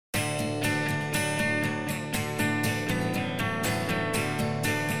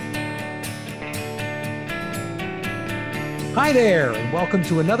Hi there, and welcome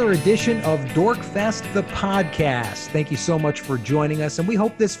to another edition of Dorkfest, the podcast. Thank you so much for joining us, and we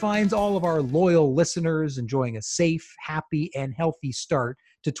hope this finds all of our loyal listeners enjoying a safe, happy, and healthy start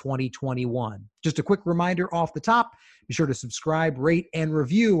to 2021. Just a quick reminder off the top, be sure to subscribe, rate, and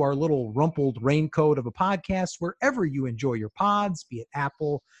review our little rumpled raincoat of a podcast wherever you enjoy your pods, be it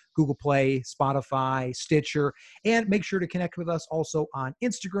Apple, Google Play, Spotify, Stitcher, and make sure to connect with us also on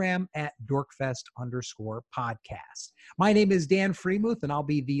Instagram at Dorkfest_podcast. My name is Dan Freemuth, and I'll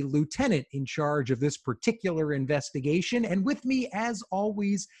be the lieutenant in charge of this particular investigation. And with me, as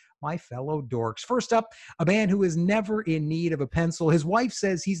always, my fellow dorks. First up, a man who is never in need of a pencil. His wife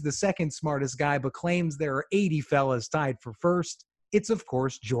says he's the second smartest guy, but claims there are 80 fellas tied for first. It's, of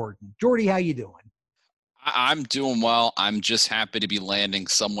course, Jordan. Jordy, how you doing? I'm doing well. I'm just happy to be landing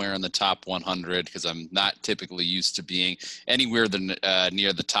somewhere in the top 100 because I'm not typically used to being anywhere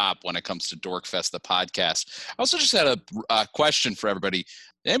near the top when it comes to Dorkfest, the podcast. I also just had a question for everybody.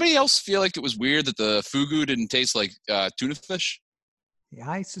 Anybody else feel like it was weird that the fugu didn't taste like tuna fish? Yeah,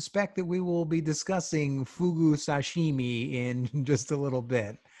 I suspect that we will be discussing fugu sashimi in just a little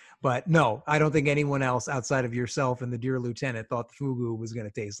bit. But no, I don't think anyone else outside of yourself and the dear lieutenant thought the fugu was going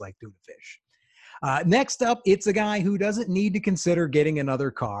to taste like tuna fish. Next up, it's a guy who doesn't need to consider getting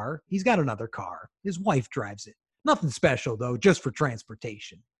another car. He's got another car. His wife drives it. Nothing special, though, just for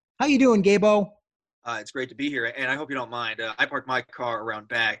transportation. How you doing, Gabo? It's great to be here, and I hope you don't mind. I parked my car around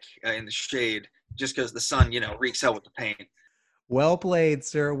back in the shade just because the sun, reeks out with the paint. Well played,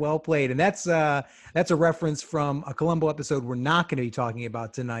 sir. Well played. And that's a reference from a Columbo episode we're not going to be talking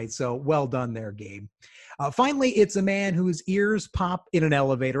about tonight. So well done there, Gabe. Finally, it's a man whose ears pop in an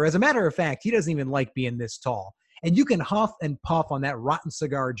elevator. As a matter of fact, he doesn't even like being this tall. And you can huff and puff on that rotten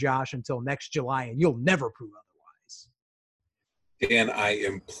cigar, Josh, until next July, and you'll never prove otherwise. Dan, I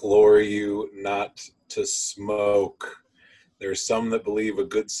implore you not to smoke. There's some that believe a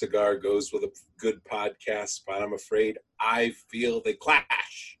good cigar goes with a good podcast, but I'm afraid I feel they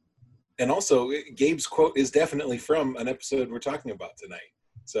clash. And also, Gabe's quote is definitely from an episode we're talking about tonight.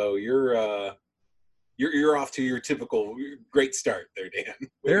 So you're off to your typical great start there, Dan.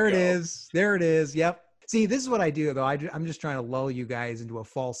 There it is. There it is. Yep. See, this is what I do, though. I'm just trying to lull you guys into a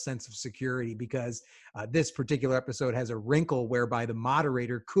false sense of security because this particular episode has a wrinkle whereby the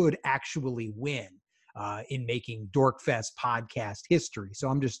moderator could actually win in making Dorkfest podcast history. So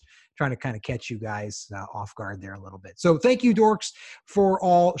I'm just trying to kind of catch you guys off guard there a little bit. So thank you, dorks, for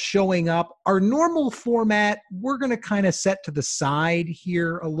all showing up. Our normal format, we're going to kind of set to the side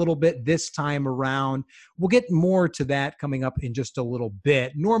here a little bit this time around. We'll get more to that coming up in just a little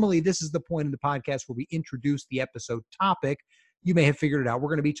bit. Normally, this is the point in the podcast where we introduce the episode topic. You may have figured it out. We're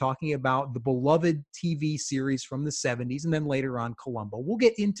going to be talking about the beloved TV series from the 70s and then later on Columbo. We'll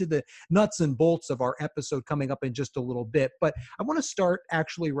get into the nuts and bolts of our episode coming up in just a little bit. But I want to start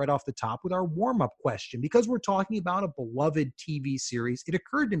actually right off the top with our warm-up question. Because we're talking about a beloved TV series, it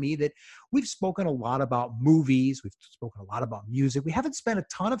occurred to me that we've spoken a lot about movies. We've spoken a lot about music. We haven't spent a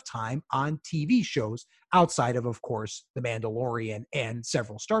ton of time on TV shows outside of course, The Mandalorian and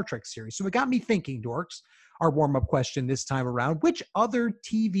several Star Trek series. So it got me thinking, dorks. Our warm-up question this time around, which other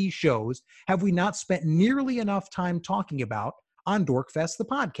TV shows have we not spent nearly enough time talking about on Dorkfest, the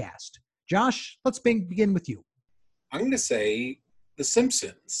podcast? Josh, let's begin with you. I'm going to say The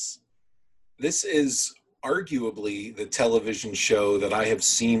Simpsons. This is arguably the television show that I have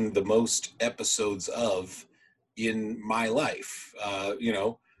seen the most episodes of in my life.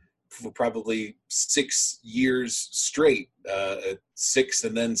 For probably 6 years straight, at 6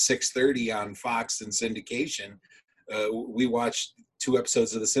 and then 6:30 on Fox and syndication. We watched 2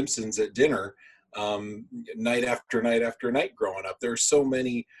 episodes of The Simpsons at dinner, night after night after night growing up. There are so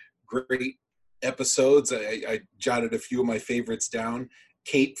many great episodes. I jotted a few of my favorites down.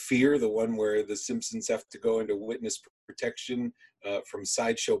 Cape Fear, the one where the Simpsons have to go into witness protection from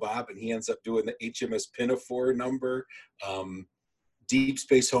Sideshow Bob, and he ends up doing the HMS Pinafore number. Deep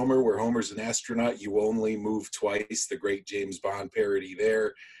Space Homer, where Homer's an astronaut, you only move twice, the great James Bond parody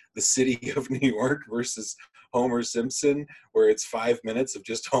there. The City of New York versus Homer Simpson, where it's 5 minutes of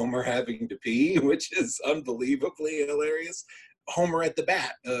just Homer having to pee, which is unbelievably hilarious. Homer at the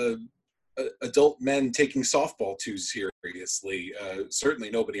bat, adult men taking softball too seriously.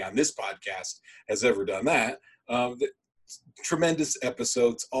 Certainly nobody on this podcast has ever done that. Tremendous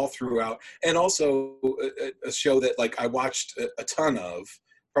episodes all throughout, and also a show that I watched a ton of,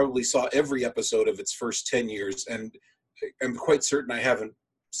 probably saw every episode of its first 10 years, and I'm quite certain I haven't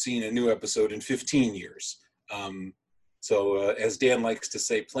seen a new episode in 15 years. So as Dan likes to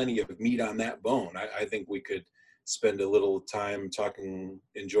say, plenty of meat on that bone. I think we could spend a little time talking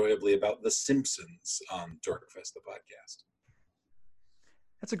enjoyably about The Simpsons on Dorkfest, the podcast.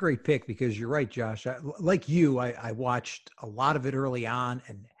 That's a great pick because you're right, Josh. Like you, I watched a lot of it early on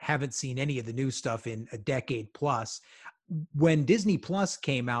and haven't seen any of the new stuff in a decade plus. When Disney Plus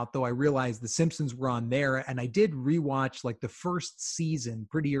came out, though, I realized The Simpsons were on there, and I did rewatch like the first season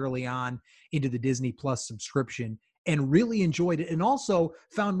pretty early on into the Disney Plus subscription and really enjoyed it. And also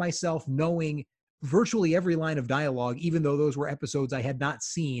found myself knowing virtually every line of dialogue, even though those were episodes I had not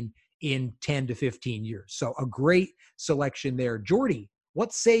seen in 10 to 15 years. So a great selection there. Jordy,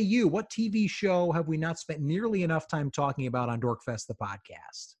 what say you? What TV show have we not spent nearly enough time talking about on Dorkfest, the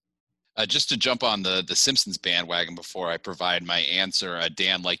podcast? Just to jump on the Simpsons bandwagon before I provide my answer,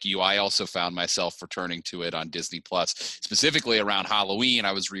 Dan, like you, I also found myself returning to it on Disney Plus, specifically around Halloween.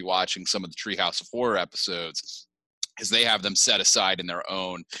 I was rewatching some of the Treehouse of Horror episodes because they have them set aside in their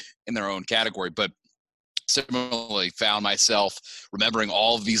own category. But similarly found myself remembering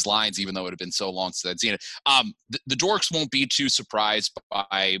all of these lines, even though it had been so long since I'd seen it. The dorks won't be too surprised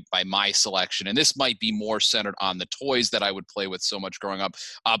by my selection, and this might be more centered on the toys that I would play with so much growing up.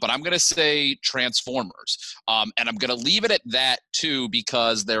 But I'm going to say Transformers, and I'm going to leave it at that too,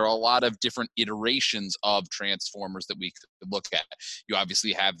 because there are a lot of different iterations of Transformers that we could look at. You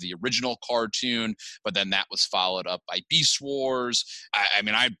obviously have the original cartoon, but then that was followed up by Beast Wars. I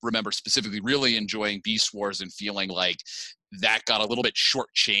mean, I remember specifically really enjoying Beast Wars and feeling like that got a little bit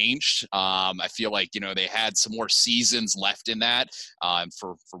shortchanged. I feel like, they had some more seasons left in that.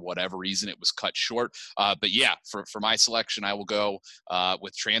 For whatever reason, it was cut short. But yeah, for my selection, I will go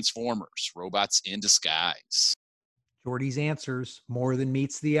with Transformers, Robots in Disguise. Jordy's answers, more than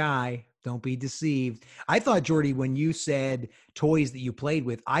meets the eye. Don't be deceived. I thought, Jordy, when you said toys that you played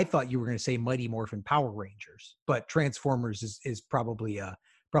with, I thought you were going to say Mighty Morphin Power Rangers, but Transformers is probably a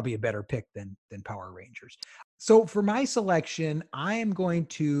better pick than Power Rangers. So for my selection, I am going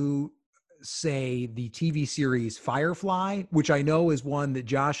to say the TV series Firefly, which I know is one that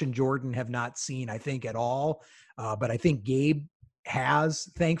Josh and Jordan have not seen, I think, at all. But I think Gabe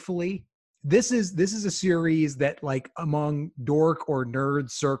has, thankfully. This is a series that, like, among dork or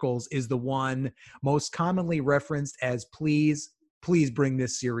nerd circles, is the one most commonly referenced as please bring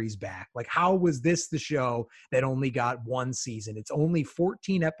this series back. Like, how was this the show that only got one season? It's only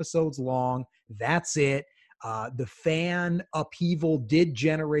 14 episodes long. That's it. The fan upheaval did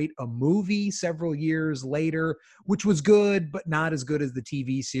generate a movie several years later, which was good, but not as good as the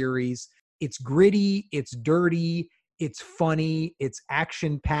TV series. It's gritty. It's dirty. It's funny. It's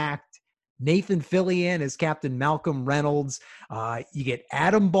action-packed. Nathan Fillion as Captain Malcolm Reynolds. You get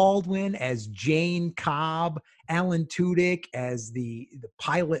Adam Baldwin as Jane Cobb, Alan Tudyk as the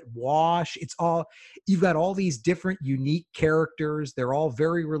pilot Wash. You've got all these different unique characters. They're all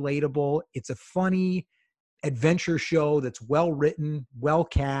very relatable. It's a funny adventure show that's well written, well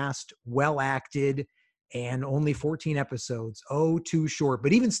cast, well acted, and only 14 episodes. Oh, too short.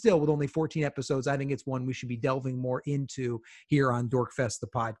 But even still, with only 14 episodes, I think it's one we should be delving more into here on Dorkfest, the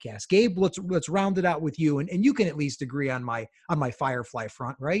podcast. Gabe, let's round it out with you, and you can at least agree on my Firefly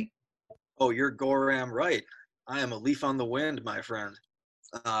front, right? Oh, you're Goram right. I am a leaf on the wind, my friend.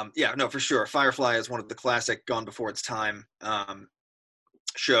 Yeah, no, for sure. Firefly is one of the classic, gone before its time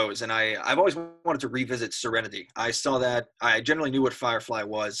shows, and I've always wanted to revisit Serenity. I saw that. I generally knew what Firefly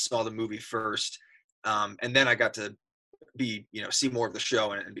was, saw the movie first. And then I got to see more of the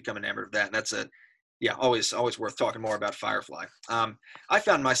show and become enamored of that. And that's always worth talking more about Firefly. I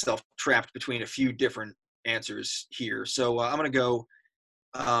found myself trapped between a few different answers here. So I'm going to go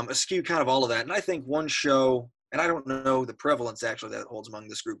eschew kind of all of that. And I think one show, and I don't know the prevalence actually that it holds among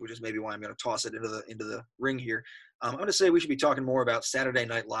this group, which is maybe why I'm going to toss it into the ring here. I'm going to say we should be talking more about Saturday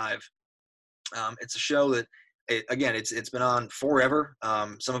Night Live. It's a show that, it's been on forever.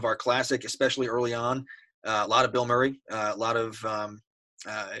 Some of our classic, especially early on, a lot of Bill Murray, a lot of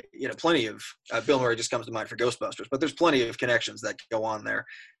plenty of Bill Murray just comes to mind for Ghostbusters, but there's plenty of connections that go on there,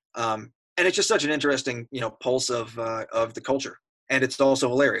 and it's just such an interesting pulse of the culture, and it's also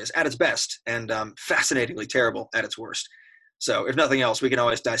hilarious at its best and fascinatingly terrible at its worst. So if nothing else, we can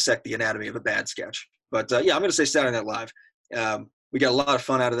always dissect the anatomy of a bad sketch. But I'm going to say Saturday Night Live. We got a lot of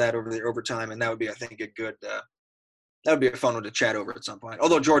fun out of that over time, and that would be, I think, a good. That would be a fun one to chat over at some point.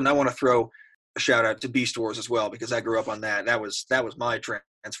 Although, Jordan, I want to throw a shout out to Beast Wars as well, because I grew up on that. That was my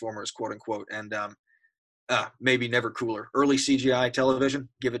Transformers, quote unquote, and maybe never cooler. Early CGI television,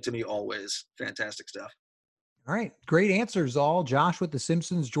 give it to me always. Fantastic stuff. All right, great answers all. Josh with The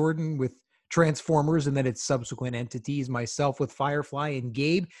Simpsons, Jordan with Transformers and then its subsequent entities, myself with Firefly, and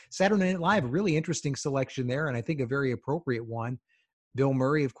Gabe, Saturday Night Live. A really interesting selection there, and I think a very appropriate one. Bill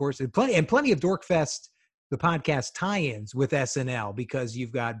Murray, of course, and plenty of Dorkfest, the podcast tie-ins with SNL, because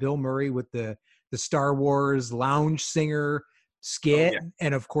you've got Bill Murray with the Star Wars lounge singer skit, yeah.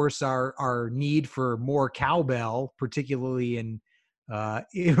 and of course our need for more cowbell, particularly in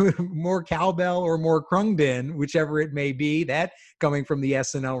more cowbell or more Krungden, whichever it may be, that coming from the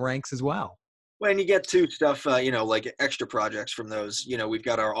SNL ranks as well. When you get to stuff, like extra projects from those, we've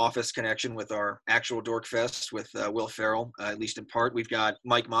got our Office connection with our actual Dorkfest with Will Ferrell, at least in part. We've got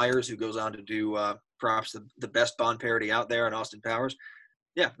Mike Myers, who goes on to do perhaps the best Bond parody out there, and Austin Powers.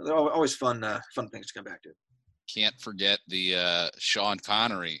 Yeah, they're always fun things to come back to. Can't forget the Sean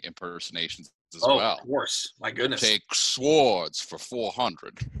Connery impersonations as Oh, well. of course. My goodness. Take swords for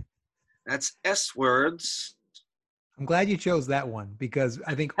 400. That's S words. I'm glad you chose that one because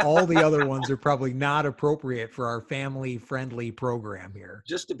I think all the other ones are probably not appropriate for our family-friendly program here.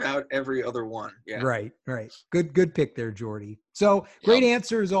 Just about every other one. Yeah. Right. Good pick there, Jordy. So great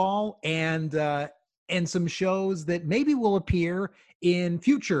answers all, and some shows that maybe will appear in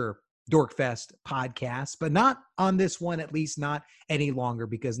future Dorkfest podcasts, but not on this one, at least not any longer,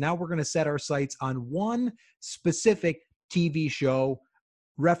 because now we're going to set our sights on one specific TV show.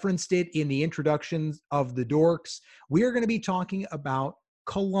 Referenced it in the introductions of the Dorks. We are going to be talking about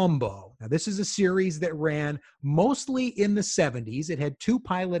Columbo. Now, this is a series that ran mostly in the 70s. It had 2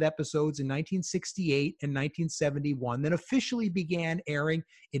 pilot episodes in 1968 and 1971, then officially began airing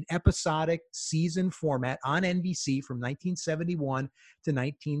in episodic season format on NBC from 1971 to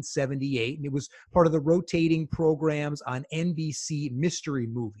 1978. And it was part of the rotating programs on NBC mystery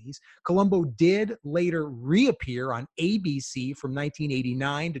movies. Columbo did later reappear on ABC from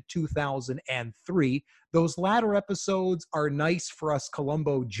 1989 to 2003. Those latter episodes are nice for us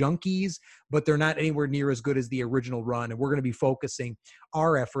Columbo junkies, but they're not anywhere near as good as the original run. And we're going to be focusing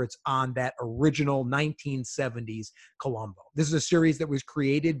our efforts on that original 1970s Columbo. This is a series that was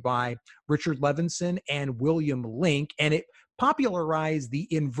created by Richard Levinson and William Link, and it popularized the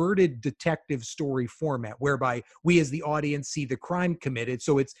inverted detective story format, whereby we as the audience see the crime committed.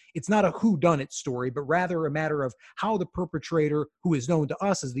 So it's not a whodunit story, but rather a matter of how the perpetrator, who is known to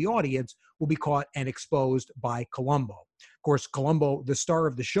us as the audience, will be caught and exposed by Columbo. Of course, Columbo, the star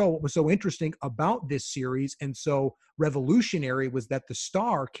of the show, what was so interesting about this series and so revolutionary was that the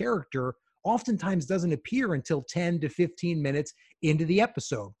star character oftentimes doesn't appear until 10 to 15 minutes into the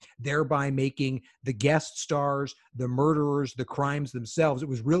episode, thereby making the guest stars, the murderers, the crimes themselves. It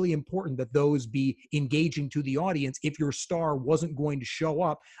was really important that those be engaging to the audience if your star wasn't going to show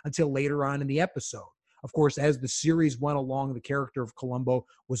up until later on in the episode. Of course, as the series went along, the character of Columbo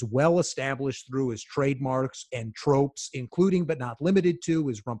was well established through his trademarks and tropes, including but not limited to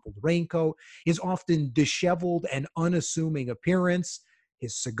his rumpled raincoat, his often disheveled and unassuming appearance,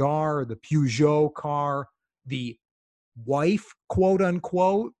 his cigar, the Peugeot car, the wife, quote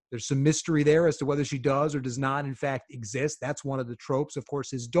unquote. There's some mystery there as to whether she does or does not, in fact, exist. That's one of the tropes. Of course,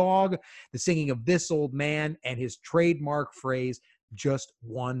 his dog, the singing of This Old Man, and his trademark phrase, just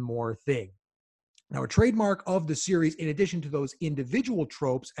one more thing. Now, a trademark of the series, in addition to those individual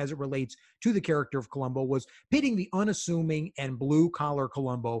tropes as it relates to the character of Columbo, was pitting the unassuming and blue-collar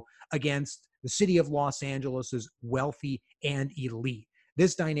Columbo against the city of Los Angeles's wealthy and elite.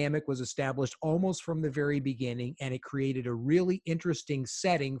 This dynamic was established almost from the very beginning, and it created a really interesting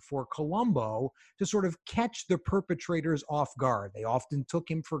setting for Columbo to sort of catch the perpetrators off guard. They often took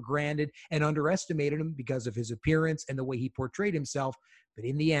him for granted and underestimated him because of his appearance and the way he portrayed himself. But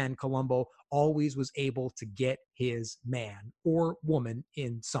in the end, Columbo always was able to get his man or woman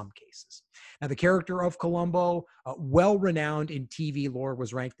in some cases. Now, the character of Columbo, well-renowned in TV lore,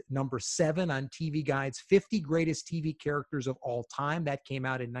 was ranked number 7 on TV Guide's 50 Greatest TV Characters of All Time. That came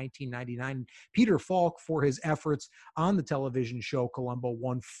out in 1999. Peter Falk, for his efforts on the television show Columbo,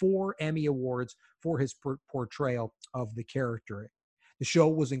 won 4 Emmy Awards for his portrayal of the character. The show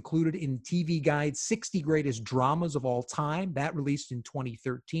was included in TV Guide's 60 Greatest Dramas of All Time. That released in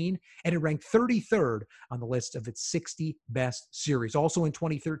 2013, and it ranked 33rd on the list of its 60 best series. Also in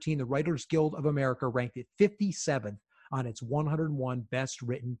 2013, the Writers Guild of America ranked it 57th on its 101 best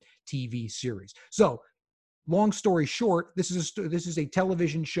written TV series. So, long story short, this is a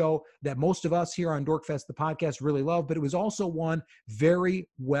television show that most of us here on Dorkfest, the podcast, really love, but it was also one very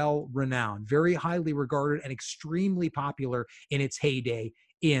well renowned, very highly regarded, and extremely popular in its heyday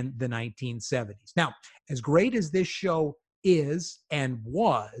in the 1970s. Now, as great as this show is and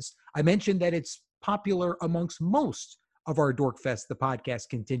was, I mentioned that it's popular amongst most of our Dorkfest, the podcast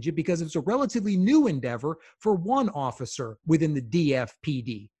contingent, because it's a relatively new endeavor for one officer within the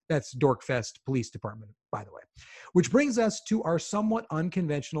DFPD. That's Dorkfest Police Department, by the way. Which brings us to our somewhat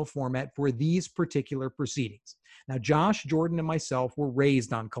unconventional format for these particular proceedings. Now, Josh, Jordan, and myself were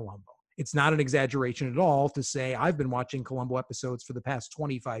raised on Columbo. It's not an exaggeration at all to say I've been watching Columbo episodes for the past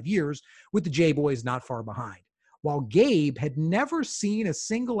 25 years, with the J-Boys not far behind. while Gabe had never seen a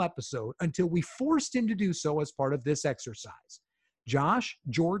single episode until we forced him to do so as part of this exercise. Josh,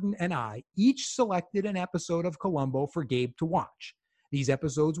 Jordan, and I each selected an episode of Columbo for Gabe to watch. These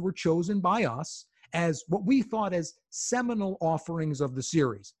episodes were chosen by us as what we thought as seminal offerings of the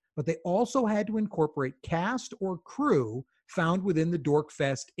series, but they also had to incorporate cast or crew found within the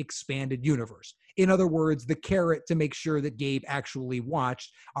Dorkfest expanded universe. In other words, the carrot to make sure that Gabe actually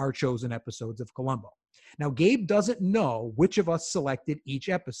watched our chosen episodes of Columbo. Now, Gabe doesn't know which of us selected each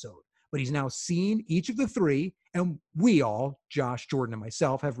episode, but he's now seen each of the three, and we all, Josh, Jordan, and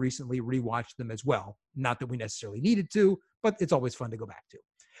myself, have recently rewatched them as well. Not that we necessarily needed to, but it's always fun to go back to.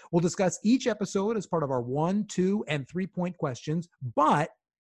 We'll discuss each episode as part of our 1, 2, and 3-point questions, but,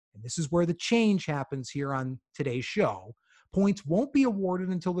 and this is where the change happens here on today's show, points won't be awarded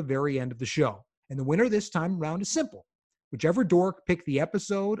until the very end of the show. And the winner this time around is simple. Whichever dork picked the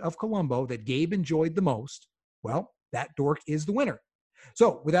episode of Columbo that Gabe enjoyed the most, well, that dork is the winner.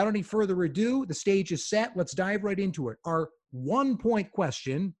 So without any further ado, the stage is set. Let's dive right into it. Our 1-point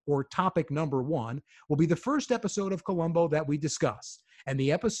question, or topic number 1, will be the first episode of Columbo that we discuss. And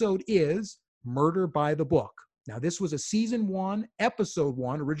the episode is Murder by the Book. Now, this was a season 1, episode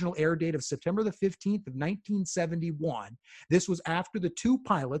 1, original air date of September the 15th of 1971. This was after the 2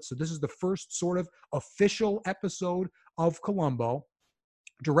 pilots, so this is the first sort of official episode of Columbo.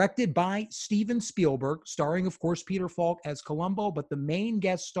 Directed by Steven Spielberg, starring, of course, Peter Falk as Columbo, but the main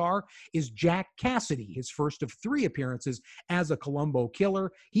guest star is Jack Cassidy, his first of 3 appearances as a Columbo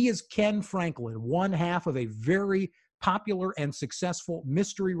killer. He is Ken Franklin, one half of a very popular and successful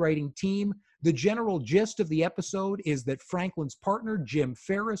mystery writing team. The general gist of the episode is that Franklin's partner, Jim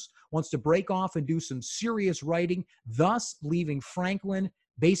Ferris, wants to break off and do some serious writing, thus leaving Franklin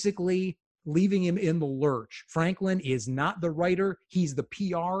basically leaving him in the lurch. Franklin is not the writer. He's the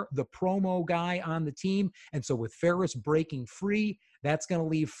PR, the promo guy on the team. And so with Ferris breaking free, that's going to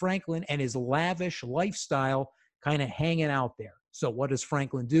leave Franklin and his lavish lifestyle kind of hanging out there. So what does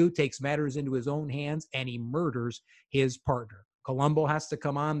Franklin do? Takes matters into his own hands, and he murders his partner. Columbo has to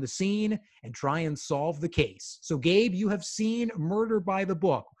come on the scene and try and solve the case. So Gabe, you have seen Murder by the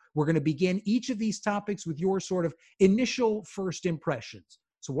Book. We're going to begin each of these topics with your sort of initial first impressions.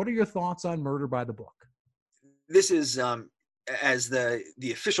 So what are your thoughts on Murder by the Book? This is, as the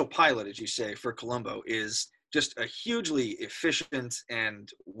official pilot, as you say, for Columbo, is just a hugely efficient and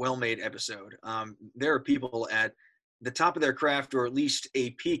well-made episode. There are people at the top of their craft, or at least a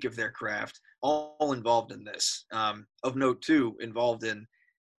peak of their craft, all involved in this. Of note, too, involved in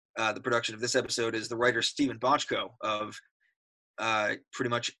the production of this episode is the writer Stephen Bochco of pretty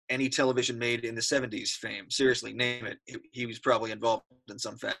much any television made in the 70s fame. Seriously, name it. He was probably involved in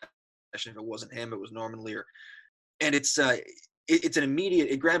some fashion. If it wasn't him, it was Norman Lear. And it's an immediate,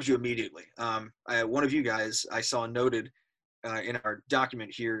 it grabs you immediately. One of you guys I saw noted in our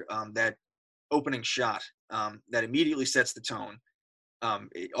document here that opening shot that immediately sets the tone.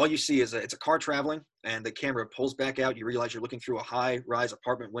 All you see is it's a car traveling, and the camera pulls back out. You realize you're looking through a high-rise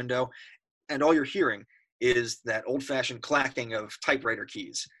apartment window, and all you're hearing is that old-fashioned clacking of typewriter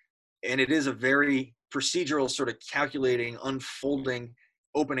keys. And it is a very procedural, sort of calculating, unfolding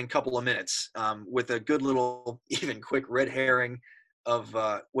opening couple of minutes with a good little, even quick red herring of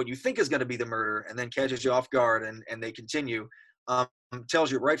what you think is going to be the murder, and then catches you off guard, and they continue.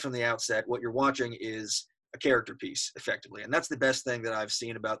 Tells you right from the outset what you're watching is a character piece, effectively. And that's the best thing that I've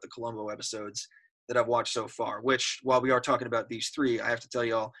seen about the Columbo episodes that I've watched so far, which, while we are talking about these 3, I have to tell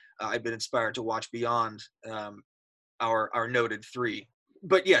y'all, I've been inspired to watch beyond our noted 3.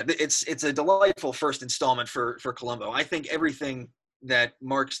 But yeah, it's a delightful first installment for Columbo. I think everything that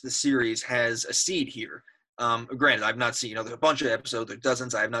marks the series has a seed here. Granted, I've not seen, there's a bunch of episodes, there's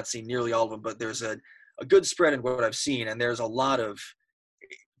dozens, I have not seen nearly all of them, but there's a good spread in what I've seen, and there's a lot of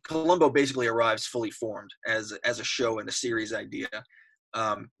Columbo basically arrives fully formed as a show and a series idea.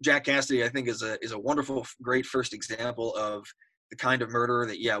 Jack Cassidy, I think, is a wonderful, great first example of the kind of murderer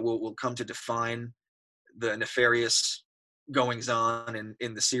that will come to define the nefarious goings on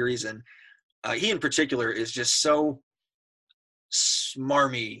in the series, and he in particular is just so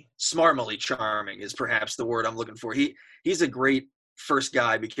smarmily charming is perhaps the word I'm looking for. He's a great first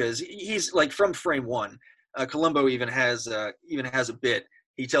guy because he's like from frame one. Columbo even has a bit.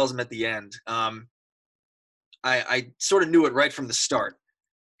 He tells him at the end. I sort of knew it right from the start.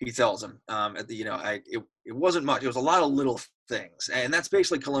 He tells him at the it wasn't much. It was a lot of little things, and that's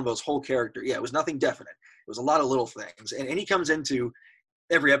basically Columbo's whole character. Yeah, it was nothing definite. It was a lot of little things, and he comes into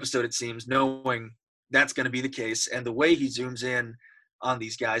every episode, it seems, knowing that's going to be the case, and the way he zooms in on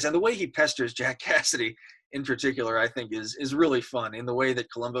these guys. And the way he pesters Jack Cassidy in particular, I think is really fun in the way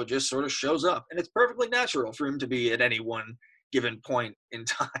that Columbo just sort of shows up. And it's perfectly natural for him to be at any one given point in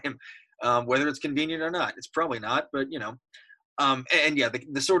time, whether it's convenient or not. It's probably not, but you know. And yeah,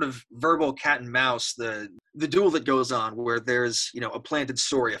 the sort of verbal cat and mouse, the duel that goes on where there's, you know, a planted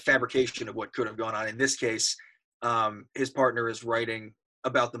story, a fabrication of what could have gone on. In this case, his partner is writing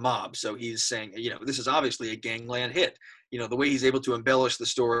about the mob. So he's saying, you know, this is obviously a gangland hit. You know, the way he's able to embellish the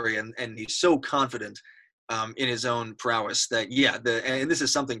story, and he's so confident in his own prowess that, yeah, and this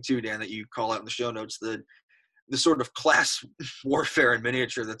is something too, Dan, that you call out in the show notes, the sort of class warfare in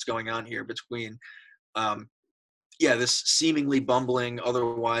miniature that's going on here between, this seemingly bumbling,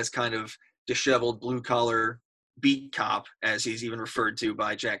 otherwise kind of disheveled blue-collar beat cop, as he's even referred to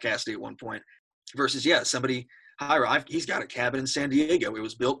by Jack Cassidy at one point, versus, somebody higher. He's got a cabin in San Diego. It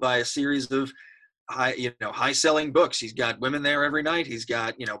was built by a series of high-selling books. He's got women there every night. He's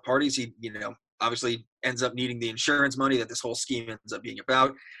got, you know, parties. He, you know, obviously ends up needing the insurance money that this whole scheme ends up being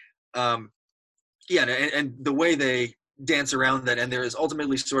about. And the way they dance around that, and there is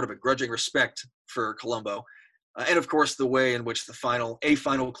ultimately sort of a grudging respect for Columbo. And of course, the way in which a final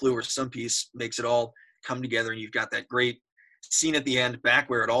clue or some piece makes it all come together, and you've got that great scene at the end, back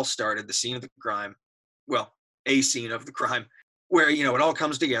where it all started, the scene of the crime. Well, a scene of the crime, where, you know, it all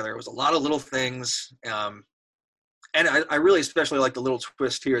comes together. It was a lot of little things, and I really especially like the little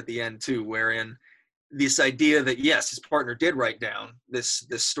twist here at the end too, wherein this idea that yes, his partner did write down this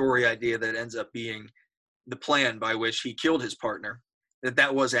story idea that ends up being the plan by which he killed his partner,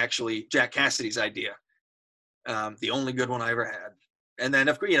 that was actually Jack Cassidy's idea. The only good one I ever had. And then,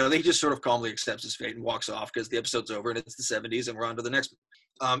 of course, you know, he just sort of calmly accepts his fate and walks off because the episode's over and it's the 70s and we're on to the next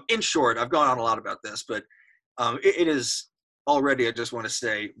one. In short, I've gone on a lot about this, but it is already, I just want to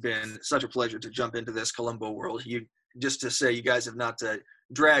say, been such a pleasure to jump into this Columbo world. Just to say, you guys have not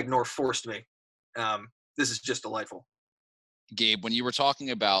dragged nor forced me. This is just delightful. Gabe, when you were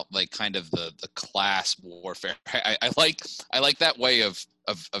talking about like kind of the class warfare, I like that way of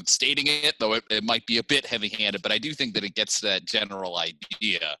stating it, though it might be a bit heavy-handed, but I do think that it gets that general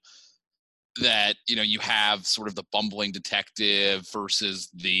idea that, you know, you have sort of the bumbling detective versus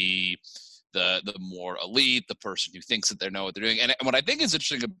the more elite, the person who thinks that they know what they're doing. And what I think is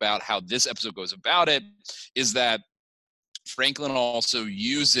interesting about how this episode goes about it is that Franklin also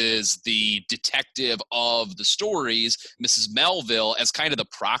uses the detective of the stories, Mrs. Melville, as kind of the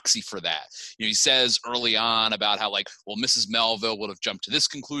proxy for that. You know, he says early on about how, like, well, Mrs. Melville would have jumped to this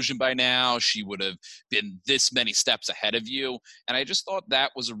conclusion by now. She would have been this many steps ahead of you. And I just thought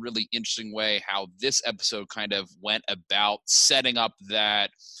that was a really interesting way how this episode kind of went about setting up that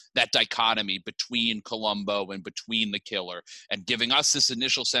dichotomy between Columbo and between the killer, and giving us this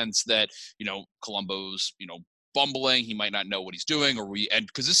initial sense that, you know, Columbo's, you know, bumbling, he might not know what he's doing, and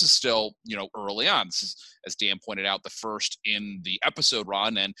because this is still, you know, early on. This is, as Dan pointed out, the first in the episode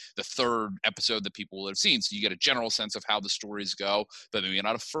run and the third episode that people will have seen. So you get a general sense of how the stories go, but maybe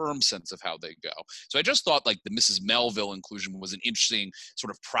not a firm sense of how they go. So I just thought like the Mrs. Melville inclusion was an interesting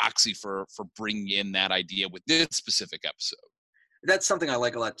sort of proxy for bringing in that idea with this specific episode. That's something I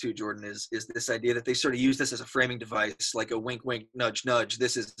like a lot too, Jordan, is this idea that they sort of use this as a framing device, like a wink, wink, nudge, nudge.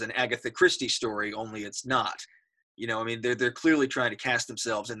 This is an Agatha Christie story, only it's not. You know, I mean, they're clearly trying to cast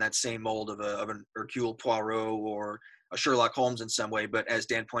themselves in that same mold of an Hercule Poirot or a Sherlock Holmes in some way. But as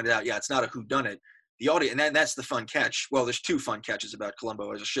Dan pointed out, it's not a whodunit. The audience, and that's the fun catch. Well, there's two fun catches about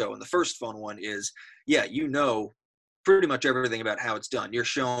Columbo as a show. And the first fun one is, you know pretty much everything about how it's done. You're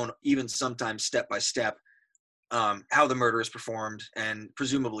shown, even sometimes step by step, how the murder is performed, and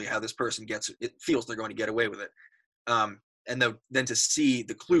presumably how this person feels they're going to get away with it. And then to see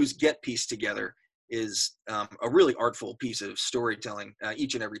the clues get pieced together is a really artful piece of storytelling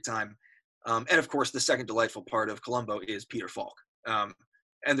each and every time. And of course, the second delightful part of Columbo is Peter Falk.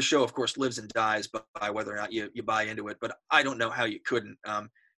 And the show, of course, lives and dies by whether or not you buy into it. But I don't know how you couldn't.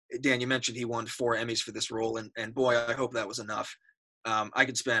 Dan, you mentioned he won 4 Emmys for this role, and boy, I hope that was enough. I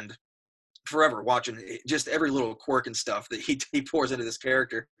could spend forever watching just every little quirk and stuff that he pours into this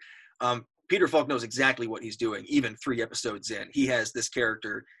character. Peter Falk knows exactly what he's doing, even 3 episodes in. He has this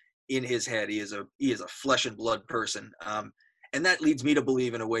character in his head. He is a flesh and blood person. And that leads me to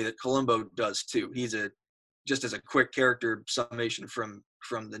believe in a way that Columbo does too. Just as a quick character summation from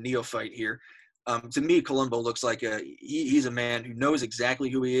the neophyte here, to me, Columbo looks like he's a man who knows exactly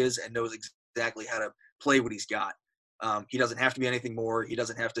who he is and knows exactly how to play what he's got. He doesn't have to be anything more. He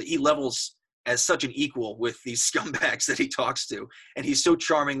levels as such an equal with these scumbags that he talks to. And he's so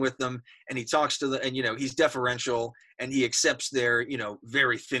charming with them, and he talks to and, you know, he's deferential, and he accepts their, you know,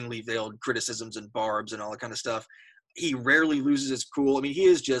 very thinly veiled criticisms and barbs and all that kind of stuff. he rarely loses his cool. I mean, he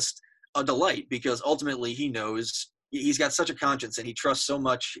is just a delight because ultimately he knows he's got such a conscience and he trusts so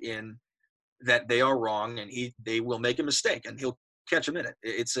much in that they are wrong and they will make a mistake and he'll catch them in it.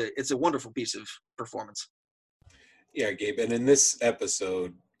 It's a wonderful piece of performance. Yeah, Gabe. And in this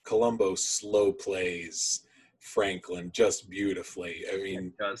episode, Columbo slow plays Franklin just beautifully. I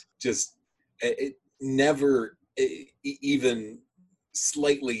mean, just it never even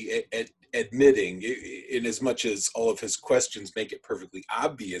slightly admitting, in as much as all of his questions make it perfectly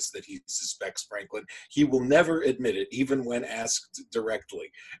obvious that he suspects Franklin, he will never admit it, even when asked directly.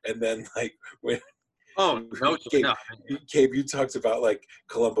 And then, like, when Gabe, you talked about like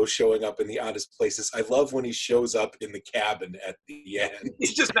Columbo showing up in the oddest places. I love when he shows up in the cabin at the end.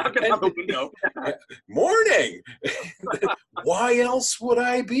 He's just knocking on the window. Morning. Why else would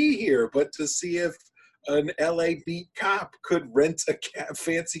I be here but to see if an LA beat cop could rent a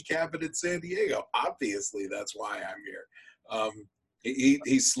fancy cabin in San Diego? Obviously, that's why I'm here.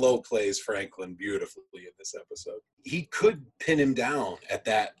 He slow plays Franklin beautifully in this episode. He could pin him down at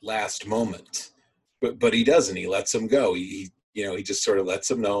that last moment. But he doesn't. He lets him go. He just sort of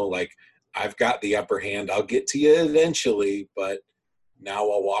lets him know, like, I've got the upper hand. I'll get to you eventually, but now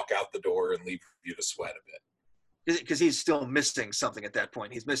I'll walk out the door and leave you to sweat a bit. Because he's still missing something at that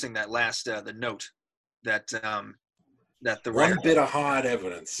point. He's missing that last the note that the one bit of hard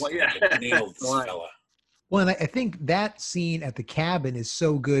evidence. Well, yeah. Nailed this fella. Well, and I think that scene at the cabin is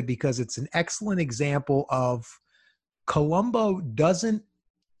so good because it's an excellent example of Columbo doesn't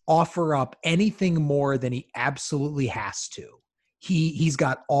offer up anything more than he absolutely has to. He's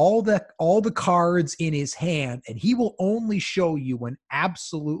got all the cards in his hand, and he will only show you when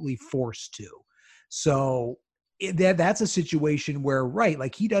absolutely forced to. So that's a situation where, right,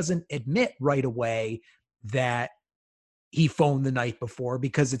 like he doesn't admit right away that he phoned the night before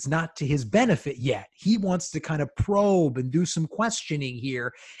because it's not to his benefit yet. He wants to kind of probe and do some questioning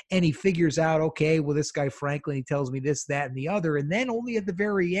here. And he figures out, okay, well, this guy Franklin, he tells me this, that, and the other. And then only at the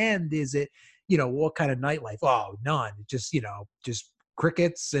very end is it, what kind of nightlife? Oh, none. Just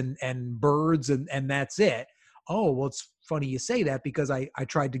crickets and birds and that's it. Oh, well, it's funny you say that because I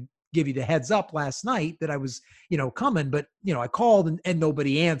tried to give you the heads up last night that I was, coming, but, I called and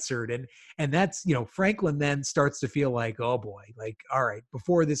nobody answered. And that's, Franklin then starts to feel like, oh boy, like, all right,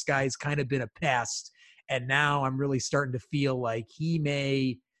 before this guy's kind of been a pest. And now I'm really starting to feel like he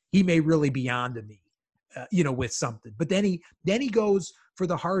may really be onto me, with something. But then he goes for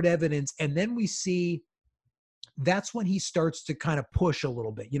the hard evidence. And then we see that's when he starts to kind of push a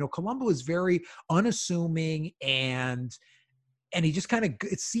little bit. Columbo is very unassuming and he just kind of,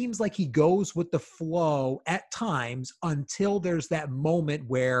 it seems like he goes with the flow at times until there's that moment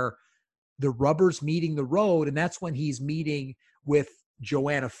where the rubber's meeting the road. And that's when he's meeting with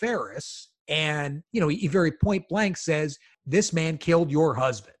Joanna Ferris. And, he very point blank says, this man killed your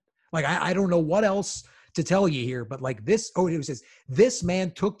husband. Like, I don't know what else to tell you here, but like this, he says, this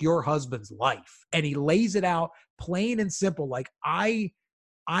man took your husband's life. And he lays it out plain and simple. Like, I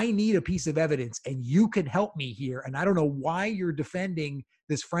need a piece of evidence and you can help me here. And I don't know why you're defending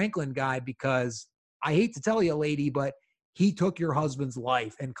this Franklin guy because I hate to tell you, lady, but he took your husband's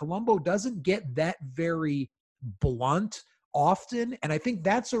life. And Columbo doesn't get that very blunt often. And I think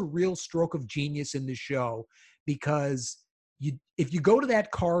that's a real stroke of genius in the show because if you go to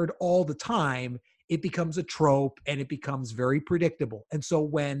that card all the time, it becomes a trope and it becomes very predictable. And so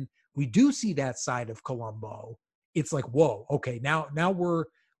when we do see that side of Columbo, it's like, whoa, okay, now we're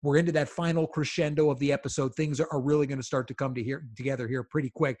into that final crescendo of the episode. Things are really going to start to come together here pretty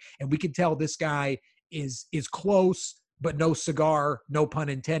quick. And we can tell this guy is close, but no cigar, no pun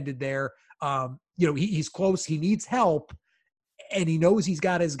intended there. He's close. He needs help and he knows he's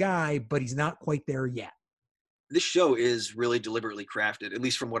got his guy, but he's not quite there yet. This show is really deliberately crafted, at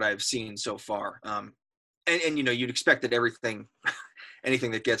least from what I've seen so far. And you'd expect that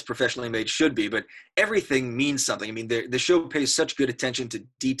anything that gets professionally made should be, but everything means something. I mean, the show pays such good attention to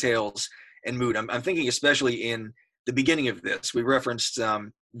details and mood. I'm thinking especially in the beginning of this, we referenced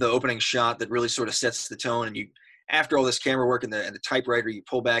the opening shot that really sort of sets the tone. And after all this camera work and the typewriter, you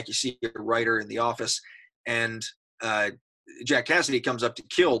pull back, you see a writer in the office, and Jack Cassidy comes up to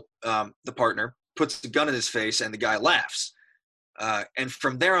kill the partner, puts the gun in his face, and the guy laughs. And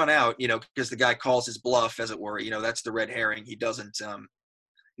from there on out, because the guy calls his bluff, as it were, that's the red herring. He doesn't,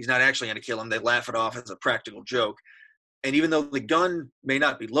 he's not actually going to kill him. They laugh it off as a practical joke. And even though the gun may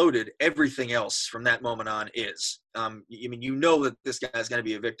not be loaded, everything else from that moment on is. That this guy's going to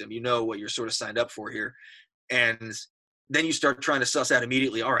be a victim. You know what you're sort of signed up for here. And then you start trying to suss out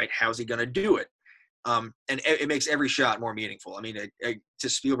immediately, all right, how's he going to do it? And it makes every shot more meaningful. I mean, to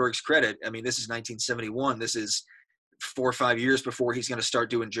Spielberg's credit, this is 1971. This is 4 or 5 years before he's going to start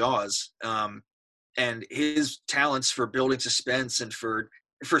doing Jaws. And his talents for building suspense and for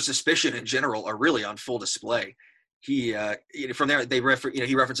suspicion in general are really on full display. He from there he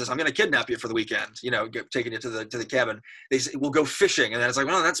references, I'm going to kidnap you for the weekend, taking you to the cabin. They say, we'll go fishing, and then it's like,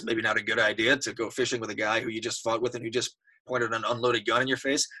 well, that's maybe not a good idea to go fishing with a guy who you just fought with and who just pointed an unloaded gun in your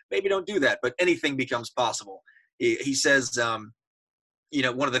face. Maybe don't do that, but anything becomes possible. He says,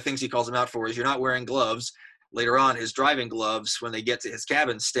 one of the things he calls him out for is, you're not wearing gloves. Later on, his driving gloves, when they get to his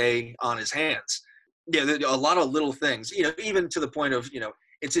cabin, stay on his hands. Yeah, a lot of little things, even to the point of,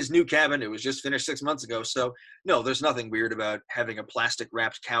 it's his new cabin. It was just finished 6 months ago. So no, there's nothing weird about having a plastic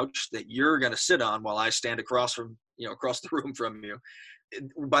wrapped couch that you're going to sit on while I stand across the room from you.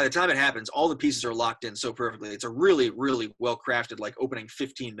 By the time it happens, all the pieces are locked in so perfectly. It's a really, really well crafted, like opening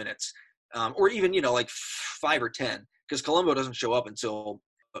 15 minutes, or even, like 5 or 10, because Columbo doesn't show up until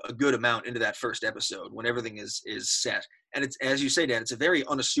a good amount into that first episode when everything is set. And it's, as you say, Dan, it's a very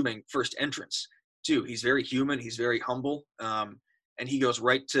unassuming first entrance too. He's very human. He's very humble. And he goes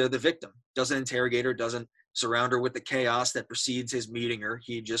right to the victim, doesn't interrogate her, doesn't surround her with the chaos that precedes his meeting her.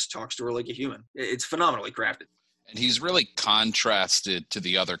 He just talks to her like a human. It's phenomenally crafted. And he's really contrasted to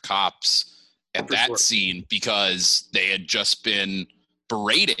the other cops at that scene, because they had just been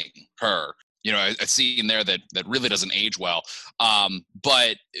berating her. A scene there that really doesn't age well.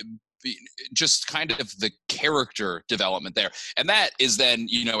 But just kind of the character development there. And that is then,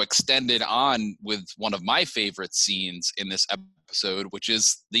 extended on with one of my favorite scenes in this episode, which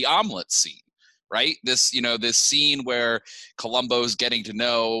is the omelet scene, right? This scene where Columbo's getting to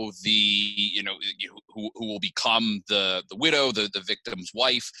know the, who will become the widow, the victim's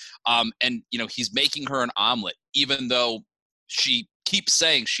wife. And, he's making her an omelet, even though she keeps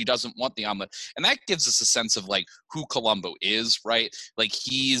saying she doesn't want the omelet. And that gives us a sense of like who Columbo is, right? Like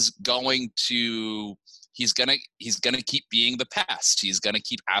he's gonna keep being the pest. He's gonna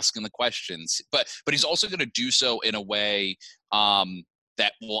keep asking the questions, but he's also gonna do so in a way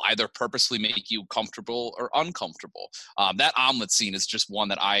that will either purposely make you comfortable or uncomfortable. That omelet scene is just one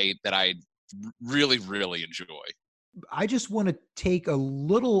that I really, really enjoy. I just want to take a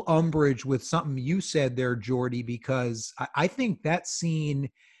little umbrage with something you said there, Jordy, because I think that scene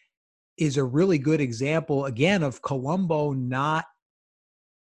is a really good example, again, of Columbo not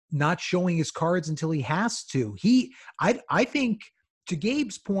showing his cards until he has to. I think, to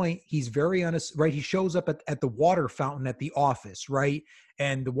Gabe's point, he's very honest, right? He shows up at the water fountain at the office, right?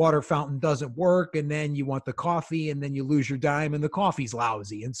 And the water fountain doesn't work, and then you want the coffee, and then you lose your dime, and the coffee's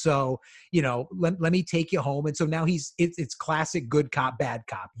lousy. And so, let me take you home. And so now it's classic good cop, bad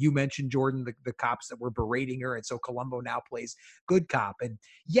cop. You mentioned, Jordan, the cops that were berating her, and so Columbo now plays good cop. And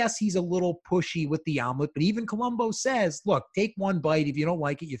yes, he's a little pushy with the omelet, but even Columbo says, look, take one bite. If you don't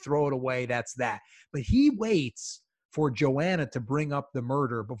like it, you throw it away. That's that. But he waits for Joanna to bring up the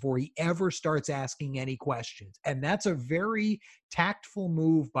murder before he ever starts asking any questions. And that's a very tactful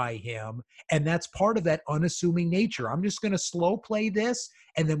move by him. And that's part of that unassuming nature. I'm just going to slow play this.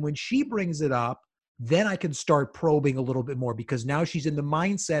 And then when she brings it up, then I can start probing a little bit more, because now she's in the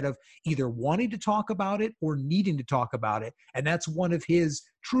mindset of either wanting to talk about it or needing to talk about it. And that's one of his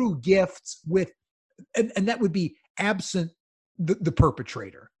true gifts and that would be absent the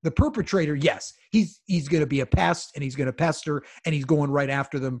perpetrator. The perpetrator, yes, he's going to be a pest, and he's going to pester, and he's going right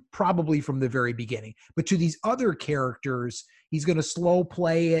after them probably from the very beginning. But to these other characters, he's going to slow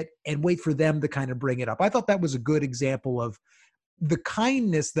play it and wait for them to kind of bring it up. I thought that was a good example of the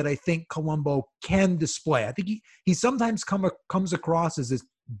kindness that I think Columbo can display. I think he sometimes comes across as this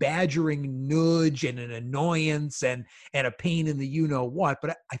badgering nudge and an annoyance and a pain in the you-know-what.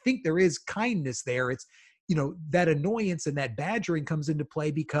 But I think there is kindness there. It's, that annoyance and that badgering comes into play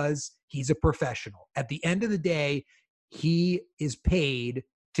because he's a professional. At the end of the day, he is paid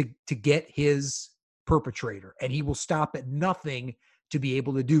to get his perpetrator, and he will stop at nothing to be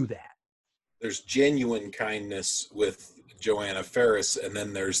able to do that. There's genuine kindness with Joanna Faris, and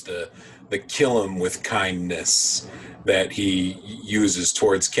then there's the kill him with kindness that he uses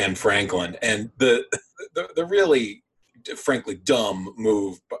towards Ken Franklin. And the really, frankly, dumb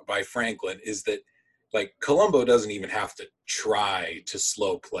move by Franklin is that, like, Columbo doesn't even have to try to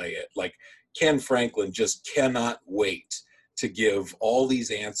slow play it. Like, Ken Franklin just cannot wait to give all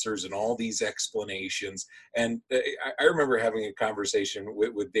these answers and all these explanations. And I remember having a conversation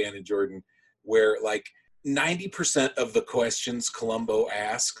with Dan and Jordan where, like, 90% of the questions Columbo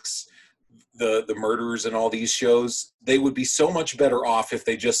asks the murderers in all these shows, they would be so much better off if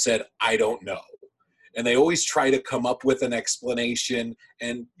they just said, I don't know. and they always try to come up with an explanation.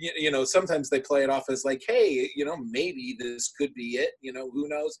 And, sometimes they play it off as like, hey, maybe this could be it, who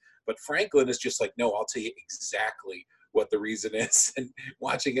knows? But Franklin is just like, no, I'll tell you exactly what the reason is. And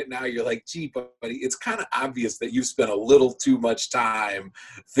watching it now, you're like, gee, buddy, it's kind of obvious that you've spent a little too much time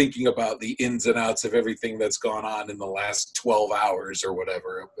thinking about the ins and outs of everything that's gone on in the last 12 hours or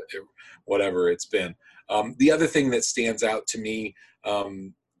whatever it's been. The other thing that stands out to me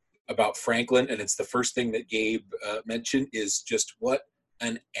about Franklin, and it's the first thing that Gabe mentioned, is just what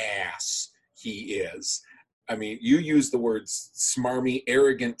an ass he is. I mean, you use the words smarmy,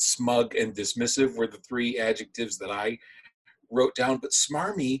 arrogant, smug, and dismissive were the three adjectives that I wrote down. But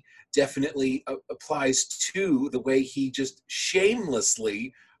smarmy definitely applies to the way he just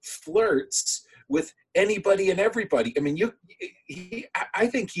shamelessly flirts with anybody and everybody. I mean, I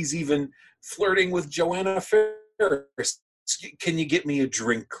think he's even flirting with Joanna Faris. Can you get me a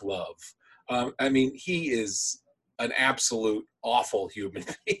drink, love? I mean, he is an absolute awful human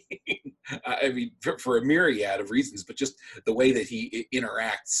being. I mean, for a myriad of reasons, but just the way that he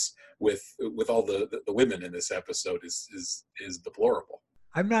interacts with all the women in this episode is deplorable.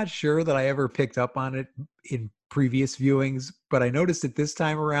 I'm not sure that I ever picked up on it in previous viewings, but I noticed it this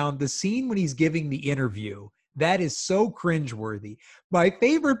time around. The scene when he's giving the interview, that is so cringeworthy. My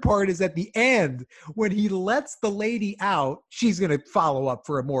favorite part is at the end when he lets the lady out. She's going to follow up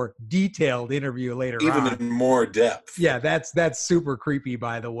for a more detailed interview later on. Even in more depth. Yeah, that's super creepy,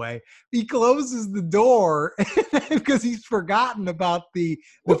 by the way. He closes the door because he's forgotten about the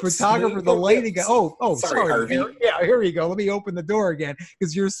photographer, the lady. Sorry, Harvey. Here you go. Let me open the door again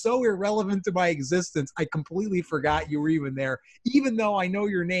because you're so irrelevant to my existence. I completely forgot you were even there, even though I know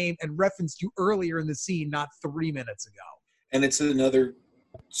your name and referenced you earlier in the scene, not 3 minutes ago. And it's another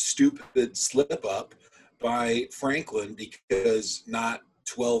stupid slip up by Franklin because not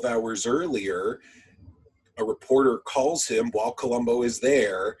 12 hours earlier, a reporter calls him while Columbo is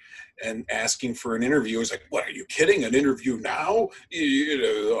there and asking for an interview. He's like, what, are you kidding? An interview now?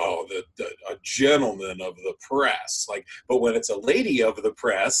 A gentleman of the press. Like, but when it's a lady of the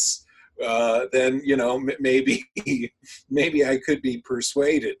press, then, maybe I could be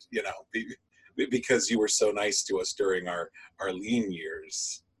persuaded, because you were so nice to us during our lean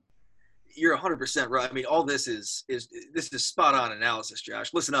years. You're 100% right. I mean, all this is spot on analysis,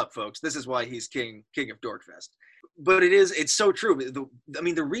 Josh. Listen up, folks. This is why he's king of Dorkfest. But it's so true.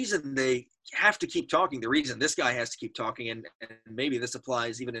 The reason they have to keep talking, the reason this guy has to keep talking, and maybe this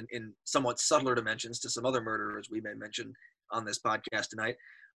applies even in somewhat subtler dimensions to some other murderers we may mention on this podcast tonight.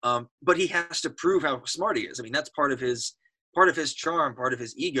 But he has to prove how smart he is. I mean, that's part of his charm, part of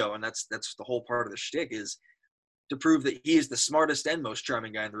his ego, and that's the whole part of the shtick, is to prove that he is the smartest and most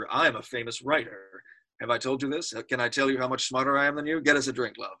charming guy in the room. I am a famous writer. Have I told you this? Can I tell you how much smarter I am than you? Get us a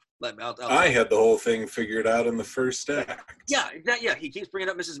drink, love. I had the whole thing figured out in the first act. Yeah. He keeps bringing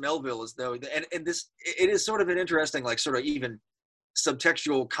up Mrs. Melville as though, and this, it is sort of an interesting, like, sort of even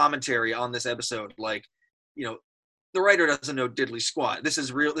subtextual commentary on this episode. Like, the writer doesn't know diddly squat. This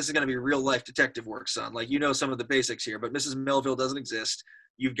is real. This is going to be real life detective work, son. Like, some of the basics here, but Mrs. Melville doesn't exist.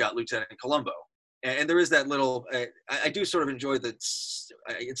 You've got Lieutenant Columbo. And there is that little, I do sort of enjoy that.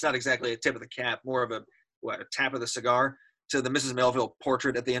 It's not exactly a tip of the cap, more of a tap of the cigar to the Mrs. Melville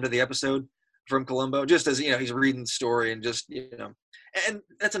portrait at the end of the episode from Columbo, just as, he's reading the story and just, and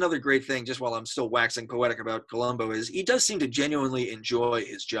that's another great thing, just while I'm still waxing poetic about Columbo, is he does seem to genuinely enjoy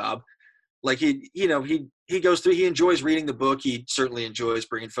his job. Like he goes through, he enjoys reading the book. He certainly enjoys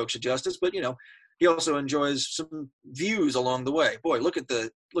bringing folks to justice, but, he also enjoys some views along the way. Boy, look at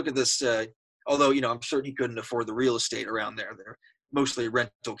this, although, I'm certain he couldn't afford the real estate around there. They're mostly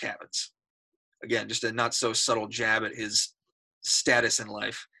rental cabins. Again, just a not so subtle jab at his status in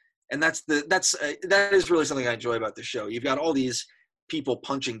life. And that is really something I enjoy about the show. You've got all these people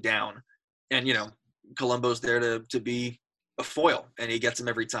punching down, and, Columbo's there to be a foil, and he gets them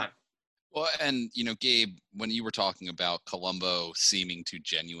every time. Well, and, Gabe, when you were talking about Columbo seeming to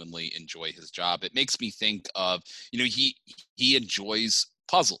genuinely enjoy his job, it makes me think of, he enjoys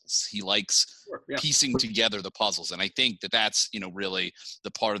puzzles. He likes piecing together the puzzles. And I think that's, really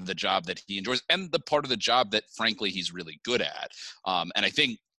the part of the job that he enjoys, and the part of the job that, frankly, he's really good at. And I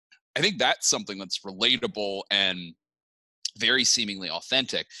think that's something that's relatable and very seemingly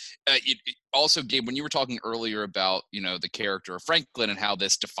authentic. also, Gabe, when you were talking earlier about, the character of Franklin and how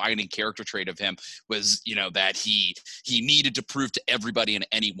this defining character trait of him was, that he needed to prove to everybody and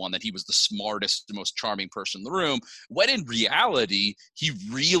anyone that he was the smartest, the most charming person in the room, when in reality, he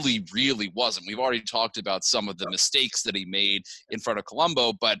really, really wasn't. We've already talked about some of the mistakes that he made in front of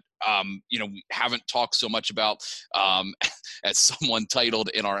Columbo, but we haven't talked so much about, as someone titled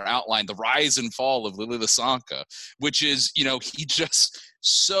in our outline, the rise and fall of Lily Lasanka, which is, he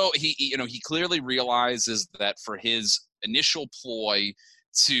clearly realizes that for his initial ploy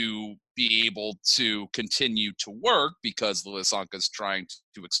to be able to continue to work, because Lily Lasanka is trying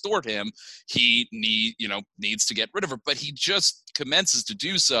to extort him, he needs to get rid of her, but he just commences to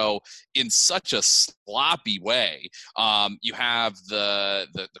do so in such a sloppy way. You have the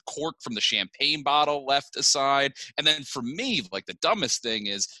cork from the champagne bottle left aside, and then for me, like, the dumbest thing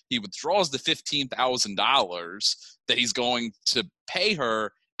is he withdraws the $15,000 that he's going to pay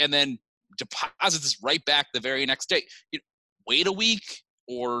her, and then deposits this right back the very next day. Wait a week,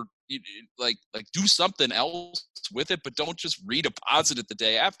 or like do something else with it, but don't just redeposit it the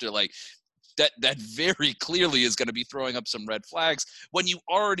day after. Like, that very clearly is going to be throwing up some red flags when you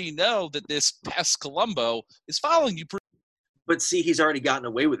already know that this pest Columbo is following you. But see, he's already gotten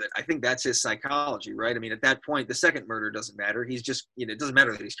away with it. I think that's his psychology, right? I mean, at that point, the second murder doesn't matter. He's just, it doesn't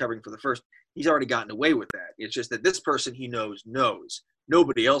matter that he's covering for the first. He's already gotten away with that. It's just that this person he knows.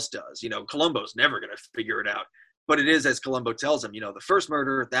 Nobody else does. Columbo's never going to figure it out. But it is, as Columbo tells him, the first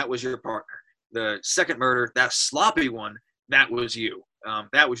murder, that was your partner. The second murder, that sloppy one, that was you.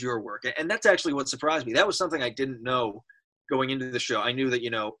 That was your work. And that's actually what surprised me. That was something I didn't know going into the show. I knew that,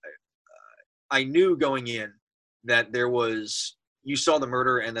 I knew going in that there was, you saw the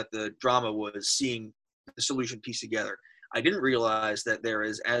murder and that the drama was seeing the solution piece together. I didn't realize that there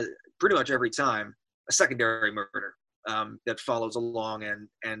is, as pretty much every time, a secondary murder that follows along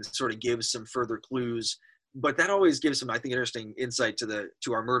and sort of gives some further clues. But that always gives some, I think, interesting insight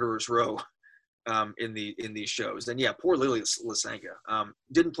to our murderer's row in these shows. And yeah, poor Lily Lasanka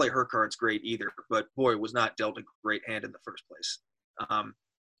didn't play her cards great either, but boy, was not dealt a great hand in the first place.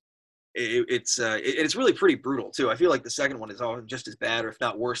 It's really pretty brutal too. I feel like the second one is all just as bad, or if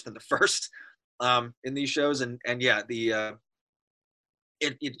not worse, than the first in these shows. And yeah,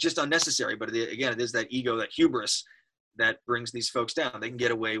 it's just unnecessary. But again, it is that ego, that hubris, that brings these folks down. They can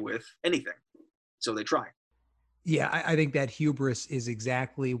get away with anything, so they try. Yeah, I think that hubris is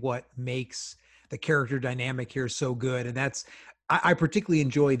exactly what makes the character dynamic here so good. And that's, I particularly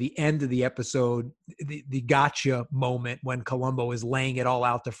enjoy the end of the episode, the gotcha moment when Columbo is laying it all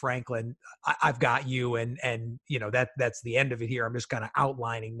out to Franklin. I've got you. And that's the end of it here. I'm just kind of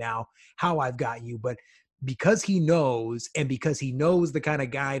outlining now how I've got you. But because he knows, and because he knows the kind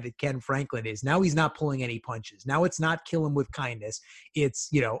of guy that Ken Franklin is, now he's not pulling any punches. Now it's not kill him with kindness. It's,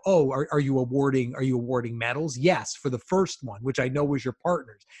 are you awarding medals? Yes, for the first one, which I know was your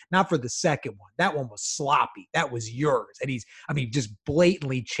partner's, not for the second one. That one was sloppy. That was yours. And he's, just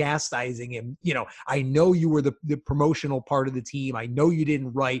blatantly chastising him. I know you were the promotional part of the team. I know you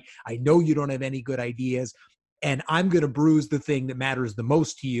didn't write. I know you don't have any good ideas. And I'm going to bruise the thing that matters the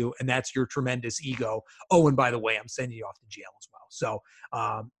most to you, and that's your tremendous ego. Oh, and by the way, I'm sending you off to jail as well.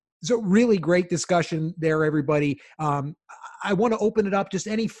 So really great discussion there, everybody. I want to open it up. Just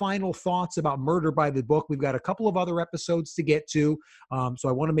any final thoughts about Murder by the Book? We've got a couple of other episodes to get to, so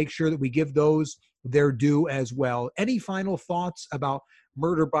I want to make sure that we give those their due as well. Any final thoughts about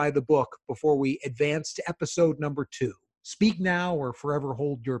Murder by the Book before we advance to episode number 2? Speak now or forever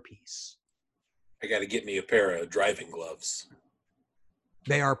hold your peace. I got to get me a pair of driving gloves.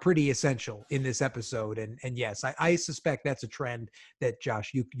 They are pretty essential in this episode. And yes, I suspect that's a trend that,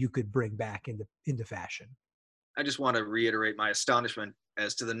 Josh, you could bring back into fashion. I just want to reiterate my astonishment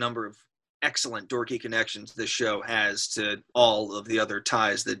as to the number of excellent dorky connections this show has to all of the other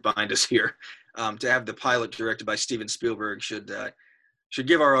ties that bind us here. To have the pilot directed by Steven Spielberg should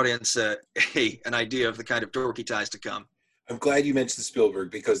give our audience an idea of the kind of dorky ties to come. I'm glad you mentioned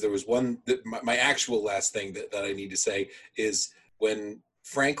Spielberg, because there was one that my actual last thing that I need to say is when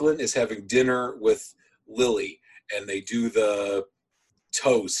Franklin is having dinner with Lily and they do the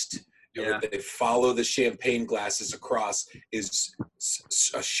toast, they follow the champagne glasses across, is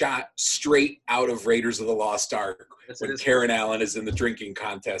a shot straight out of Raiders of the Lost Ark when Karen Allen is in the drinking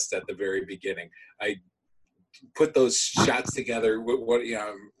contest at the very beginning. I put those shots together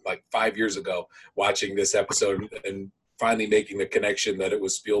like 5 years ago watching this episode and finally making the connection that it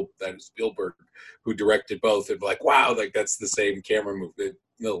was Spielberg who directed both, and like, wow, like that's the same camera movement,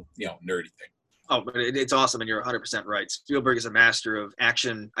 little nerdy thing. Oh, but it's awesome, and you're 100% right. Spielberg is a master of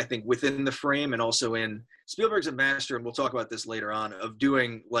action, I think, within the frame and also in – Spielberg's a master, and we'll talk about this later on, of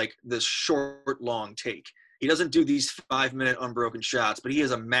doing, like, this short, long take. He doesn't do these 5-minute unbroken shots, but he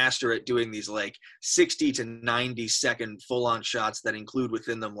is a master at doing these, like, 60 to 90-second full-on shots that include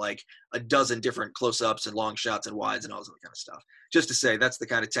within them, like, a dozen different close-ups and long shots and wides and all that kind of stuff. Just to say, that's the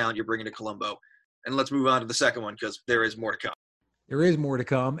kind of talent you're bringing to Columbo. And let's move on to the second one, because there is more to come. There is more to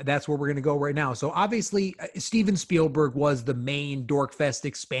come. That's where we're going to go right now. So obviously, Steven Spielberg was the main Dorkfest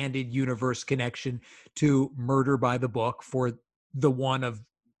expanded universe connection to Murder by the Book for the one of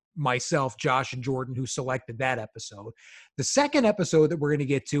myself, Josh, and Jordan who selected that episode. The second episode that we're going to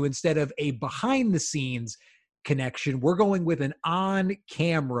get to, instead of a behind the scenes connection, we're going with an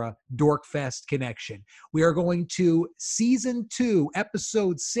on-camera Dorkfest connection. We are going to season 2,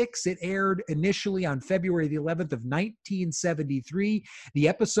 episode 6. It aired initially on February the 11th of 1973. The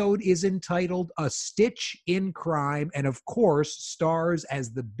episode is entitled A Stitch in Crime, and of course stars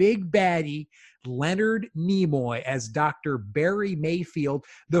as the big baddie Leonard Nimoy as Dr. Barry Mayfield,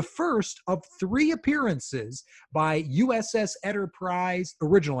 the first of 3 appearances by USS Enterprise,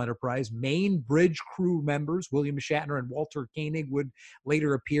 original Enterprise, main bridge crew members. William Shatner and Walter Koenig would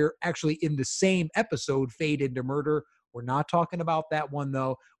later appear actually in the same episode, Fade into Murder. We're not talking about that one,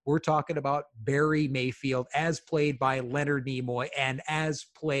 though. We're talking about Barry Mayfield as played by Leonard Nimoy and as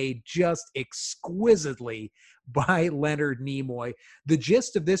played just exquisitely by Leonard Nimoy. The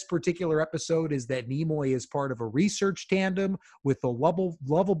gist of this particular episode is that Nimoy is part of a research tandem with the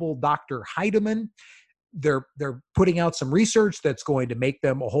lovable Dr. Heidemann. They're putting out some research that's going to make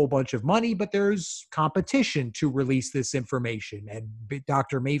them a whole bunch of money, but there's competition to release this information. And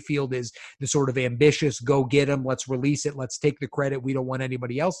Dr. Mayfield is the sort of ambitious, go get him, let's release it, let's take the credit. We don't want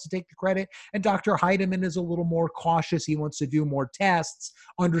anybody else to take the credit. And Dr. Heidemann is a little more cautious. He wants to do more tests,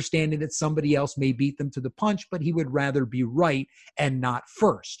 understanding that somebody else may beat them to the punch, but he would rather be right and not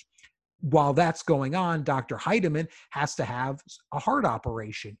first. While that's going on, Dr. Heidemann has to have a heart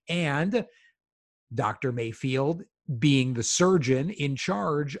operation, and Dr. Mayfield, being the surgeon in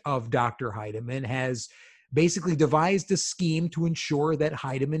charge of Dr. Heidemann, has basically devised a scheme to ensure that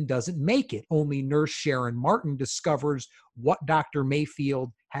Heidemann doesn't make it. Only Nurse Sharon Martin discovers what Dr.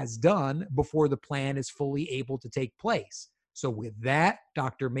 Mayfield has done before the plan is fully able to take place. So with that,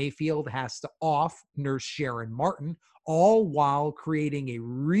 Dr. Mayfield has to off Nurse Sharon Martin, all while creating a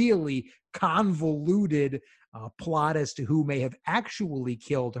really convoluted plot as to who may have actually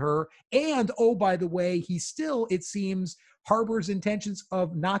killed her. And, oh, by the way, he still, it seems, harbors intentions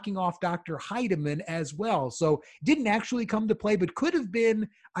of knocking off Dr. Heidemann as well. So didn't actually come to play, but could have been,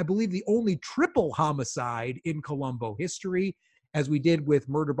 I believe, the only triple homicide in Columbo history. As we did with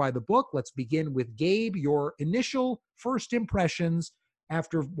Murder by the Book, let's begin with Gabe, your initial first impressions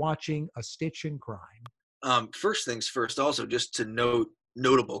after watching A Stitch in Crime. First things first, also, just to note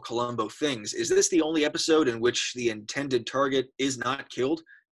notable Columbo things. Is this the only episode in which the intended target is not killed?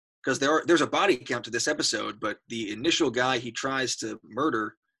 Because there's a body count to this episode, but the initial guy he tries to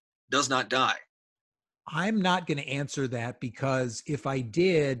murder does not die. I'm not going to answer that, because if I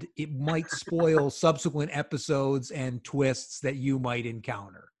did, it might spoil subsequent episodes and twists that you might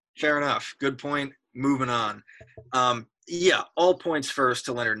encounter. Fair enough. Good point. Moving on. Yeah, all points first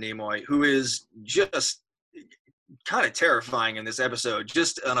to Leonard Nimoy, who is just kind of terrifying in this episode,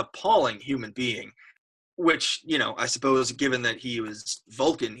 just an appalling human being, which, I suppose, given that he was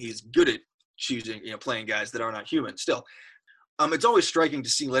Vulcan, he's good at choosing, playing guys that are not human still. It's always striking to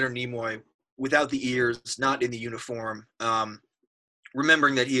see Leonard Nimoy without the ears, not in the uniform,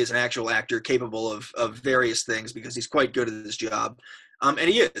 remembering that he is an actual actor capable of various things, because he's quite good at this job. And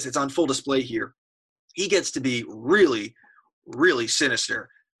he is. It's on full display here. He gets to be really, really sinister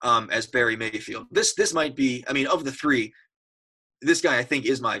as Barry Mayfield. This might be, of the 3, this guy I think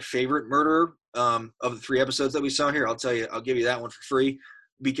is my favorite murderer of the 3 episodes that we saw here. I'll give you that one for free,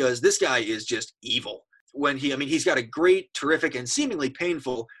 because this guy is just evil. When he's got a great, terrific, and seemingly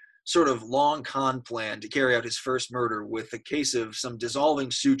painful sort of long con plan to carry out his first murder with a case of some dissolving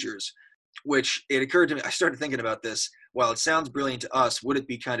sutures, which it occurred to me, I started thinking about this, while it sounds brilliant to us, would it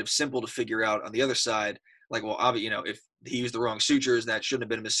be kind of simple to figure out on the other side, like, well, if he used the wrong sutures, that shouldn't have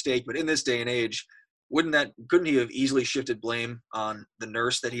been a mistake, but in this day and age, couldn't he have easily shifted blame on the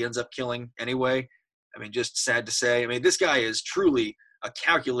nurse that he ends up killing anyway? Just sad to say. This guy is truly a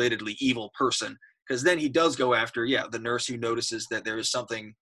calculatedly evil person, because then he does go after, the nurse who notices that there is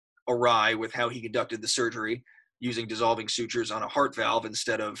something awry with how he conducted the surgery, using dissolving sutures on a heart valve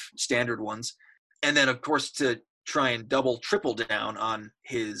instead of standard ones. And then, of course, to try and triple down on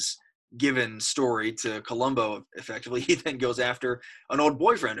his given story to Columbo, effectively, he then goes after an old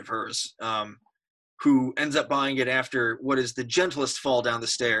boyfriend of hers, who ends up buying it after what is the gentlest fall down the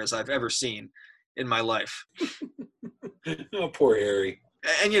stairs I've ever seen in my life. Oh, poor Harry.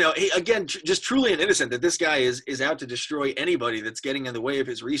 And, you know, he, again, just truly an innocent, that this guy is out to destroy anybody that's getting in the way of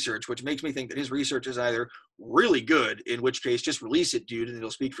his research, which makes me think that his research is either really good, in which case just release it, dude, and it'll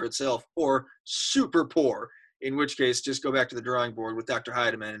speak for itself, or super poor, in which case just go back to the drawing board with Dr.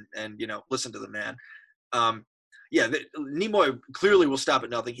 Heidemann and you know, listen to the man. Nimoy clearly will stop at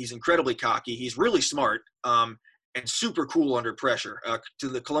nothing. He's incredibly cocky. He's really smart and super cool under pressure.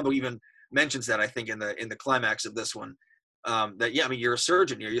 Columbo even mentions that, I think, in the climax of this one. That, yeah, I mean, you're a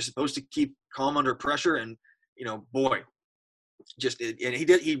surgeon here. You're supposed to keep calm under pressure, and, you know, boy, and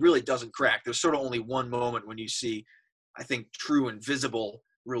he really doesn't crack. There's sort of only one moment when you see, I think, true and visible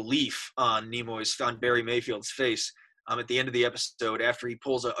relief on Barry Mayfield's face at the end of the episode, after he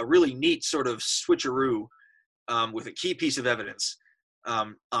pulls a really neat sort of switcheroo with a key piece of evidence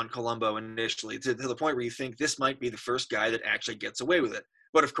on Columbo initially, to the point where you think this might be the first guy that actually gets away with it.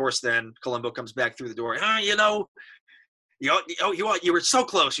 But of course, then Columbo comes back through the door. You know, you were so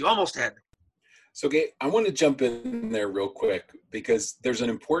close. You almost had me. So, Gabe, I want to jump in there real quick, because there's an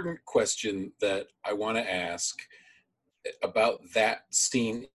important question that I want to ask about that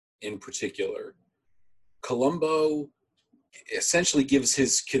scene in particular. Columbo essentially gives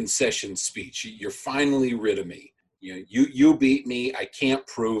his concession speech. You're finally rid of me. You beat me. I can't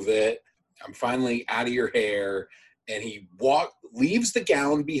prove it. I'm finally out of your hair. And he leaves the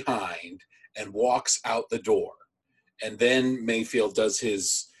gown behind and walks out the door. And then Mayfield does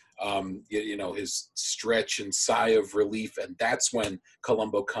his, his stretch and sigh of relief. And that's when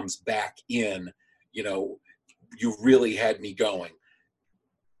Columbo comes back in, you know, you really had me going.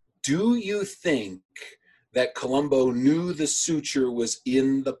 Do you think that Columbo knew the suture was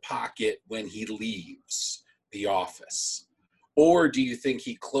in the pocket when he leaves the office? Or do you think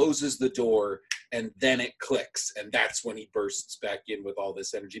he closes the door and then it clicks and that's when he bursts back in with all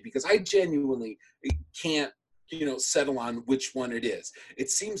this energy? Because I genuinely can't, settle on which one it is. It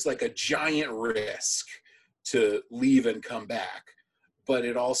seems like a giant risk to leave and come back, but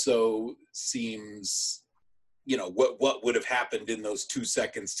it also seems, what would have happened in those 2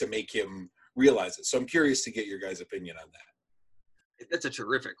 seconds to make him realize it. So I'm curious to get your guys' opinion on that. That's a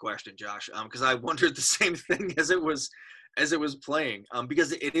terrific question, Josh, because I wondered the same thing as it was playing,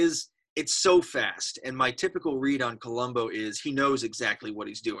 because it's so fast. And my typical read on Columbo is he knows exactly what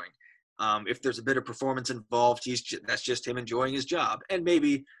he's doing. If there's a bit of performance involved, that's just him enjoying his job, and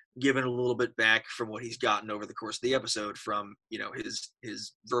maybe giving a little bit back from what he's gotten over the course of the episode from,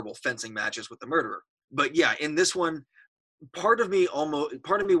 his verbal fencing matches with the murderer. But yeah, in this one, part of me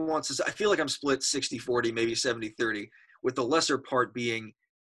wants to, I feel like I'm split 60-40, maybe 70-30, with the lesser part being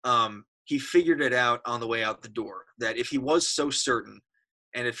he figured it out on the way out the door, that if he was so certain,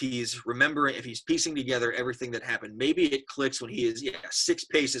 and if he's piecing together everything that happened, maybe it clicks when he is 6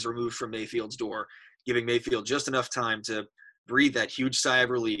 paces removed from Mayfield's door, giving Mayfield just enough time to breathe that huge sigh of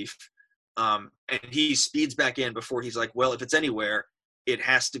relief. And he speeds back in before he's like, well, if it's anywhere, it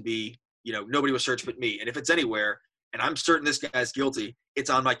has to be, nobody was searched but me. And if it's anywhere, and I'm certain this guy's guilty, it's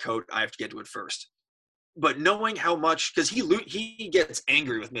on my coat. I have to get to it first. But knowing how much, because he gets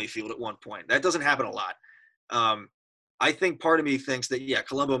angry with Mayfield at one point. That doesn't happen a lot. I think part of me thinks that,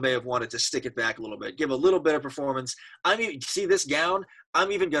 Columbo may have wanted to stick it back a little bit, give a little bit of performance. See this gown?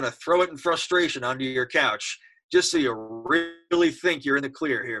 I'm even going to throw it in frustration onto your couch just so you really think you're in the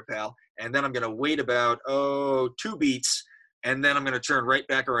clear here, pal. And then I'm going to wait about, 2 beats, and then I'm going to turn right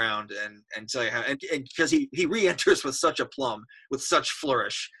back around and tell you how. And because he re-enters with such aplomb, with such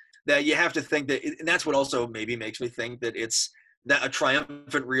flourish, that you have to think that, and that's what also maybe makes me think that it's that a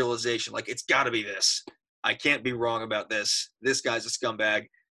triumphant realization, like, it's got to be this. I can't be wrong about this. This guy's a scumbag.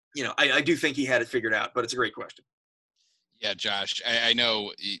 I do think he had it figured out, but it's a great question. Yeah, Josh, I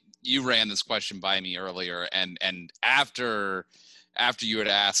know you ran this question by me earlier, and after you had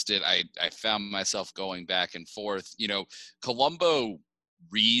asked it, I found myself going back and forth. Columbo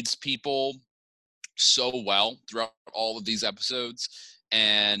reads people so well throughout all of these episodes,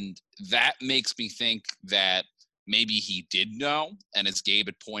 and that makes me think that maybe he did know, and as Gabe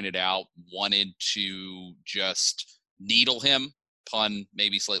had pointed out, wanted to just needle him, pun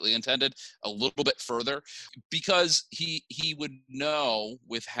maybe slightly intended, a little bit further, because he would know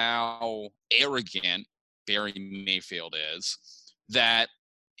with how arrogant Barry Mayfield is that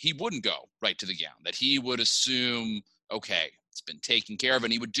he wouldn't go right to the gown, that he would assume, okay, it's been taken care of,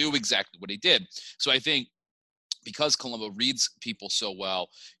 and he would do exactly what he did. So I think because Columbo reads people so well,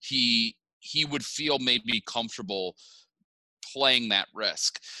 he would feel maybe comfortable playing that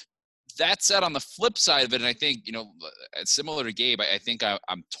risk. that said, on the flip side of it, and I think, similar to Gabe, I think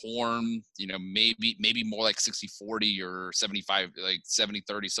I'm torn, maybe more like 60-40 or 75, like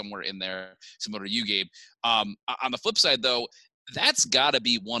 70-30, somewhere in there, similar to you, Gabe. On the flip side, though, that's got to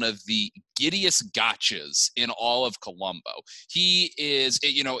be one of the giddiest gotchas in all of Columbo. He is,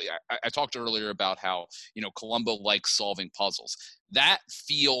 I talked earlier about how, Columbo likes solving puzzles. That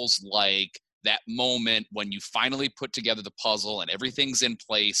feels like that moment when you finally put together the puzzle and everything's in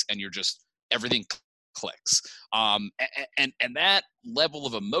place and everything clicks. And that level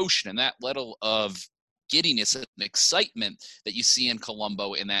of emotion and that level of giddiness and excitement that you see in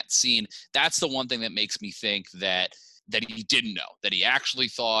Columbo in that scene, that's the one thing that makes me think that he didn't know, that he actually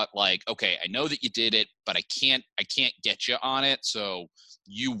thought like, okay, I know that you did it, but I can't get you on it. So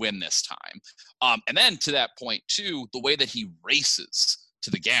you win this time. And then to that point too, the way that he races to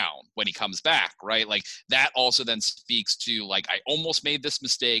the gown when he comes back, right? Like that also then speaks to like, I almost made this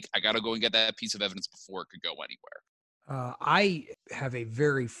mistake. I got to go and get that piece of evidence before it could go anywhere. I have a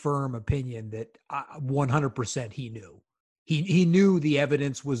very firm opinion that 100% he knew. He knew the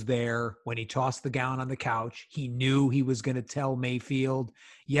evidence was there when he tossed the gown on the couch. He knew he was going to tell Mayfield,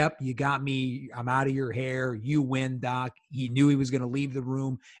 yep, you got me. I'm out of your hair. You win, Doc. He knew he was going to leave the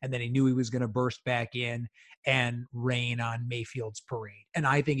room, and then he knew he was going to burst back in and rain on Mayfield's parade. And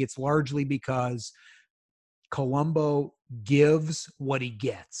I think it's largely because Columbo gives what he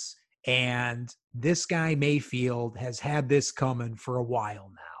gets. And this guy, Mayfield, has had this coming for a while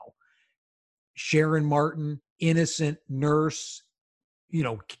now. Sharon Martin, innocent nurse,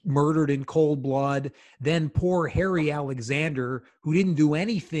 murdered in cold blood. Then poor Harry Alexander, who didn't do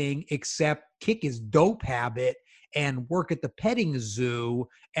anything except kick his dope habit and work at the petting zoo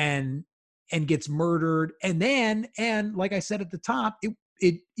and gets murdered. And like I said at the top,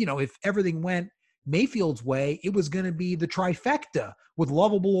 it if everything went Mayfield's way, it was going to be the trifecta with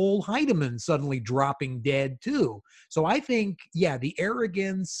lovable old Heidemann suddenly dropping dead too. So I think, the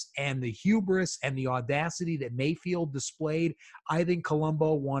arrogance and the hubris and the audacity that Mayfield displayed, I think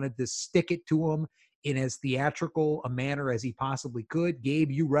Columbo wanted to stick it to him in as theatrical a manner as he possibly could.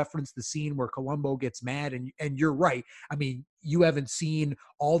 Gabe, you referenced the scene where Columbo gets mad, and you're right. I mean, you haven't seen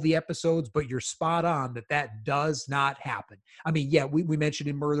all the episodes, but you're spot on that does not happen. I mean, we mentioned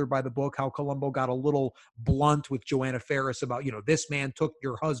in Murder by the Book how Columbo got a little blunt with Joanna Faris about, this man took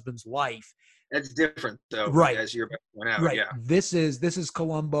your husband's life. That's different, though, right? As you're pointing out, right. Yeah. This is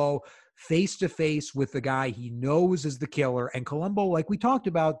Columbo face to face with the guy he knows is the killer, and Columbo, like we talked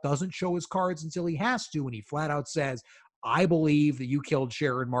about, doesn't show his cards until he has to, and he flat out says, "I believe that you killed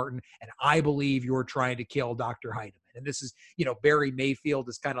Sharon Martin, and I believe you're trying to kill Dr. Heidemann." And this is, Barry Mayfield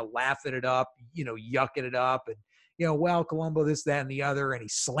is kind of laughing it up, yucking it up, and well, Columbo, this, that, and the other, and he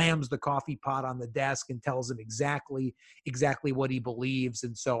slams the coffee pot on the desk and tells him exactly what he believes.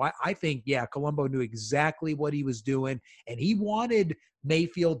 And so I think, Columbo knew exactly what he was doing, and he wanted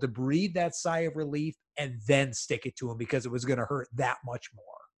Mayfield to breathe that sigh of relief and then stick it to him because it was going to hurt that much more.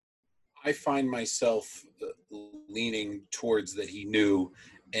 I find myself leaning towards that he knew,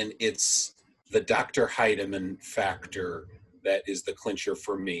 and it's the Dr. Heidemann factor that is the clincher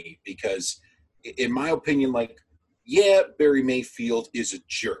for me, because in my opinion, Barry Mayfield is a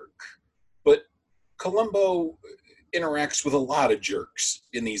jerk, but Columbo interacts with a lot of jerks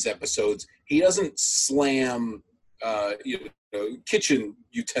in these episodes. He doesn't slam kitchen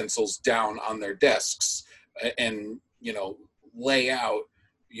utensils down on their desks and lay out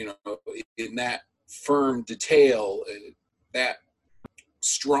in that firm detail that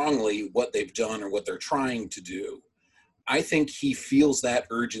strongly what they've done or what they're trying to do. I think he feels that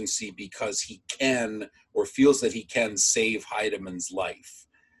urgency because he can, or feels that he can, save Heidemann's life.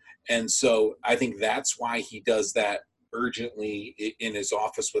 And so I think that's why he does that urgently in his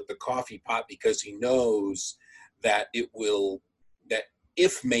office with the coffee pot, because he knows that that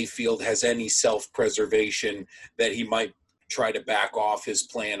if Mayfield has any self-preservation, that he might try to back off his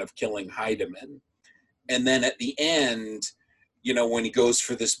plan of killing Heidemann. And then at the end, when he goes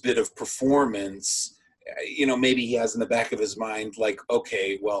for this bit of performance, maybe he has in the back of his mind,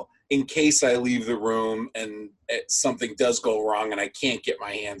 okay, well, in case I leave the room and something does go wrong and I can't get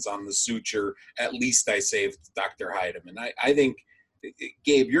my hands on the suture, at least I saved Dr. Heidemann. I think,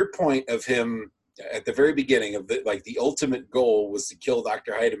 Gabe, your point of him at the very beginning of the ultimate goal was to kill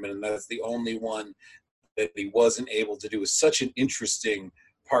Dr. Heidemann, and that's the only one that he wasn't able to do, is such an interesting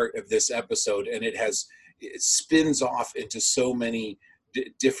part of this episode, and it spins off into so many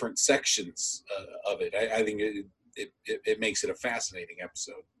different sections of it. I think it makes it a fascinating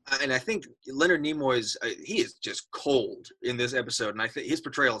episode. And I think Leonard Nimoy's he is just cold in this episode, and I think his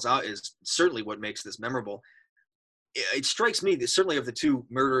portrayal is certainly what makes this memorable. it strikes me that certainly of the two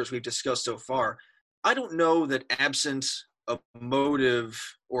murderers we've discussed so far, I don't know that absent a motive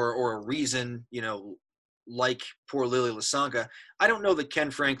or a reason, like poor Lily Lasanka, I don't know that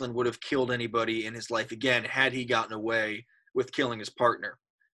Ken Franklin would have killed anybody in his life again had he gotten away with killing his partner.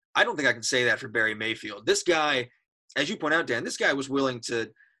 I don't think I can say that for Barry Mayfield. This guy, as you point out, Dan, this guy was willing to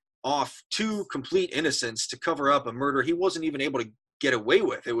off two complete innocents to cover up a murder he wasn't even able to get away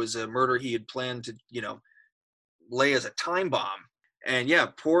with. It was a murder he had planned to, lay as a time bomb. And yeah,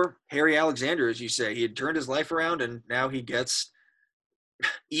 poor Harry Alexander, as you say, he had turned his life around and now he gets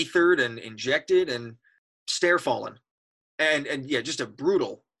ethered and injected and stair fallen. And yeah, just a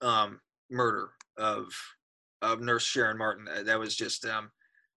brutal murder of Nurse Sharon Martin. That was just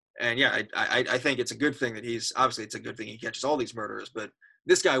and yeah, I think it's a good thing that it's a good thing he catches all these murderers, but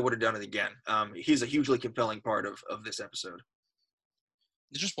this guy would have done it again. He's a hugely compelling part of this episode.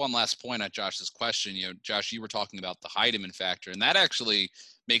 Just one last point on Josh's question. Josh, you were talking about the Heidemann factor, and that actually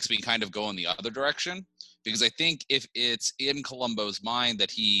makes me kind of go in the other direction, because I think if it's in Columbo's mind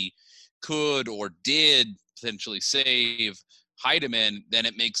that he could or did potentially save Heidemann, then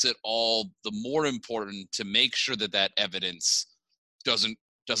it makes it all the more important to make sure that evidence doesn't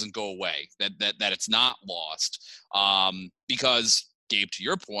go away, that it's not lost. Because Gabe, to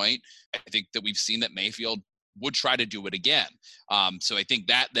your point, I think that we've seen that Mayfield would try to do it again. So I think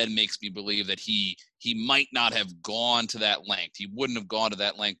that then makes me believe that he might not have gone to that length. He wouldn't have gone to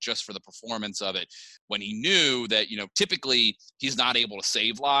that length just for the performance of it, when he knew that, typically he's not able to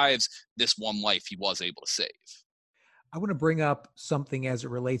save lives. This one life he was able to save. I want to bring up something as it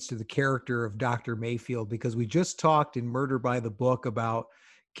relates to the character of Dr. Mayfield, because we just talked in Murder by the Book about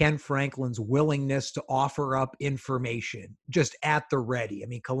Ken Franklin's willingness to offer up information just at the ready. I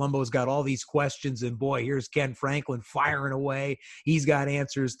mean, Columbo's got all these questions, and boy, here's Ken Franklin firing away. He's got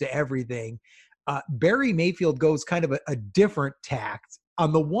answers to everything. Barry Mayfield goes kind of a different tact.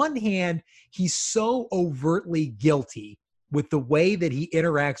 On the one hand, he's so overtly guilty with the way that he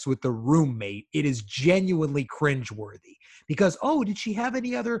interacts with the roommate. It is genuinely cringeworthy. Because, did she have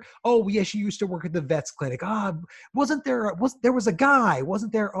any other? Oh, yeah, she used to work at the vet's clinic. There was a guy,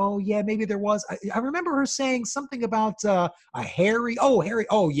 wasn't there? Oh, yeah, maybe there was. I remember her saying something about a Harry. Oh, Harry.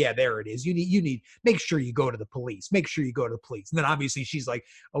 Oh, yeah, there it is. You need, make sure you go to the police. Make sure you go to the police. And then obviously she's like,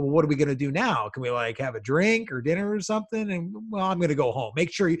 oh, well, what are we going to do now? Can we have a drink or dinner or something? And well, I'm going to go home.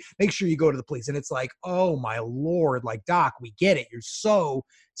 Make sure you go to the police. And it's like, oh my Lord, Doc, we get it. You're so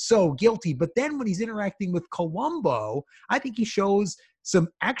guilty. But then when he's interacting with Columbo, I think he shows some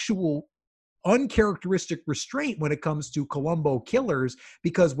actual uncharacteristic restraint when it comes to Columbo killers,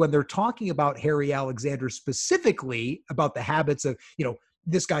 because when they're talking about Harry Alexander specifically, about the habits of,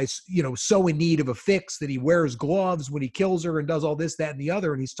 this guy's, so in need of a fix that he wears gloves when he kills her and does all this, that, and the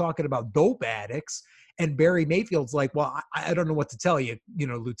other. And he's talking about dope addicts. And Barry Mayfield's like, well, I don't know what to tell you,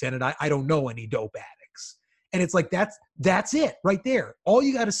 Lieutenant, I don't know any dope addicts. And it's like, that's it right there. All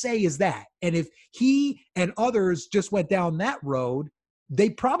you got to say is that. And if he and others just went down that road, they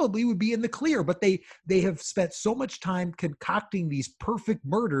probably would be in the clear. But they have spent so much time concocting these perfect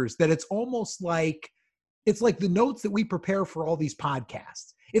murders that it's almost like, it's like the notes that we prepare for all these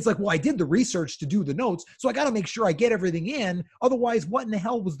podcasts. It's like, well, I did the research to do the notes, so I got to make sure I get everything in. Otherwise, what in the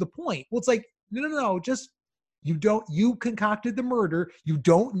hell was the point? Well, it's like, no, just you concocted the murder. You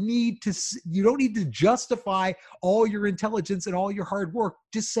don't need to justify all your intelligence and all your hard work.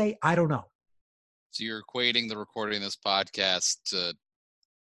 Just say, I don't know. So you're equating the recording of this podcast to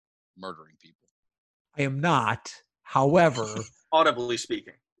murdering people. I am not. However, audibly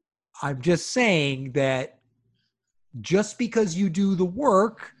speaking, I'm just saying that just because you do the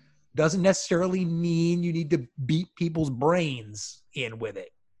work doesn't necessarily mean you need to beat people's brains in with it.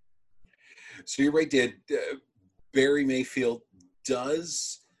 So you're right, Dad. Barry Mayfield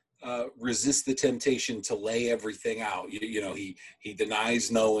does resist the temptation to lay everything out. He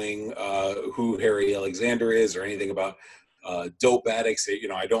denies knowing who Harry Alexander is or anything about dope addicts.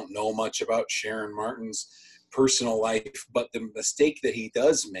 I don't know much about Sharon Martin's personal life, but the mistake that he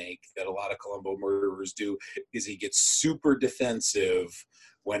does make, that a lot of Columbo murderers do, is he gets super defensive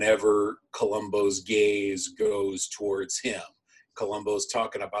whenever Columbo's gaze goes towards him. Columbo's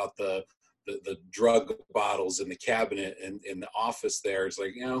talking about the drug bottles in the cabinet and in the office there. It's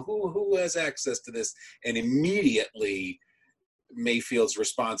like, who has access to this? And immediately Mayfield's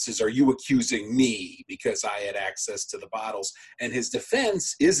response is, are you accusing me because I had access to the bottles? And his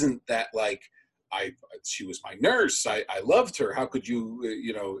defense isn't that she was my nurse. I loved her. How could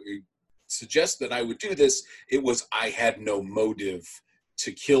you, suggest that I would do this? It was, I had no motive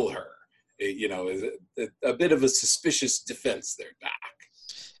to kill her. A bit of a suspicious defense there, Doc.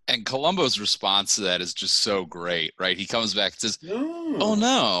 And Columbo's response to that is just so great, right? He comes back and says, No. "Oh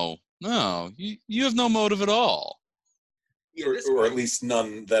no, you have no motive at all." Yeah, or at least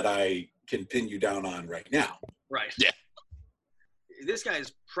none that I can pin you down on right now. Right. Yeah. This guy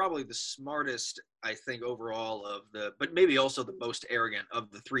is probably the smartest, I think, overall but maybe also the most arrogant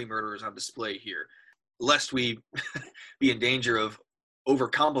of the three murderers on display here. Lest we be in danger of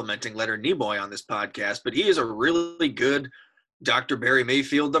over-complimenting Leonard Nimoy on this podcast, but he is a really good Dr. Barry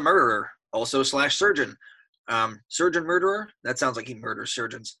Mayfield, the murderer, also / surgeon. Surgeon murderer? That sounds like he murders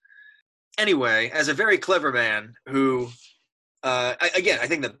surgeons. Anyway, as a very clever man who, I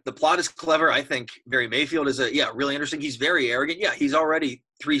think the plot is clever. I think Barry Mayfield is really interesting. He's very arrogant. Yeah, he's already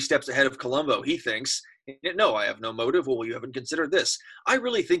 3 steps ahead of Columbo. He thinks, no, I have no motive. Well, you haven't considered this. I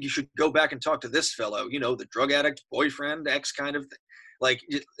really think you should go back and talk to this fellow, the drug addict, boyfriend, ex kind of thing. Like,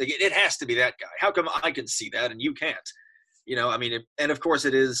 it has to be that guy. How come I can see that and you can't? And of course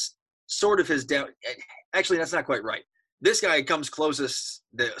it is sort of his down. Actually, that's not quite right. This guy comes closest,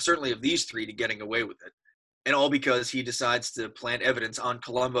 certainly of these 3, to getting away with it. And all because he decides to plant evidence on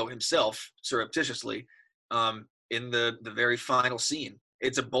Columbo himself surreptitiously in the very final scene.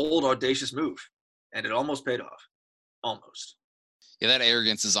 It's a bold, audacious move, and it almost paid off. Almost. Yeah, that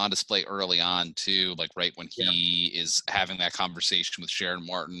arrogance is on display early on too, like right when he is having that conversation with Sharon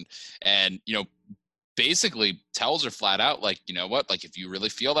Martin, and basically tells her flat out, like, you know what, like, if you really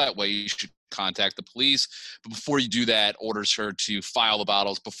feel that way, you should contact the police. But before you do that, orders her to file the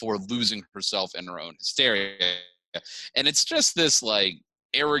bottles before losing herself in her own hysteria. And it's just this like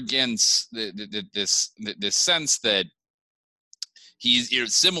arrogance, this sense that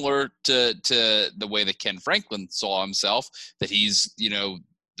he's similar to the way that Ken Franklin saw himself, that he's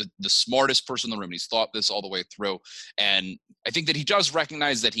the smartest person in the room. And he's thought this all the way through, and I think that he does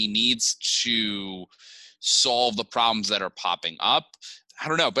recognize that he needs to solve the problems that are popping up. I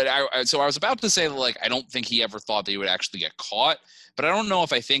don't know, but so I was about to say, like, I don't think he ever thought that he would actually get caught, but I don't know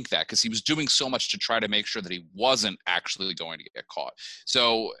if I think that, because he was doing so much to try to make sure that he wasn't actually going to get caught.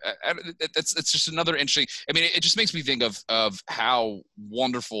 So it's just another interesting. I mean, it just makes me think of how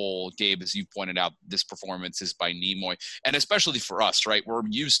wonderful, Gabe, as you pointed out, this performance is by Nimoy, and especially for us, right? We're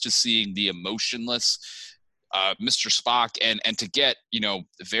used to seeing the emotionless Mr. Spock, and to get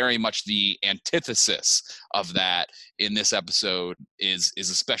very much the antithesis of that in this episode is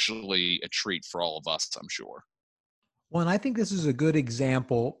especially a treat for all of us, I'm sure. Well, and I think this is a good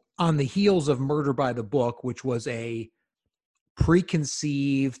example on the heels of Murder by the Book, which was a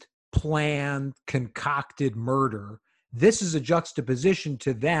preconceived, planned, concocted murder. This is a juxtaposition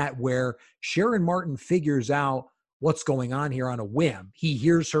to that, where Sharon Martin figures out what's going on here on a whim. He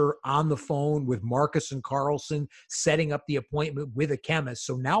hears her on the phone with Marcus and Carlson setting up the appointment with a chemist.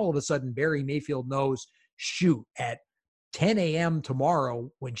 So now all of a sudden Barry Mayfield knows, shoot, at 10 a.m.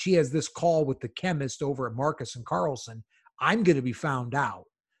 tomorrow, when she has this call with the chemist over at Marcus and Carlson, I'm going to be found out.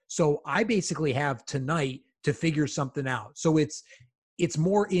 So I basically have tonight to figure something out. So it's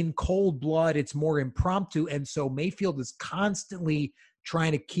more in cold blood. It's more impromptu. And so Mayfield is constantly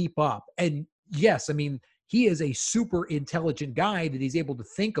trying to keep up. And yes, I mean, he is a super intelligent guy that he's able to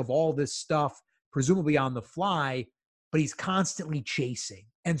think of all this stuff, presumably on the fly, but he's constantly chasing.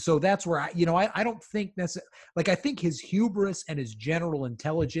 And so that's where I don't think necessarily, like, I think his hubris and his general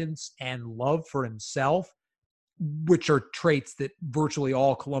intelligence and love for himself, which are traits that virtually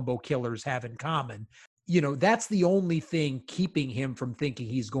all Columbo killers have in common, that's the only thing keeping him from thinking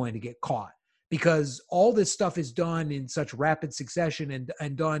he's going to get caught, because all this stuff is done in such rapid succession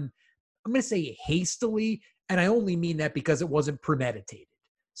and done, I'm going to say, hastily. And I only mean that because it wasn't premeditated.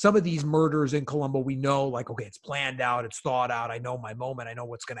 Some of these murders in Columbo, we know, like, okay, it's planned out, it's thought out. I know my moment. I know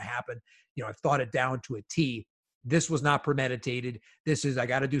what's going to happen. I've thought it down to a T. This was not premeditated. This is, I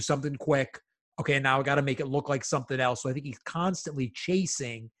got to do something quick. Okay, now I got to make it look like something else. So I think he's constantly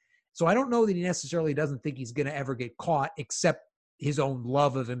chasing. So I don't know that he necessarily doesn't think he's going to ever get caught, except his own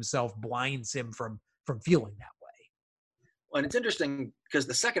love of himself blinds him from feeling that way. Well, and it's interesting because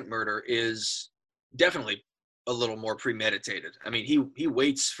the second murder is definitely a little more premeditated. I mean, he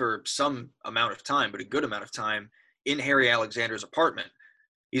waits for some amount of time, but a good amount of time, in Harry Alexander's apartment.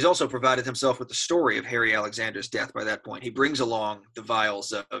 He's also provided himself with the story of Harry Alexander's death by that point. He brings along the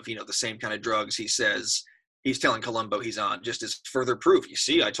vials of the same kind of drugs he says he's telling Columbo he's on, just as further proof. You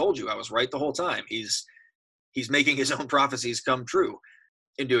see, I told you, I was right the whole time. He's making his own prophecies come true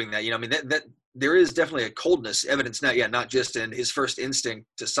in doing that. I mean, that there is definitely a coldness evidence now, not just in his first instinct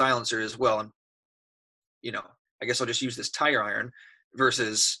to silence her as well. And I guess I'll just use this tire iron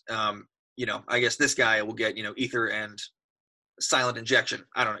versus I guess this guy will get ether and silent injection.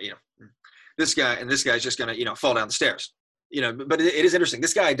 I don't know, this guy's just gonna fall down the stairs. but it is interesting.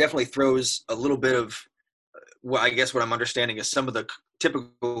 This guy definitely throws a little bit of, well, I guess what I'm understanding is some of the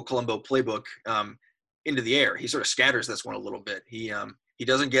typical Columbo playbook into the air. He sort of scatters this one a little bit. He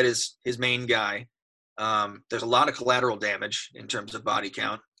doesn't get his main guy. There's a lot of collateral damage in terms of body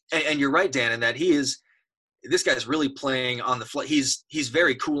count. And you're right, Dan, in that this guy's really playing on the fly. He's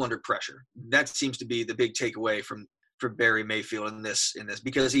very cool under pressure. That seems to be the big takeaway from Barry Mayfield in this,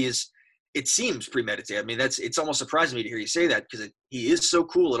 because it seems premeditated. I mean, it's almost surprising me to hear you say that, because he is so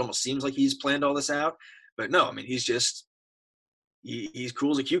cool. It almost seems like he's planned all this out. But no, I mean, he's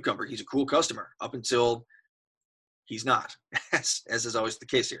cool as a cucumber. He's a cool customer up until he's not, as is always the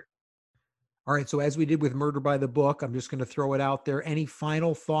case here. All right, so as we did with Murder by the Book, I'm just going to throw it out there. Any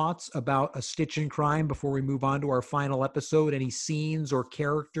final thoughts about A Stitch in Crime before we move on to our final episode? Any scenes or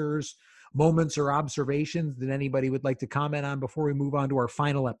characters, moments or observations that anybody would like to comment on before we move on to our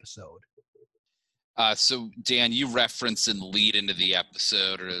final episode? So, Dan, you referenced in the lead into the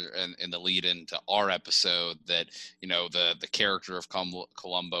episode, or in the lead into our episode, that, the character of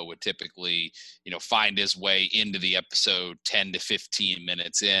Columbo would typically, find his way into the episode 10 to 15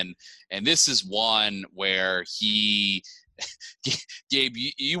 minutes in. And this is one where Gabe,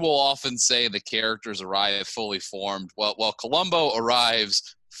 you will often say the characters arrive fully formed. Well, Columbo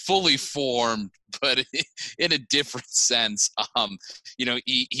arrives fully formed, but in a different sense.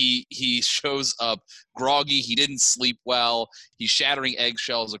 He shows up groggy. He didn't sleep well. He's shattering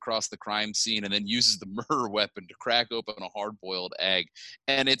eggshells across the crime scene, and then uses the murder weapon to crack open a hard-boiled egg.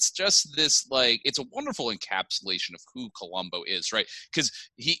 And it's just this, it's a wonderful encapsulation of who Columbo is, right? Because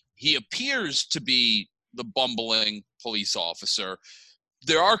he appears to be the bumbling police officer.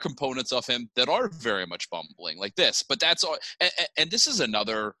 There are components of him that are very much bumbling, like this, but that's all. And this is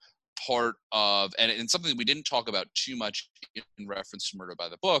another part of, and something we didn't talk about too much in reference to Murder by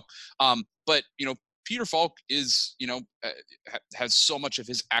the Book. But Peter Falk is, has so much of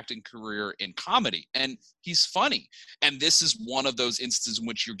his acting career in comedy, and he's funny. And this is one of those instances in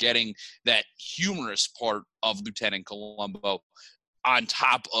which you're getting that humorous part of Lieutenant Columbo on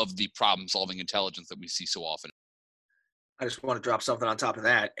top of the problem-solving intelligence that we see so often. I just want to drop something on top of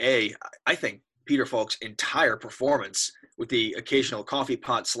that. I think Peter Falk's entire performance, with the occasional coffee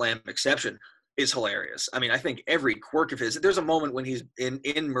pot slam exception, is hilarious. I mean, I think every quirk of his. There's a moment when he's in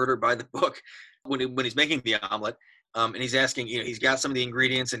Murder by the Book, when he's making the omelet, and he's asking, he's got some of the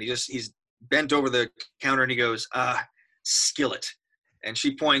ingredients, and he's bent over the counter, and he goes, skillet, and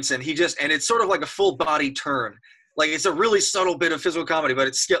she points, and and it's sort of like a full body turn, like it's a really subtle bit of physical comedy, but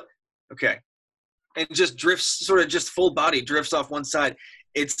it's skill. Okay. And just drifts, sort of just full body drifts off one side.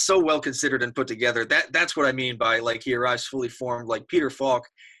 It's so well considered and put together. That's what I mean by, he arrives fully formed. Like, Peter Falk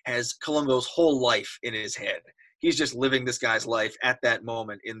has Columbo's whole life in his head. He's just living this guy's life at that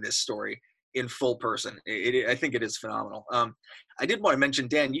moment in this story in full person. I think it is phenomenal. I did want to mention,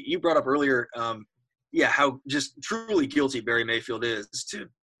 Dan, you brought up earlier, how just truly guilty Barry Mayfield is to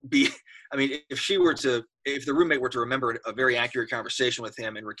be. I mean, if the roommate were to remember a very accurate conversation with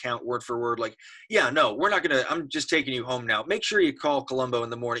him and recount word for word, we're not going to, I'm just taking you home now. Make sure you call Columbo in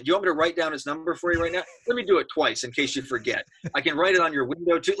the morning. Do you want me to write down his number for you right now? Let me do it twice in case you forget. I can write it on your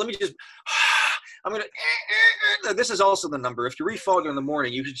window too. Let me just, I'm going to, this is also the number. If you refog it in the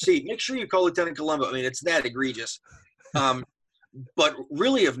morning, you should see, make sure you call Lieutenant Columbo. I mean, it's that egregious. But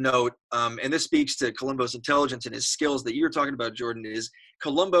really of note, and this speaks to Columbo's intelligence and his skills that you were talking about, Jordan, is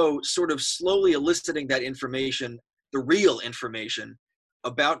Columbo sort of slowly eliciting that information, the real information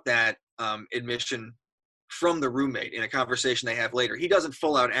about that admission from the roommate in a conversation they have later. He doesn't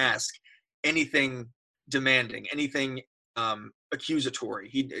full out ask anything demanding, anything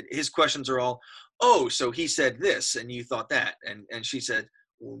accusatory. His questions are all, oh, so he said this and you thought that. And she said,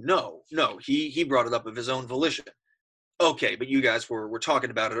 well, no, he brought it up of his own volition. Okay, but you guys were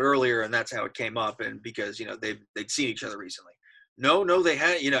talking about it earlier, and that's how it came up, and because they'd seen each other recently. No, they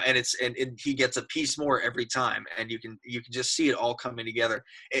had, and he gets a piece more every time, and you can just see it all coming together.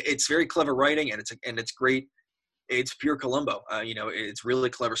 It's very clever writing, and it's great. It's pure Columbo. It's really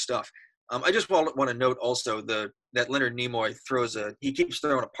clever stuff. I just want to note also that Leonard Nimoy he keeps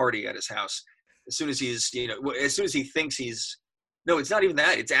throwing a party at his house as soon as he's as soon as he thinks he's. No, it's not even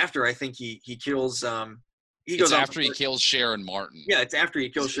that. It's after I think he kills. It's after he kills Sharon Martin. Yeah, it's after he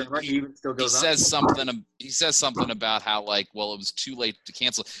kills Sharon Martin. He even still goes on. He says something about how, it was too late to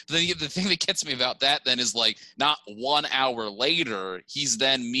cancel. But then the thing that gets me about that then is, not 1 hour later, he's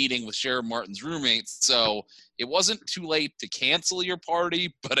then meeting with Sharon Martin's roommates. So it wasn't too late to cancel your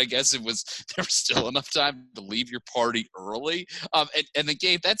party, but I guess there was still enough time to leave your party early. And the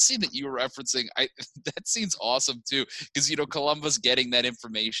game, that scene that you were referencing, that scene's awesome too, because Columbo's getting that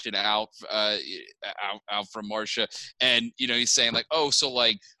information out from Marcia, and he's saying like, oh, so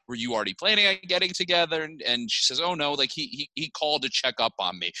like, were you already planning on getting together? And she says, oh no, like he called to check up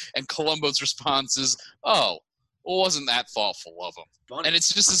on me. And Columbo's response is, oh, well, wasn't that thoughtful of him? Funny. And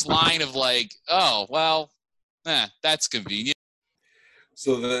it's just this line of like, oh, well, that's convenient.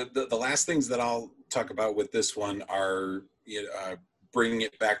 So the last things that I'll talk about with this one are bringing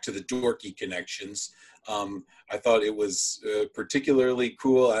it back to the dorky connections. I thought it was particularly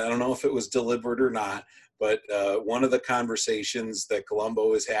cool. I don't know if it was deliberate or not, but one of the conversations that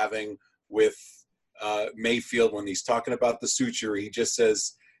Columbo is having with Mayfield when he's talking about the suture, he just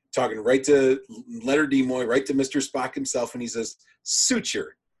says, talking right to Leonard Nimoy, right to Mr. Spock himself, and he says,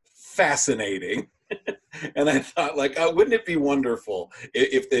 suture, fascinating. And I thought, like, wouldn't it be wonderful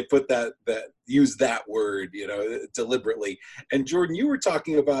if they put that use that word, deliberately. And Jordan, you were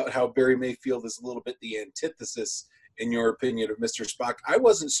talking about how Barry Mayfield is a little bit the antithesis, in your opinion, of Mr. Spock. I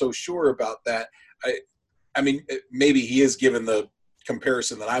wasn't so sure about that. I mean, maybe he is, given the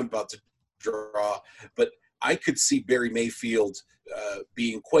comparison that I'm about to draw, but I could see Barry Mayfield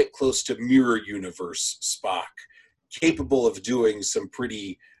being quite close to Mirror Universe Spock, capable of doing some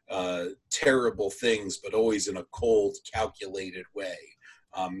pretty terrible things, but always in a cold, calculated way.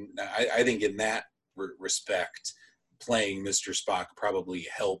 I think in that respect, playing Mr. Spock probably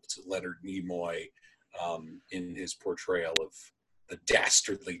helped Leonard Nimoy in his portrayal of the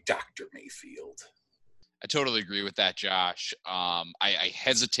dastardly Dr. Mayfield. I totally agree with that, Josh. I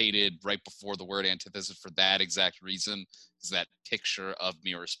hesitated right before the word antithesis for that exact reason, because that picture of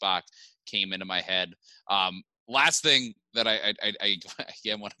Mirror Spock came into my head. Last thing that I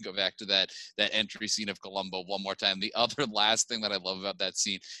again want to go back to that entry scene of Columbo one more time. The other last thing that I love about that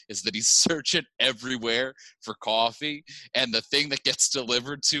scene is that he's searching everywhere for coffee, and the thing that gets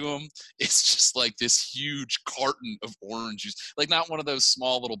delivered to him is just like this huge carton of orange juice, like not one of those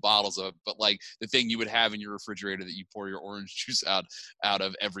small little bottles of, but like the thing you would have in your refrigerator that you pour your orange juice out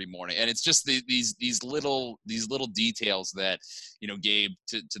of every morning. And it's just these little details that, Gabe,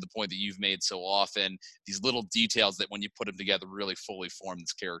 to the point that you've made so often, these little details that when you put them together really fully form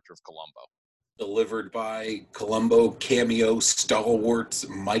this character of Columbo. Delivered by Columbo cameo stalwart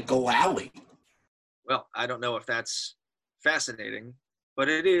Michael Alley. Well, I don't know if that's fascinating, but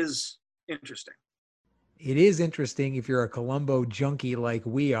it is interesting. It is interesting if you're a Columbo junkie like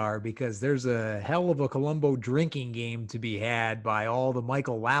we are, because there's a hell of a Columbo drinking game to be had by all the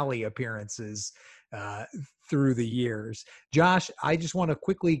Michael Lally appearances through the years. Josh, I just want to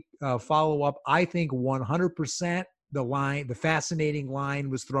quickly follow up. I think 100% the fascinating line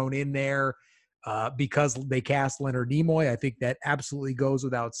was thrown in there because they cast Leonard Nimoy. I think that absolutely goes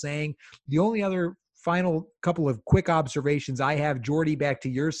without saying. The only other final couple of quick observations I have, Jordy, back to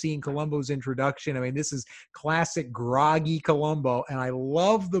your seeing Columbo's introduction. I mean, this is classic groggy Columbo, and I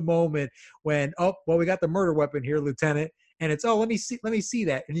love the moment when, we got the murder weapon here, Lieutenant. And it's, let me see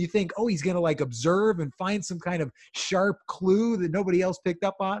that. And you think, he's going to like observe and find some kind of sharp clue that nobody else picked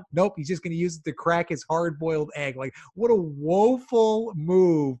up on. Nope. He's just going to use it to crack his hard-boiled egg. Like, what a woeful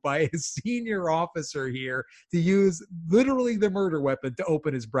move by his senior officer here to use literally the murder weapon to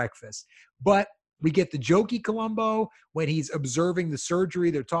open his breakfast. But we get the jokey Columbo when he's observing the surgery.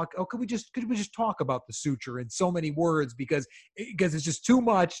 They're talking, could we just talk about the suture in so many words because it's just too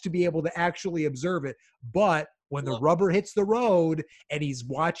much to be able to actually observe it. But when the rubber hits the road and he's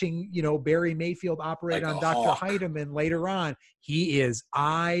watching, Barry Mayfield operate like on Dr. Heidemann later on, he is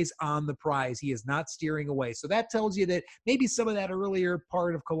eyes on the prize. He is not steering away. So that tells you that maybe some of that earlier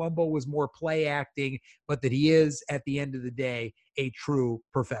part of Columbo was more play acting, but that he is, at the end of the day, a true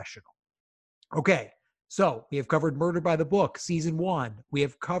professional. Okay, so we have covered Murder by the Book, Season 1. We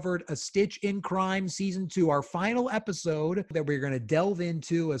have covered A Stitch in Crime, Season 2. Our final episode that we're going to delve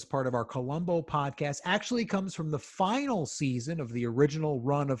into as part of our Columbo podcast actually comes from the final season of the original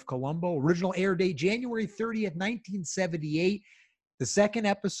run of Columbo. Original air date, January 30th, 1978. The second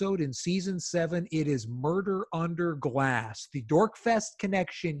episode in Season 7, it is Murder Under Glass. The Dorkfest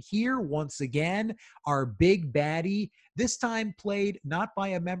connection here, once again, our big baddie, this time played not by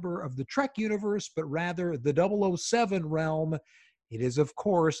a member of the Trek universe, but rather the 007 realm. It is, of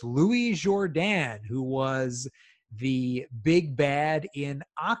course, Louis Jourdan, who was the big bad in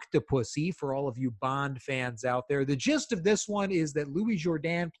Octopussy, for all of you Bond fans out there. The gist of this one is that Louis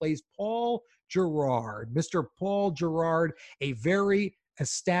Jourdan plays Paul Gerard. Mr. Paul Gerard, a very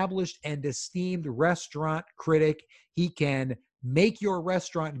established and esteemed restaurant critic. He can make your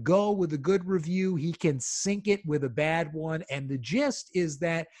restaurant go with a good review. He can sink it with a bad one. And the gist is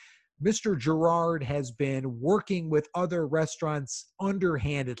that Mr. Gerard has been working with other restaurants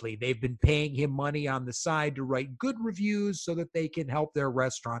underhandedly. They've been paying him money on the side to write good reviews so that they can help their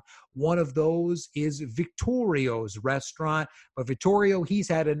restaurant. One of those is Vittorio's restaurant. But Vittorio, he's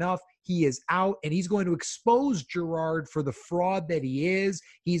had enough. He is out, and he's going to expose Gerard for the fraud that he is.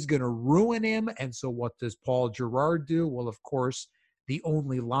 He's going to ruin him. And so what does Paul Gerard do? Well, of course, the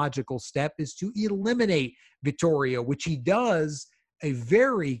only logical step is to eliminate Vittorio, which he does a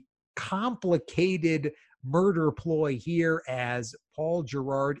very complicated murder ploy here as Paul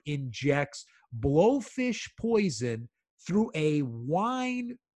Gerard injects blowfish poison through a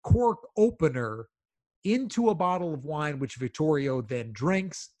wine cork opener into a bottle of wine, which Vittorio then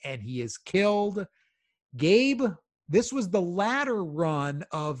drinks, and he is killed. Gabe, this was the latter run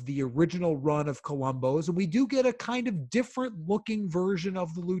of the original run of Columbo's, and we do get a kind of different looking version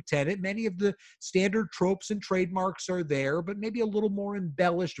of the Lieutenant. Many of the standard tropes and trademarks are there, but maybe a little more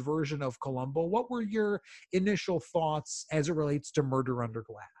embellished version of Columbo. What were your initial thoughts as it relates to Murder Under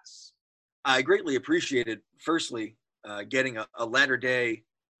Glass? I greatly appreciated, firstly, getting a latter day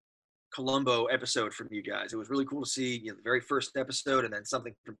Columbo episode from you guys. It was really cool to see, the very first episode and then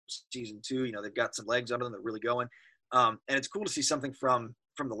something from season 2. They've got some legs under them. They're really going. And it's cool to see something from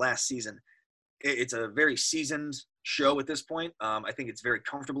the last season. It's a very seasoned show at this point. I think it's very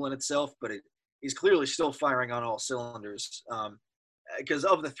comfortable in itself, but it is clearly still firing on all cylinders. Because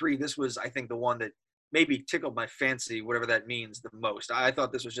of the 3, this was, I think, the one that maybe tickled my fancy, whatever that means, the most. I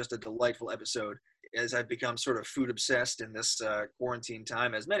thought this was just a delightful episode as I've become sort of food obsessed in this quarantine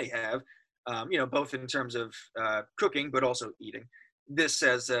time, as many have, both in terms of cooking, but also eating. This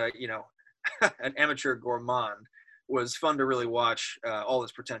as, an amateur gourmand was fun to really watch all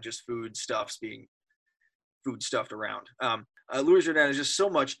this pretentious food stuffs being food stuffed around. Louis Jourdan is just so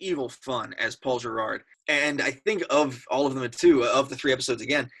much evil fun as Paul Gerard. And I think of all of them too, of the 3 episodes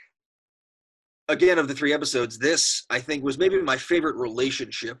again, of the 3 episodes, this, I think, was maybe my favorite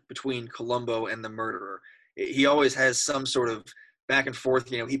relationship between Columbo and the murderer. He always has some sort of back and forth.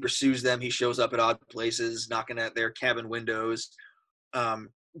 He pursues them. He shows up at odd places, knocking at their cabin windows.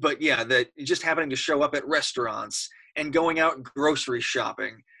 But yeah, that just happening to show up at restaurants and going out grocery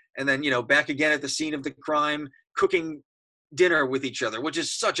shopping. And then, back again at the scene of the crime, cooking dinner with each other, which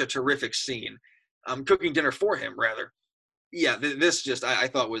is such a terrific scene. Cooking dinner for him, rather. Yeah, this just, I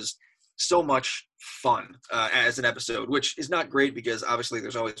thought was so much fun as an episode, which is not great because obviously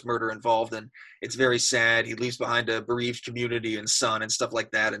there's always murder involved and it's very sad. He leaves behind a bereaved community and son and stuff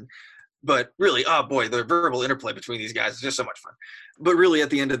like that. But really, oh boy, the verbal interplay between these guys is just so much fun. But really, at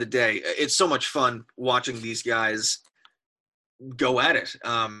the end of the day, it's so much fun watching these guys go at it.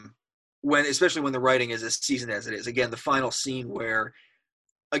 Especially when the writing is as seasoned as it is. Again, the final scene where,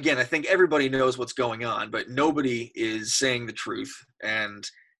 again, I think everybody knows what's going on, but nobody is saying the truth. And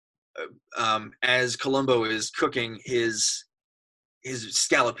as Columbo is cooking his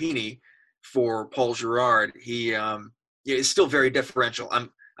scallopini for Paul Gerard, he is still very deferential.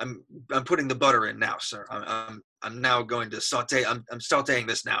 I'm putting the butter in now, sir. I'm now going to saute. I'm sauteing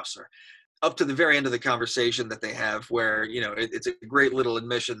this now, sir. Up to the very end of the conversation that they have, where it's a great little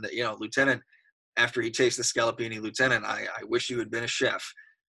admission that Lieutenant, after he tastes the scallopini, Lieutenant, I wish you had been a chef.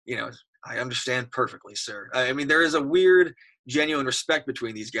 I understand perfectly, sir. I mean, there is a weird, genuine respect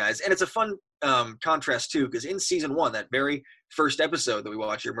between these guys, and it's a fun contrast too, because in season 1, that very first episode that we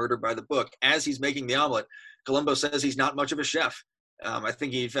watch here, Murder by the Book, as he's making the omelet, Columbo says he's not much of a chef. I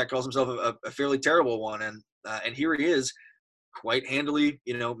think he in fact calls himself a fairly terrible one, and here he is, quite handily,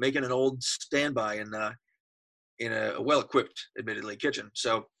 making an old standby in a well-equipped, admittedly, kitchen.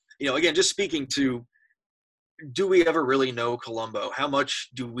 So, again, just speaking to, do we ever really know Columbo? How much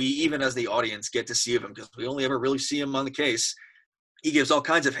do we, even as the audience, get to see of him? Because we only ever really see him on the case. He gives all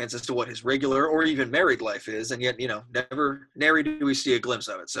kinds of hints as to what his regular or even married life is, and yet, nary do we see a glimpse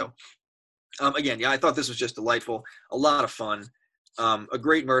of it. So, again, yeah, I thought this was just delightful, a lot of fun. A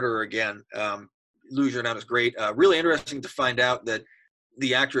great murderer again. Louis Jourdan is great. Really interesting to find out that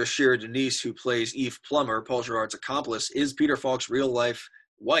the actress Shira Denise, who plays Eve Plummer, Paul Gerard's accomplice, is Peter Falk's real-life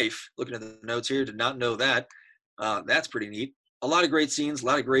wife. Looking at the notes here, did not know that. That's pretty neat. A lot of great scenes, a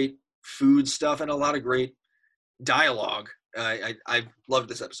lot of great food stuff, and a lot of great dialogue. I loved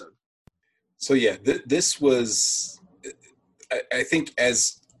this episode. So yeah, this was, I think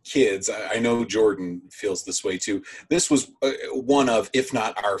as kids, I know Jordan feels this way too. This was one of, if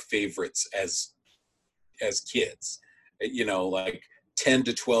not our favorites as kids, like 10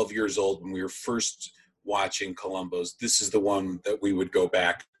 to 12 years old when we were first watching Columbo's. This is the one that we would go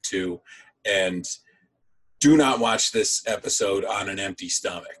back to. And do not watch this episode on an empty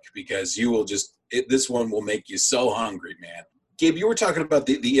stomach, because you will just, this one will make you so hungry, man. Gabe, you were talking about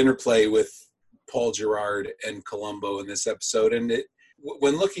the interplay with Paul Gerard and Columbo in this episode. And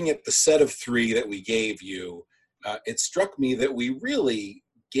when looking at the set of three that we gave you, it struck me that we really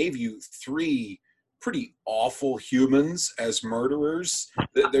gave you three pretty awful humans as murderers.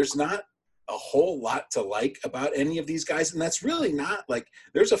 There's not a whole lot to like about any of these guys, and that's really not like,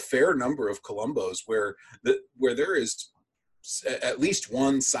 there's a fair number of Columbos where there is at least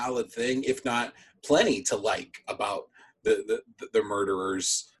one solid thing, if not plenty to like about the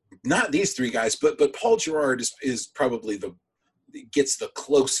murderers. Not these three guys, but Paul Gerard is probably gets the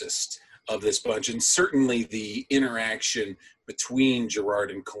closest of this bunch, and certainly the interaction between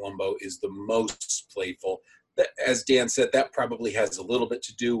Gerard and Columbo is the most playful. As Dan said, that probably has a little bit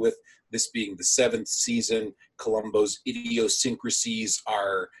to do with this being the 7th season. Columbo's idiosyncrasies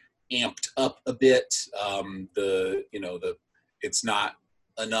are amped up a bit. It's not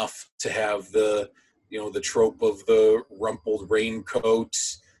enough to have the trope of the rumpled raincoat.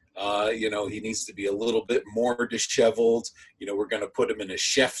 He needs to be a little bit more disheveled. We're going to put him in a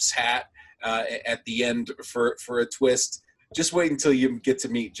chef's hat at the end for a twist. Just wait until you get to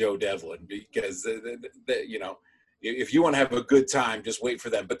meet Joe Devlin, because if you want to have a good time, just wait for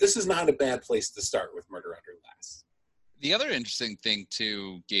them. But this is not a bad place to start with Murder Under Glass. The other interesting thing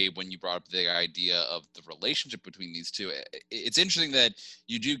too, Gabe, when you brought up the idea of the relationship between these two, it's interesting that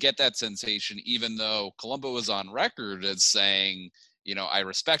you do get that sensation, even though Columbo is on record as saying, I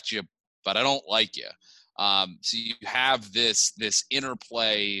respect you, but I don't like you. So you have this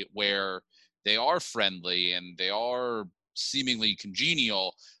interplay where they are friendly and they are seemingly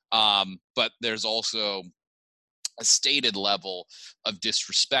congenial, but there's also a stated level of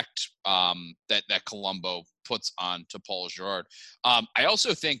disrespect that Columbo puts on to Paul Gerard. I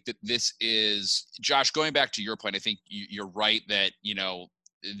also think that this is, Josh, going back to your point, I think you're right that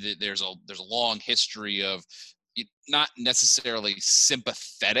there's a long history of not necessarily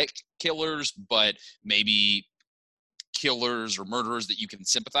sympathetic killers, but maybe killers or murderers that you can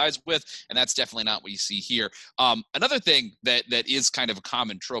sympathize with, and that's definitely not what you see here. Another thing that is kind of a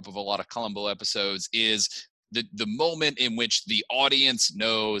common trope of a lot of Columbo episodes is the moment in which the audience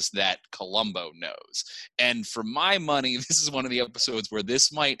knows that Columbo knows. And for my money, this is one of the episodes where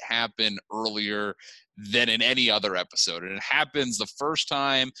this might happen earlier than in any other episode. And it happens the first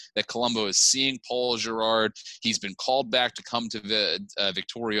time that Columbo is seeing Paul Gerard. He's been called back to come to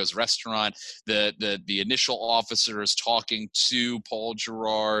Victorio's restaurant. The initial officer is talking to Paul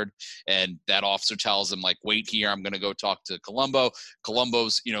Gerard, and that officer tells him, like, wait here, I'm going to go talk to Columbo.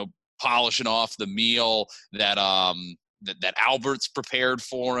 Columbo's, polishing off the meal that Albert's prepared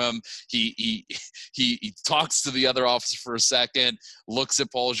for him. He talks to the other officer for a second, looks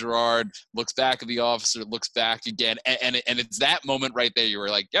at Paul Gerard, looks back at the officer, looks back again, and it's that moment right there you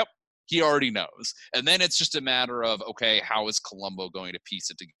were like, yep, he already knows. And then it's just a matter of, okay, how is Columbo going to piece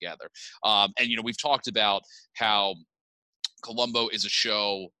it together? And we've talked about how Columbo is a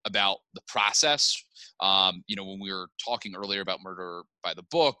show about the process. When we were talking earlier about Murder by the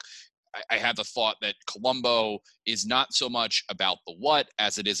Book, I had the thought that Columbo is not so much about the what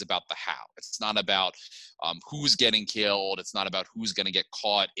as it is about the how. It's not about who's getting killed. It's not about who's going to get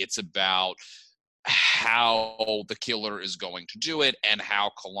caught. It's about how the killer is going to do it and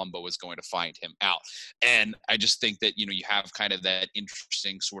how Columbo is going to find him out. And I just think that, you have kind of that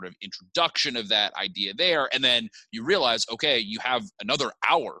interesting sort of introduction of that idea there. And then you realize, okay, you have another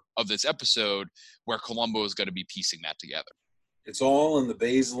hour of this episode where Columbo is going to be piecing that together. It's all in the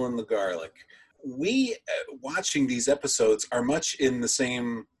basil and the garlic. We, watching these episodes, are much in the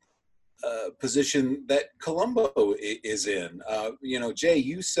same position that Columbo is in. Jay,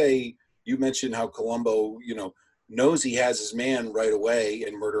 you mentioned how Columbo, knows he has his man right away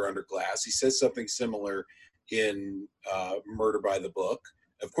in Murder Under Glass. He says something similar in Murder by the Book.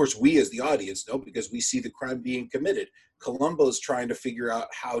 Of course, we as the audience know because we see the crime being committed. Columbo's trying to figure out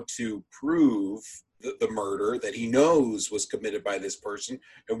how to prove the murder that he knows was committed by this person,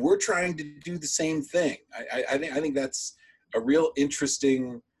 and we're trying to do the same thing. I think that's a real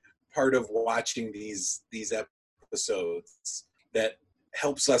interesting part of watching these episodes that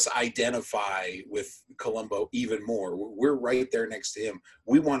helps us identify with Columbo even more. We're right there next to him.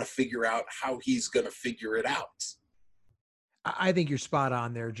 We want to figure out how he's going to figure it out. I think you're spot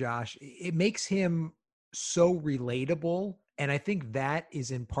on there, Josh. It makes him so relatable. And I think that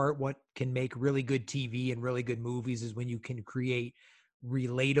is in part what can make really good TV and really good movies, is when you can create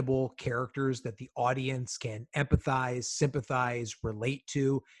relatable characters that the audience can empathize, sympathize, relate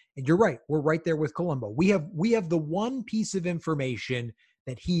to. And you're right. We're right there with Columbo. We have the one piece of information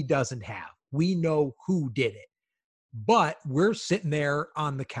that he doesn't have. We know who did it. But we're sitting there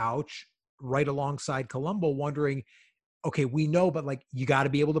on the couch right alongside Columbo wondering, okay, we know, but like, you got to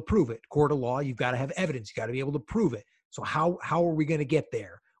be able to prove it. Court of law, you've got to have evidence. You got to be able to prove it. So how are we going to get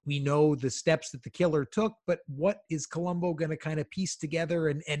there? We know the steps that the killer took, but what is Columbo going to kind of piece together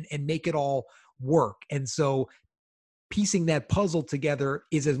and make it all work? And so piecing that puzzle together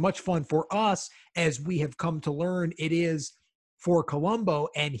is as much fun for us as we have come to learn it is for Columbo,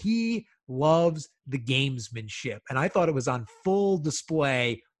 and he loves the gamesmanship. And I thought it was on full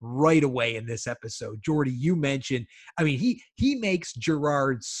display right away in this episode. Jordy, you mentioned, I mean, he makes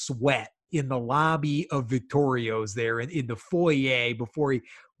Gerard sweat in the lobby of Victorio's there in the foyer before he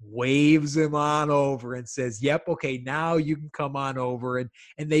waves him on over and says, yep, okay, now you can come on over, and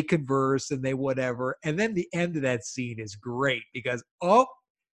they converse and they whatever. And then the end of that scene is great because, oh,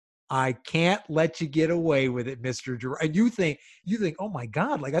 I can't let you get away with it, Mr. Gerard. And you think, oh my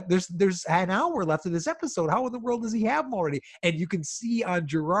God, like there's an hour left of this episode. How in the world does he have them already? And you can see on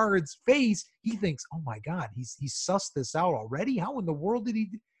Gerard's face, he thinks, oh my God, he's sussed this out already. How in the world did he?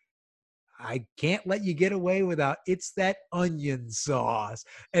 I can't let you get away without, it's that onion sauce.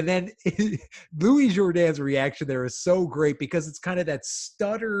 And then Louis Jourdain's reaction there is so great because it's kind of that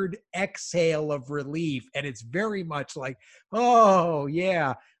stuttered exhale of relief. And it's very much like, oh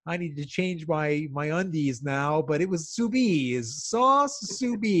yeah, I need to change my undies now, but it was sous vide, sauce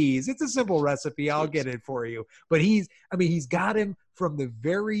sous vide. It's a simple recipe. I'll get it for you. But he's got him from the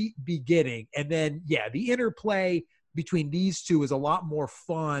very beginning. And then, yeah, the interplay between these two is a lot more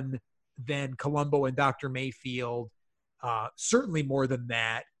fun than Columbo and Dr. Mayfield. Certainly more than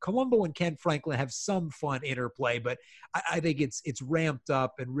that. Columbo and Ken Franklin have some fun interplay, but I think it's ramped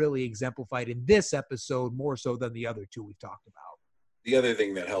up and really exemplified in this episode more so than the other two we've talked about. The other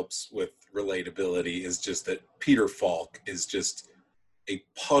thing that helps with relatability is just that Peter Falk is just a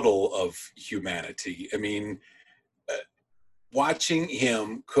puddle of humanity. I mean, watching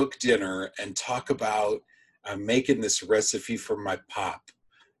him cook dinner and talk about making this recipe for my pop,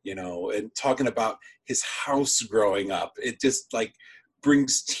 you know, and talking about his house growing up, it just like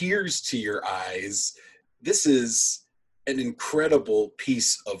brings tears to your eyes. This is an incredible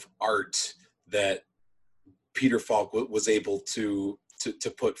piece of art that Peter Falk was able to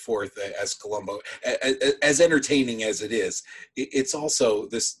put forth as Columbo. As entertaining as it is, it's also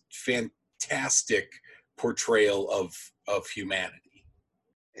this fantastic portrayal of humanity.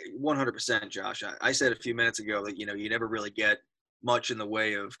 100%, Josh. I said a few minutes ago that, you know, you never really get much in the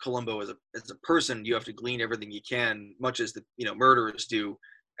way of Columbo as a person. You have to glean everything you can, much as the, you know, murderers do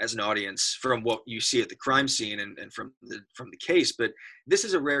as an audience from what you see at the crime scene and from the case. But this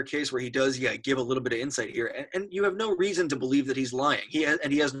is a rare case where he does, give a little bit of insight here, and you have no reason to believe that he's lying. He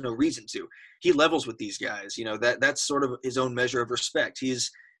has no reason to. He levels with these guys. You know, that's sort of his own measure of respect.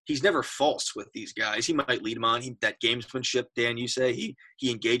 He's never false with these guys. He might lead them on. That gamesmanship, Dan, you say he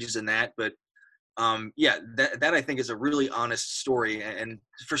engages in that, but that I think is a really honest story, and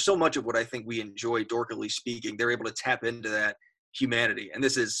for so much of what I think we enjoy, dorkily speaking, they're able to tap into that humanity. And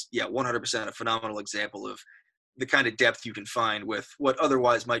this is 100% a phenomenal example of the kind of depth you can find with what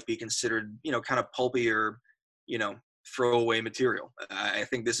otherwise might be considered, you know, kind of pulpy or, you know, throwaway material. I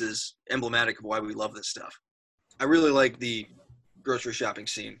think this is emblematic of why we love this stuff. I really like the grocery shopping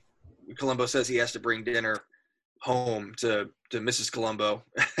scene. Columbo says he has to bring dinner home to Mrs. Columbo,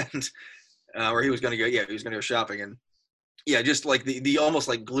 and or he was going to go, he was going to go shopping, and just like the almost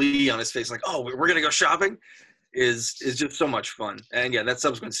like glee on his face, like, oh, we're going to go shopping, is just so much fun. And that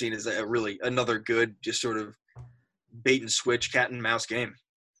subsequent scene is another good, just sort of bait and switch, cat and mouse game.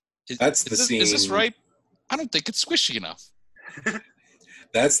 That's the scene. Is this right? I don't think it's squishy enough.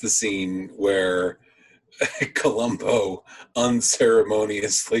 That's the scene where Columbo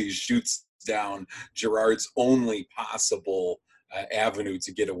unceremoniously shoots down Gerard's only possible avenue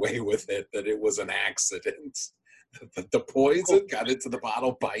to get away with it, that it was an accident. The poison got into the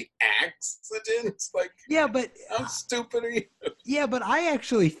bottle by accident. Like, but how stupid are you? Yeah, but I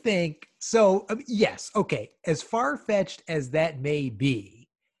actually think so. Yes, okay. As far-fetched as that may be,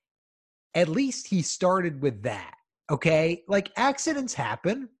 at least he started with that. Okay, like accidents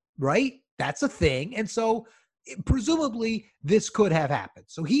happen, right? That's a thing, and so presumably this could have happened.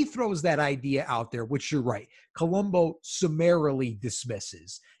 So he throws that idea out there, which you're right, Columbo summarily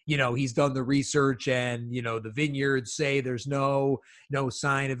dismisses. You know, he's done the research, and, you know, the vineyards say there's no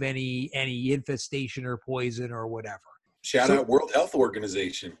sign of any infestation or poison or whatever. Shout out World Health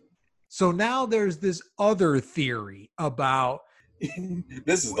Organization. So now there's this other theory about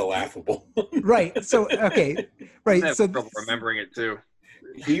this is the laughable. Right. So okay. Right. I have so trouble remembering it too.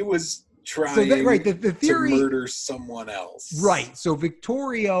 He was trying the theory, to murder someone else. Right. So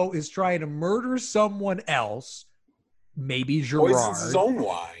Victorio is trying to murder someone else, maybe Gerard. Poisons his own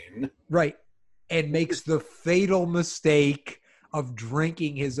wine. Right. And makes the fatal mistake of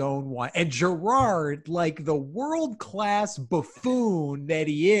drinking his own wine. And Gerard, like the world-class buffoon that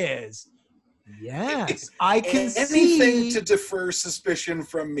he is, yes, I can see. Anything to defer suspicion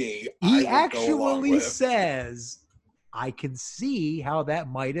from me, He I would go along actually with. says, I can see how that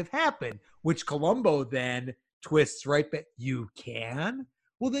might have happened, which Columbo then twists right back. You can?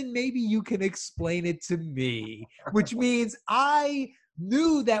 Well, then maybe you can explain it to me, which means I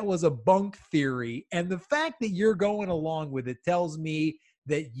knew that was a bunk theory. And the fact that you're going along with it tells me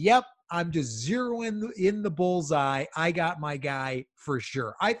that, yep, I'm just zeroing in the bullseye. I got my guy for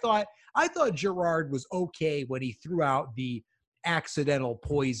sure. I thought Gerard was okay when he threw out the accidental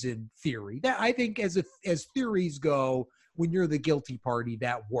poison theory. That, I think, as theories go, when you're the guilty party,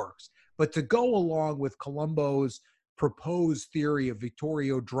 that works. But to go along with Columbo's proposed theory of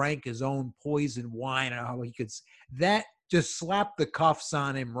Victorio drank his own poison wine and how he could, that just slapped the cuffs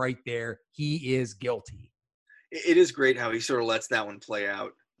on him right there. He is guilty. It is great how he sort of lets that one play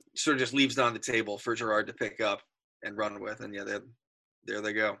out. Sort of just leaves it on the table for Gerard to pick up and run with. And yeah, there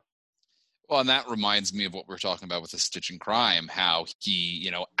they go. Well, and that reminds me of what we're talking about with the Stitch and Crime, how he,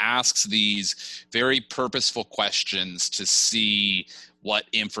 asks these very purposeful questions to see what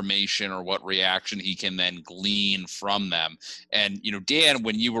information or what reaction he can then glean from them. And, Dan,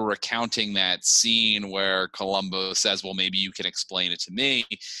 when you were recounting that scene where Columbo says, well, maybe you can explain it to me,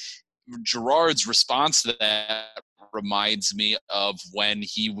 Gerard's response to that reminds me of when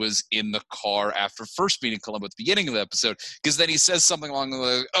he was in the car after first meeting Columbo at the beginning of the episode, because then he says something along the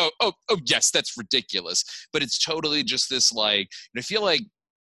line, oh, yes, that's ridiculous. But it's totally just this, I feel like,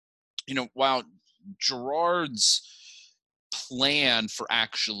 while Gerard's plan for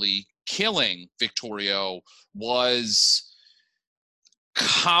actually killing Victorio was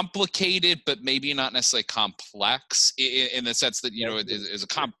complicated, but maybe not necessarily complex in the sense that,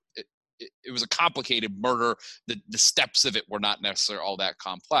 it was a complicated murder. The steps of it were not necessarily all that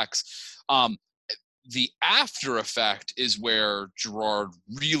complex. The after effect is where Gerard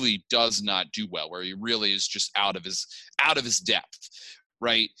really does not do well, where he really is just out of his depth,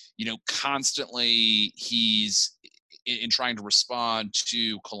 right? Constantly he's in trying to respond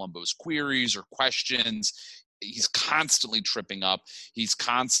to Columbo's queries or questions. He's constantly tripping up. He's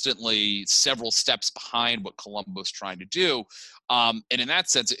constantly several steps behind what Columbo's trying to do. And in that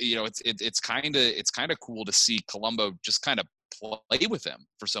sense, it's kind of cool to see Columbo just kind of play with him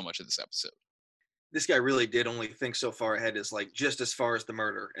for so much of this episode. This guy really did only think so far ahead as just as far as the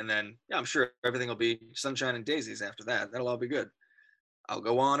murder. And then, yeah, I'm sure everything will be sunshine and daisies after that. That'll all be good. I'll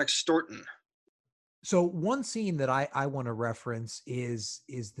go on extorting. So one scene that I want to reference is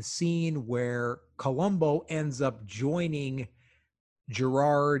the scene where Columbo ends up joining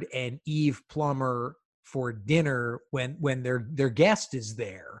Gerard and Eve Plummer for dinner when their guest is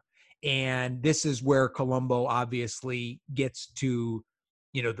there. And this is where Columbo obviously gets to,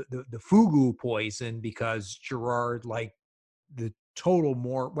 the fugu poison, because Gerard, like the total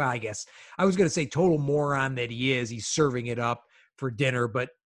I guess I was going to say total moron that he is, he's serving it up for dinner, but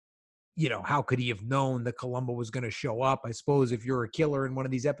how could he have known that Columbo was going to show up? I suppose if you're a killer in one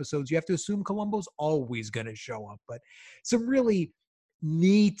of these episodes, you have to assume Columbo's always going to show up. But some really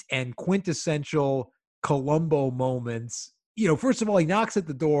neat and quintessential Columbo moments. First of all, he knocks at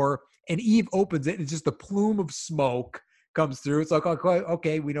the door and Eve opens it and just a plume of smoke comes through. It's like,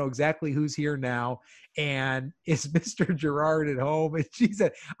 okay, we know exactly who's here now. And is Mr. Gerard at home? And she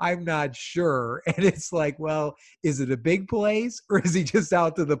said, I'm not sure. And it's like, well, is it a big place or is he just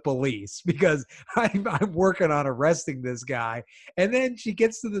out to the police? Because I'm working on arresting this guy. And then she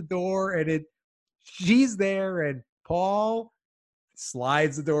gets to the door and she's there and Paul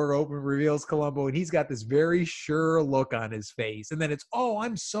slides the door open, reveals Columbo, and he's got this very sure look on his face. And then it's,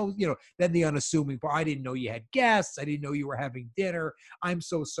 I'm so, then the unassuming part, I didn't know you had guests. I didn't know you were having dinner. I'm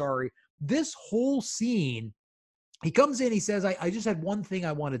so sorry. This whole scene, he comes in, he says, I just had one thing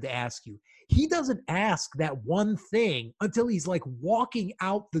I wanted to ask you. He doesn't ask that one thing until he's walking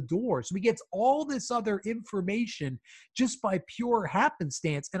out the door. So he gets all this other information just by pure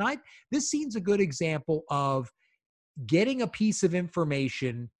happenstance. And this scene's a good example of getting a piece of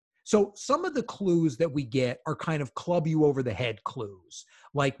information. So some of the clues that we get are kind of club you over the head clues.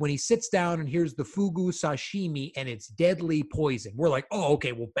 Like when he sits down and here's the fugu sashimi and it's deadly poison. We're like, oh,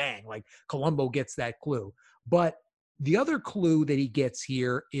 okay, well, bang, Columbo gets that clue. But the other clue that he gets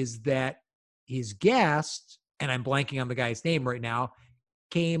here is that his guest, and I'm blanking on the guy's name right now,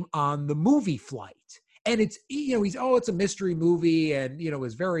 came on the movie flight. And it's, it's a mystery movie and,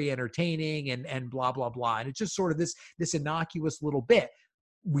 it's very entertaining and blah, blah, blah. And it's just sort of this innocuous little bit.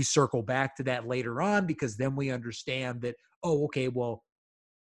 We circle back to that later on because then we understand that, oh, okay, well,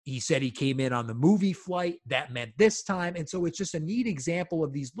 he said he came in on the movie flight. That meant this time. And so it's just a neat example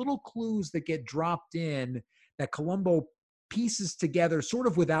of these little clues that get dropped in that Columbo pieces together sort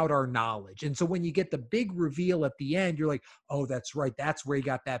of without our knowledge. And so when you get the big reveal at the end, you're like, oh, that's right. That's where he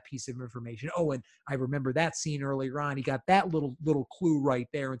got that piece of information. Oh, and I remember that scene earlier on. He got that little clue right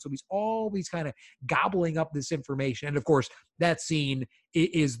there. And so he's always kind of gobbling up this information. And of course, that scene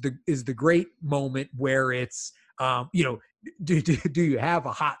is the great moment where it's, do you have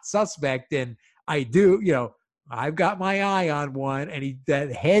a hot suspect? And I do, I've got my eye on one, and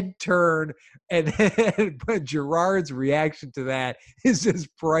that head turn and but Gerard's reaction to that is just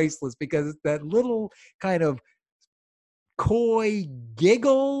priceless because it's that little kind of coy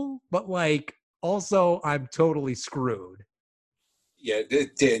giggle, but like also I'm totally screwed. Yeah,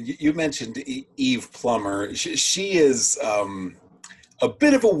 Dan, you mentioned Eve Plummer. She is a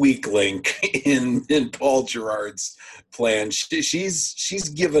bit of a weak link in Paul Gerard's plan. She's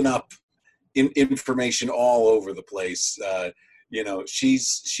given up information all over the place.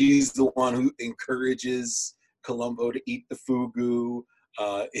 She's the one who encourages Columbo to eat the fugu.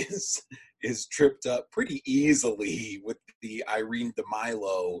 Is tripped up pretty easily with the Irene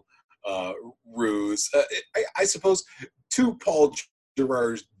DeMilo ruse. I suppose, to Paul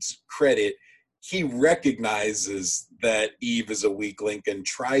Gerard's credit, he recognizes that Eve is a weak link and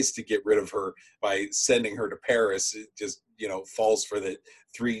tries to get rid of her by sending her to Paris. It just, falls for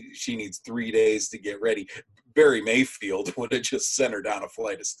she needs 3 days to get ready. Barry Mayfield would have just sent her down a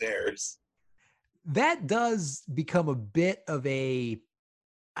flight of stairs. That does become a bit of I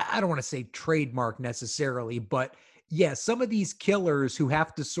don't want to say trademark necessarily, but yeah, some of these killers who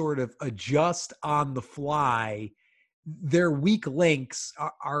have to sort of adjust on the fly, their weak links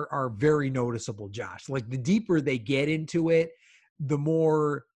are very noticeable, Josh. Like the deeper they get into it, the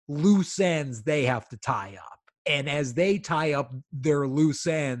more loose ends they have to tie up. And as they tie up their loose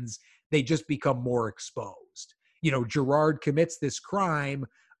ends, they just become more exposed. Gerard commits this crime,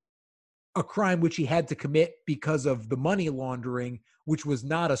 a crime which he had to commit because of the money laundering, which was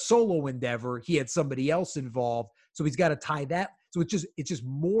not a solo endeavor. He had somebody else involved. So he's got to tie that. So it's just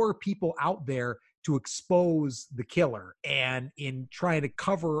more people out there to expose the killer. And in trying to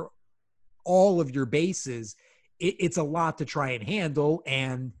cover all of your bases, it's a lot to try and handle.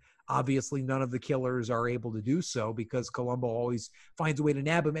 And obviously none of the killers are able to do so because Columbo always finds a way to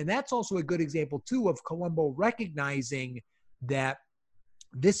nab him. And that's also a good example too of Columbo recognizing that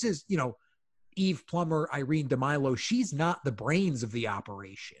this is, Eve Plummer, Irene DeMilo, she's not the brains of the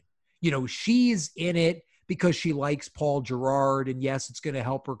operation. She's in it because she likes Paul Gerard, and yes, it's going to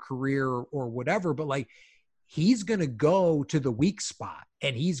help her career or whatever, but like he's going to go to the weak spot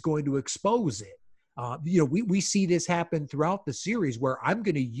and he's going to expose it. We see this happen throughout the series where I'm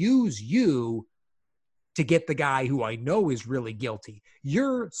going to use you to get the guy who I know is really guilty.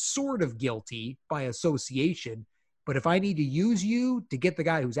 You're sort of guilty by association, but if I need to use you to get the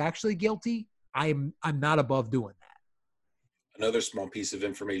guy who's actually guilty, I'm not above doing that. Another small piece of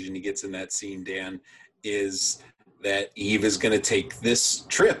information he gets in that scene, Dan, is that Eve is going to take this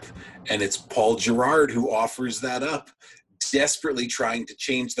trip, and it's Paul Gerard who offers that up, desperately trying to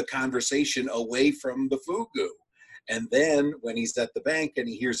change the conversation away from the fugu. And then when he's at the bank and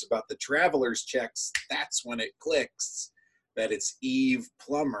he hears about the traveler's checks, that's when it clicks that it's Eve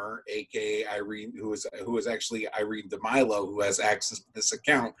Plummer, aka Irene, who is actually Irene DeMilo, who has access to this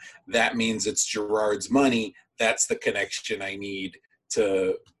account. That means it's Gerard's money. That's the connection I need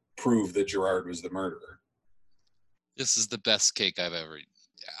to prove that Gerard was the murderer. This is the best cake I've ever eaten.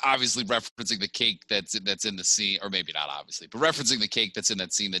 Obviously referencing the cake that's in the scene, or maybe not obviously, but referencing the cake that's in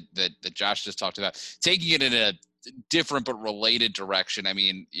that scene that Josh just talked about, taking it in a different but related direction. I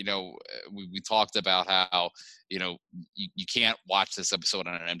mean, we talked about how, you can't watch this episode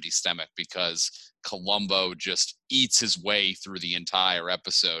on an empty stomach because Columbo just eats his way through the entire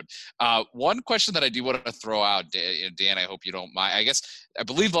episode. One question that I do want to throw out, Dan, I hope you don't mind. I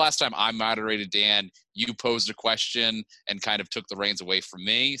believe the last time I moderated, Dan, you posed a question and kind of took the reins away from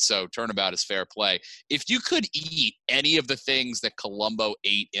me. So turnabout is fair play. If you could eat any of the things that Columbo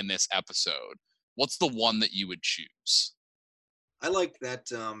ate in this episode, what's the one that you would choose? I like that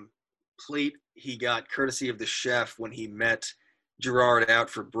plate he got courtesy of the chef when he met Gerard out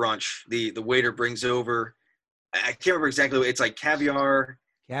for brunch. The waiter brings over, I can't remember exactly, it's like caviar,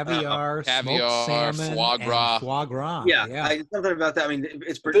 smoked salmon, foie gras. Foie gras. Yeah. Something about that. I mean,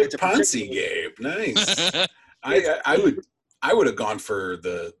 it's a Ponzi, Gabe. Nice. I would have gone for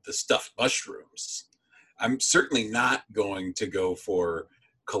the stuffed mushrooms. I'm certainly not going to go for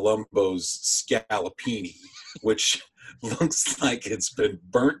Columbo's scallopini, which looks like it's been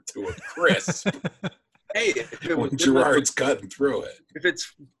burnt to a crisp Hey, if it was when good enough Gerard's cutting through it. if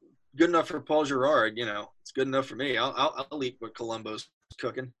it's good enough for Paul Gerard, it's good enough for me. I'll eat what Columbo's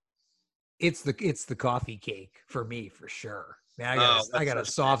cooking. It's the coffee cake for me, for sure. Man, I got a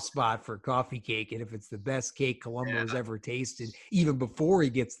such soft spot for coffee cake, and if it's the best cake Columbo's ever tasted, even before he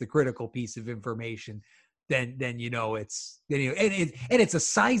gets the critical piece of information, then it's a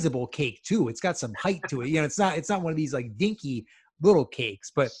sizable cake too. It's got some height to it. It's not one of these like dinky little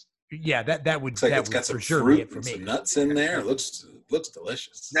cakes, but yeah, that would Looks like that it's would got for some sure be fruit it for and me. some nuts in there. It looks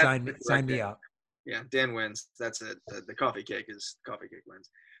delicious. Sign me up. Yeah, Dan wins. That's it. The coffee cake wins.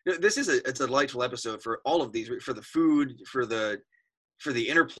 This is a delightful episode for all of these, for the food, for the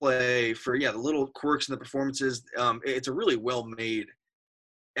interplay, for the little quirks in the performances. It's a really well made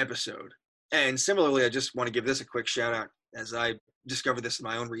episode. And similarly, I just want to give this a quick shout out as I discovered this in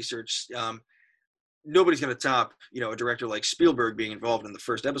my own research. Nobody's going to top, a director like Spielberg being involved in the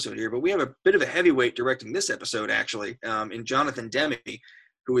first episode here, but we have a bit of a heavyweight directing this episode, actually, in Jonathan Demme,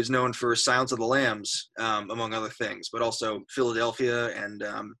 who is known for Silence of the Lambs, among other things, but also Philadelphia and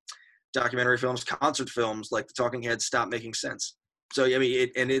documentary films, concert films like The Talking Heads, Stop Making Sense. So, I mean,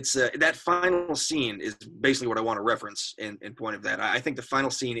 it's that final scene is basically what I want to reference in point of that. I think the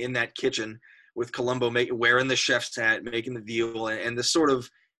final scene in that kitchen with Columbo wearing the chef's hat, making the veal, and the sort of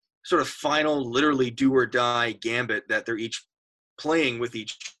final, literally do or die gambit that they're each playing with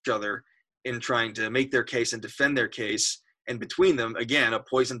each other in trying to make their case and defend their case. And between them, again, a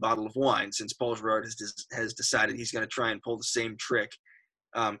poisoned bottle of wine, since Paul Gerard has decided he's going to try and pull the same trick.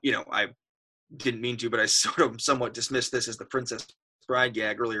 I didn't mean to, but I somewhat dismissed this as the Princess Bride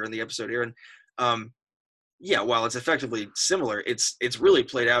gag earlier in the episode here. And while it's effectively similar, it's really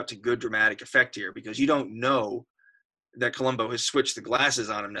played out to good dramatic effect here, because you don't know that Columbo has switched the glasses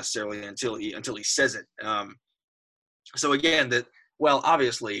on him necessarily until he says it. So again,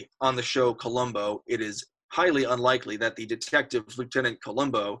 obviously on the show Columbo, it is highly unlikely that the detective Lieutenant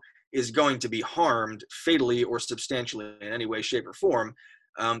Columbo is going to be harmed fatally or substantially in any way, shape, or form.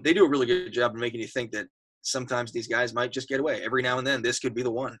 They do a really good job of making you think that sometimes these guys might just get away. Every now and then, this could be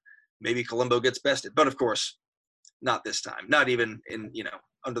the one. Maybe Columbo gets bested, but of course, not this time. Not even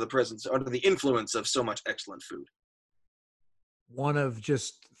under the influence of so much excellent food. One of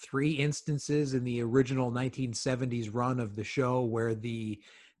just 3 instances in the original 1970s run of the show where the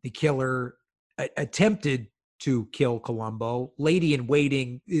killer attempted to kill Columbo. Lady in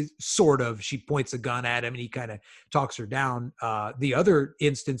Waiting is she points a gun at him and he kind of talks her down. The other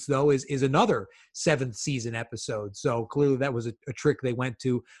instance, though, is another 7th season episode. So clearly that was a trick they went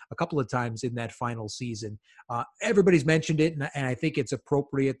to a couple of times in that final season. Everybody's mentioned it, and I think it's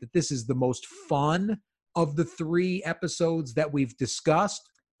appropriate that this is the most fun of the 3 episodes that we've discussed.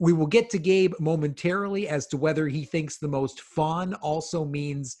 We will get to Gabe momentarily as to whether he thinks the most fun also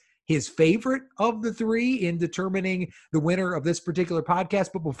means his favorite of the 3 in determining the winner of this particular podcast.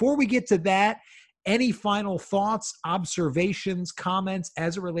 But before we get to that, any final thoughts, observations, comments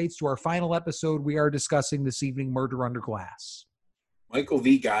as it relates to our final episode we are discussing this evening, Murder Under Glass? Michael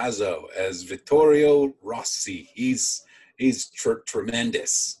V. Gazzo as Vittorio Rossi. He's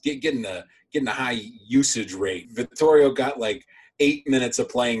tremendous. Getting a high usage rate. Vittorio got like 8 minutes of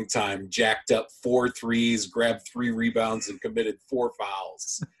playing time, jacked up 4 threes, grabbed 3 rebounds, and committed 4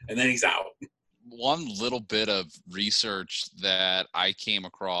 fouls. And then he's out. One little bit of research that I came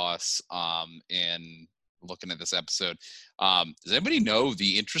across in looking at this episode. Does anybody know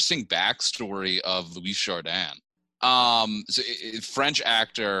the interesting backstory of Louis Jourdan? French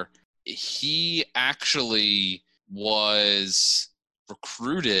actor. He actually was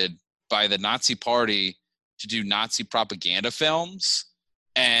recruited by the Nazi Party to do Nazi propaganda films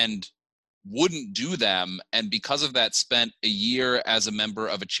and wouldn't do them, and because of that spent a year as a member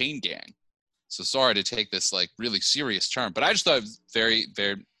of a chain gang. So sorry to take this like really serious turn, but I just thought it was very,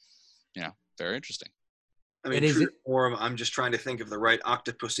 very, very interesting. I mean, true to form, I'm just trying to think of the right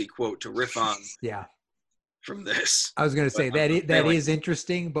Octopussy quote to riff on. Yeah. From this, I was going to say that is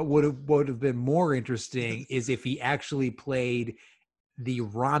interesting, but would have been more interesting is if he actually played the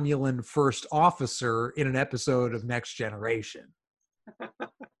Romulan first officer in an episode of Next Generation.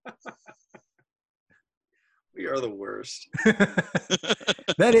 We are the worst.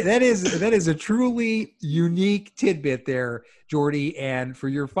 That is a truly unique tidbit there, Jordy. And for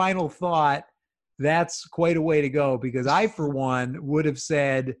your final thought, that's quite a way to go, because I, for one, would have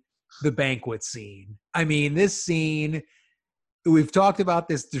said the banquet scene. I mean, this scene, we've talked about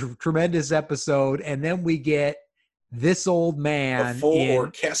this tremendous episode, and then we get this old man A full in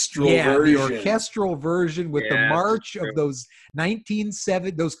orchestral the version. orchestral version with the Yeah, march true. of those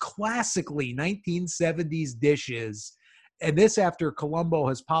those classically 1970s dishes. And this after Columbo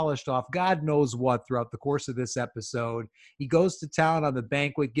has polished off God knows what throughout the course of this episode. He goes to town on the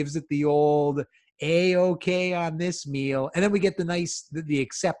banquet, gives it the old A-OK on this meal. And then we get the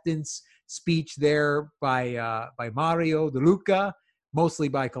acceptance speech there by Mario De Luca, mostly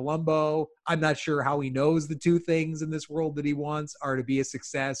by Columbo. I'm not sure how he knows the two things in this world that he wants are to be a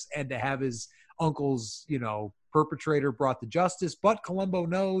success and to have his uncle's, perpetrator brought to justice. But Columbo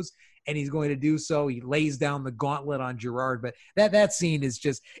knows, and he's going to do so. He lays down the gauntlet on Gerard. But that scene is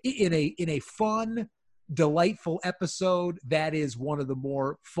just in a fun, delightful episode. That is one of the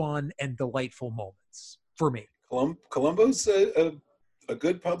more fun and delightful moments for me. Columbo's a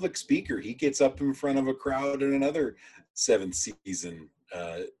good public speaker. He gets up in front of a crowd in another seventh season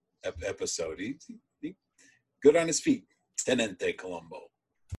episode. He good on his feet. Tenente Columbo.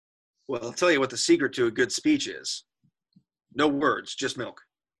 Well, I'll tell you what the secret to a good speech is. No words, just milk.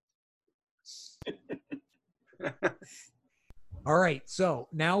 All right, so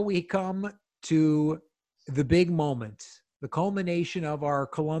now we come to the big moment, the culmination of our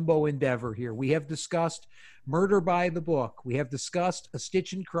Columbo endeavor here. We have discussed Murder by the Book. We have discussed A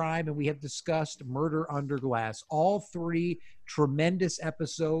Stitch in Crime, and we have discussed Murder Under Glass. All three tremendous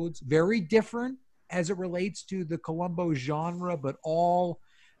episodes, very different as it relates to the Columbo genre, but all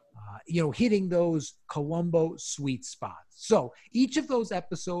hitting those Columbo sweet spots. So each of those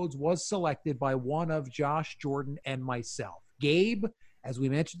episodes was selected by one of Josh, Jordan, and myself. Gabe, as we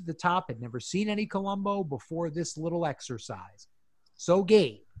mentioned at the top, had never seen any Columbo before this little exercise. So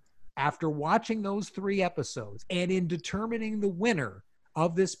Gabe, after watching those three episodes and in determining the winner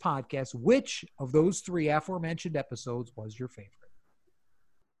of this podcast, which of those three aforementioned episodes was your favorite?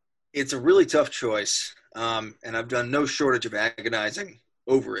 It's a really tough choice, and I've done no shortage of agonizing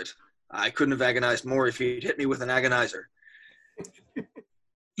over it. I couldn't have agonized more if he'd hit me with an agonizer.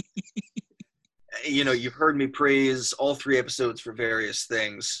 You've heard me praise all three episodes for various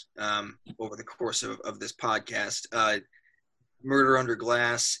things over the course of this podcast. Murder Under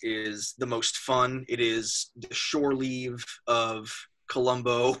Glass is the most fun. It is the shore leave of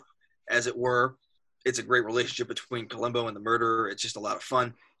Columbo, as it were. It's a great relationship between Columbo and the murderer. It's just a lot of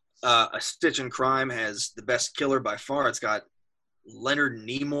fun. A Stitch in Crime has the best killer by far. It's got Leonard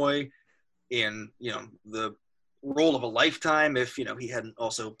Nimoy in, the role of a lifetime if, he hadn't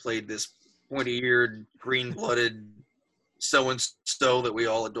also played this pointy-eared, green-blooded so-and-so that we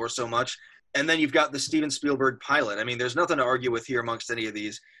all adore so much. And then you've got the Steven Spielberg pilot. I mean, there's nothing to argue with here amongst any of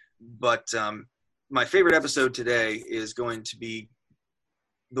these. But my favorite episode today is going to be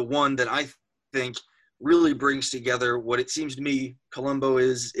the one that I think really brings together what it seems to me Columbo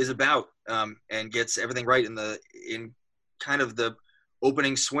is about, and gets everything right in kind of the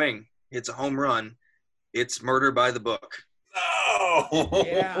opening swing. It's a home run. It's Murder by the Book. Oh,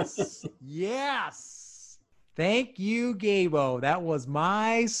 Yes. Thank you, Gabo. That was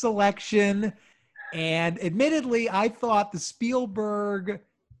my selection. And admittedly, I thought the Spielberg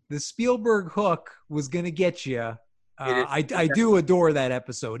hook was going to get you. I do adore that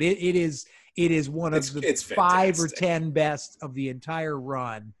episode. It is one of the 5 or 10 best of the entire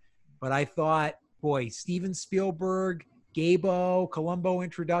run. But I thought, boy, Steven Spielberg, Gabo, Columbo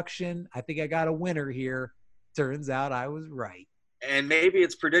introduction. I think I got a winner here. Turns out I was right. And maybe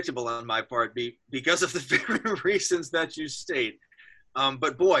it's predictable on my part because of the very reasons that you state.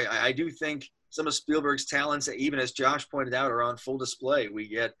 But boy, I do think some of Spielberg's talents, even as Josh pointed out, are on full display. We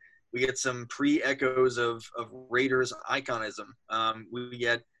get some pre-echoes of Raiders iconism. We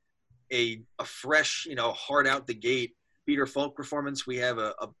get a fresh, hard out the gate Peter Falk performance. We have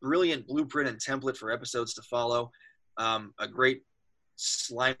a brilliant blueprint and template for episodes to follow. A great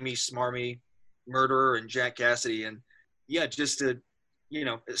slimy, smarmy murderer and Jack Cassidy. And yeah, just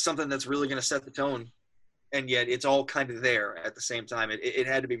something that's really going to set the tone. And yet it's all kind of there at the same time. It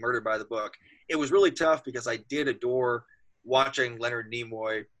had to be Murder by the Book. It was really tough because I did adore watching Leonard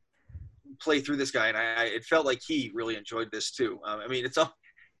Nimoy play through this guy. And it felt like he really enjoyed this too.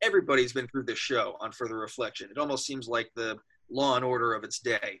 Everybody's been through this show on further reflection. It almost seems like the Law and Order of its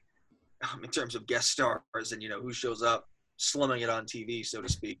day in terms of guest stars and, who shows up slumming it on TV, so to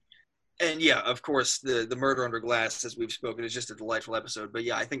speak. And yeah, of course, the Murder Under Glass, as we've spoken, is just a delightful episode. But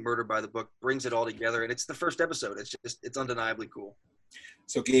yeah, I think Murder by the Book brings it all together, and it's the first episode. It's undeniably cool.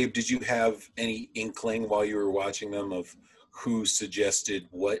 So Gabe, did you have any inkling while you were watching them of who suggested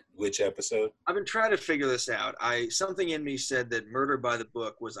which episode? I've been trying to figure this out. Something in me said that Murder by the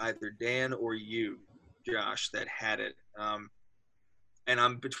Book was either Dan or you, Josh, that had it. And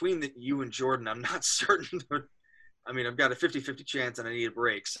I'm between you and Jordan. I'm not certain. I mean, I've got a 50-50 chance and I need a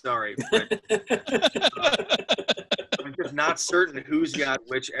break. Sorry. But, I'm just not certain who's got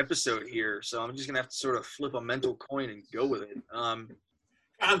which episode here. So I'm just going to have to sort of flip a mental coin and go with it.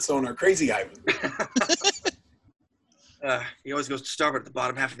 Consone or Crazy Ivan. He always goes to starboard at the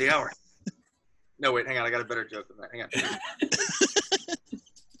bottom half of the hour. No, wait, hang on. I got a better joke than that. Hang on.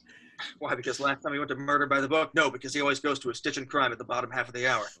 Why? Because last time he went to Murder by the Book? No, because he always goes to A Stitch in Crime at the bottom half of the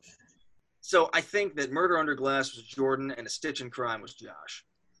hour. So I think that Murder Under Glass was Jordan and A Stitch in Crime was Josh.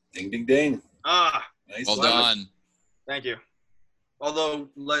 Ding, ding, ding. Nice. Well done. Thank you. Although,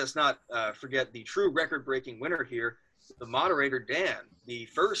 let us not forget the true record-breaking winner here, the moderator, Dan. The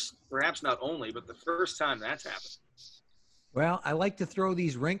first, perhaps not only, but the first time that's happened. Well, I like to throw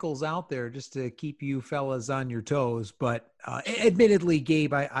these wrinkles out there just to keep you fellas on your toes. But admittedly,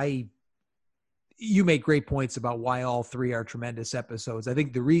 Gabe, you make great points about why all three are tremendous episodes. I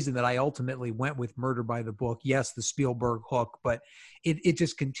think the reason that I ultimately went with Murder by the Book, yes, the Spielberg hook, but it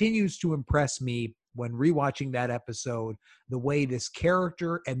just continues to impress me when rewatching that episode, the way this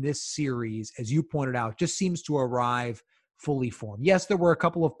character and this series, as you pointed out, just seems to arrive fully formed. Yes, there were a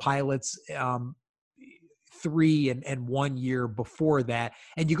couple of pilots, 3 and 1 year before that.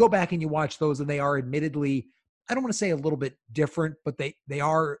 And you go back and you watch those and they are admittedly, I don't want to say a little bit different, but they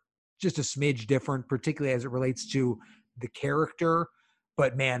are just a smidge different, particularly as it relates to the character.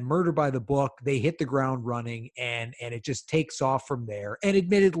 But man, Murder by the Book, they hit the ground running and it just takes off from there. And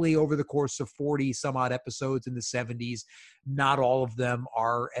admittedly, over the course of 40 some odd episodes in the 70s, not all of them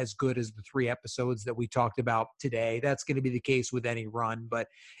are as good as the 3 episodes that we talked about today. That's going to be the case with any run, but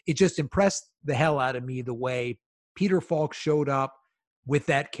it just impressed the hell out of me the way Peter Falk showed up with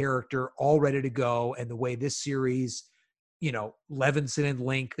that character all ready to go, and the way this series, Levinson and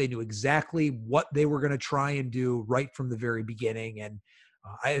Link, they knew exactly what they were going to try and do right from the very beginning. And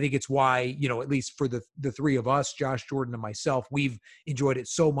I think it's why, at least for the three of us, Josh, Jordan, and myself, we've enjoyed it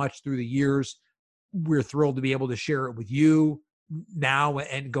so much through the years. We're thrilled to be able to share it with you now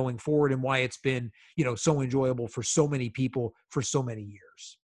and going forward, and why it's been, so enjoyable for so many people for so many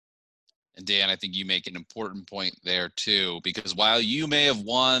years. And Dan, I think you make an important point there too, because while you may have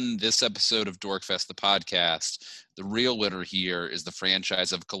won this episode of Dorkfest, the podcast, the real winner here is the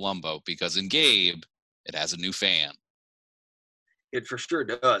franchise of Columbo, because in Gabe, it has a new fan. It for sure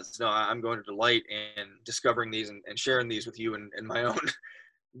does. No, I'm going to delight in discovering these and sharing these with you and my own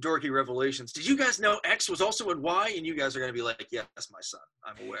dorky revelations. Did you guys know X was also in Y? And you guys are going to be like, yes, my son,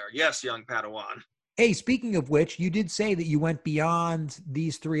 I'm aware. Yes, young Padawan. Hey, speaking of which, you did say that you went beyond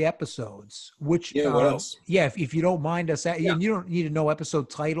these 3 episodes. Which, what else? Yeah, if you don't mind us, you don't need to know episode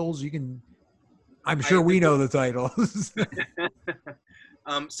titles. You can. I'm sure we know the titles.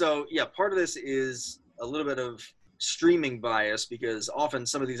 So yeah, part of this is a little bit of streaming bias, because often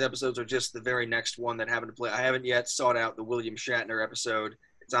some of these episodes are just the very next one that happened to play. I haven't yet sought out the William Shatner episode.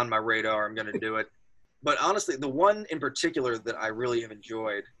 It's on my radar. I'm going to do it. But honestly, the one in particular that I really have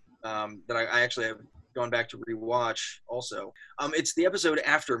enjoyed, that I actually have gone back to rewatch also, it's the episode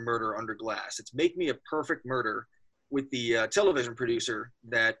after Murder Under Glass. It's Make Me a Perfect Murder, with the television producer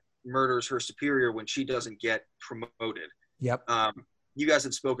that murders her superior when she doesn't get promoted. Yep. You guys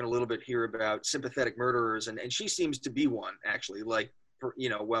had spoken a little bit here about sympathetic murderers, and she seems to be one, actually. Like,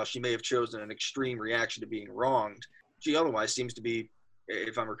 while she may have chosen an extreme reaction to being wronged, she otherwise seems to be,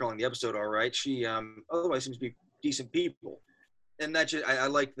 if I'm recalling the episode all right, she otherwise seems to be decent people. And that just, I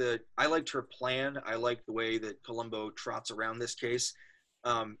liked her plan. I liked the way that Columbo trots around this case.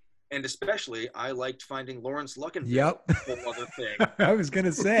 And especially, I liked finding Lawrence Luckinbill. Yep. A whole other thing. I was going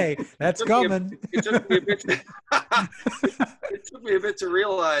to say, that's coming. It took me a bit to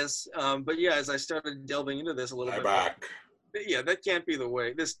realize. But yeah, as I started delving into this a little bit. Back. Yeah, that can't be the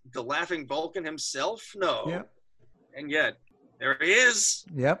way. The laughing Vulcan himself? No. Yep. And yet, there he is.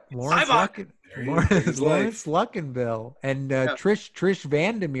 Yep. Lawrence Luckinbill. And Yeah. Trish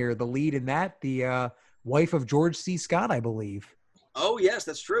Vandermeer, the lead in that, the wife of George C. Scott, I believe. Oh, yes,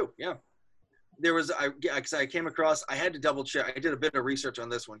 that's true. Yeah. There was, I came across, I had to double check. I did a bit of research on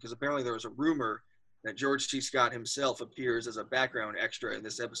this one, because apparently there was a rumor that George C. Scott himself appears as a background extra in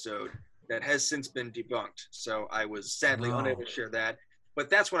this episode that has since been debunked. So I was sadly unable to share that. But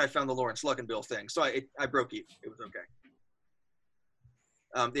that's when I found the Lawrence Luckinbill thing. So I broke even. It was okay.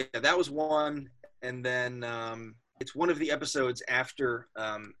 Yeah, that was one. And then it's one of the episodes after,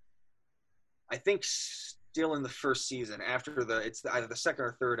 I think still in the first season, after it's either the second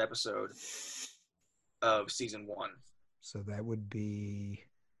or third episode of season 1. So that would be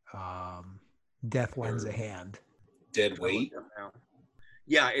Death Lends a Hand. Dead Weight?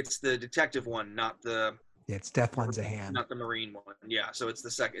 Yeah, it's the detective one, not the... Yeah, it's Death Lends a Hand. Not the Marine one. Yeah, so it's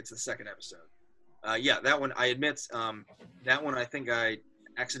the second episode. Yeah, that one, I admit, that one I think I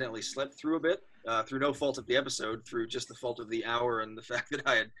accidentally slept through a bit, through no fault of the episode, through just the fault of the hour and the fact that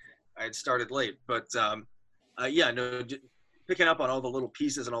I had started late. But yeah, no, picking up on all the little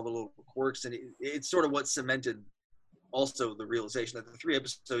pieces and all the little quirks, and it's sort of what cemented also the realization that the 3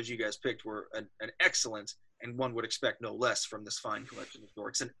 episodes you guys picked were an excellent, and one would expect no less from this fine collection of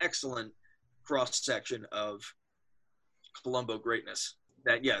dorks, an excellent cross-section of Columbo greatness.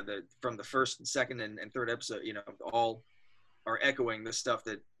 That, yeah, from the first and second and third episode, all are echoing the stuff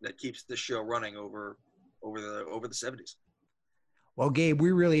that keeps this show running over the 70s. Well, Gabe,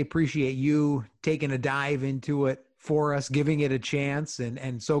 we really appreciate you taking a dive into it for us, giving it a chance,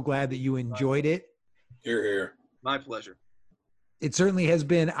 and so glad that you enjoyed it. Hear, hear. My pleasure. It certainly has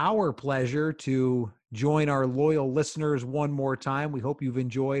been our pleasure to join our loyal listeners one more time. We hope you've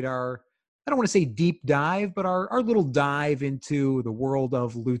enjoyed our, I don't want to say deep dive, but our little dive into the world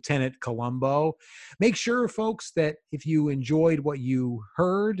of Lieutenant Columbo. Make sure, folks, that if you enjoyed what you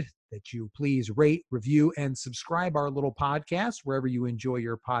heard, that you please rate, review, and subscribe our little podcast wherever you enjoy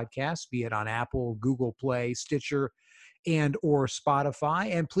your podcasts, be it on Apple, Google Play, Stitcher, and or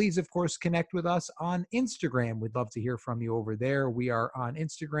Spotify. And please, of course, connect with us on Instagram. We'd love to hear from you over there. We are on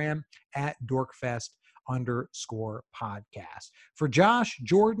Instagram at DorkFest_podcast. For Josh,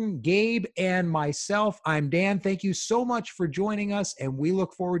 Jordan, Gabe, and myself, I'm Dan. Thank you so much for joining us, and we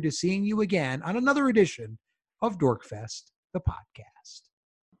look forward to seeing you again on another edition of DorkFest, the podcast.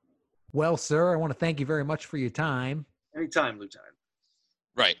 Well, sir, I want to thank you very much for your time. Anytime, Lieutenant.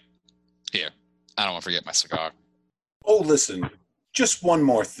 Right. Here. I don't want to forget my cigar. Oh, listen, just one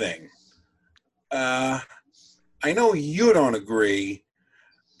more thing. I know you don't agree,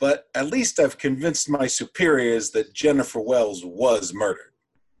 but at least I've convinced my superiors that Jennifer Wells was murdered,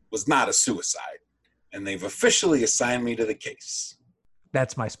 was not a suicide, and they've officially assigned me to the case.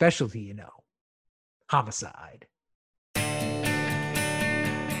 That's my specialty, homicide.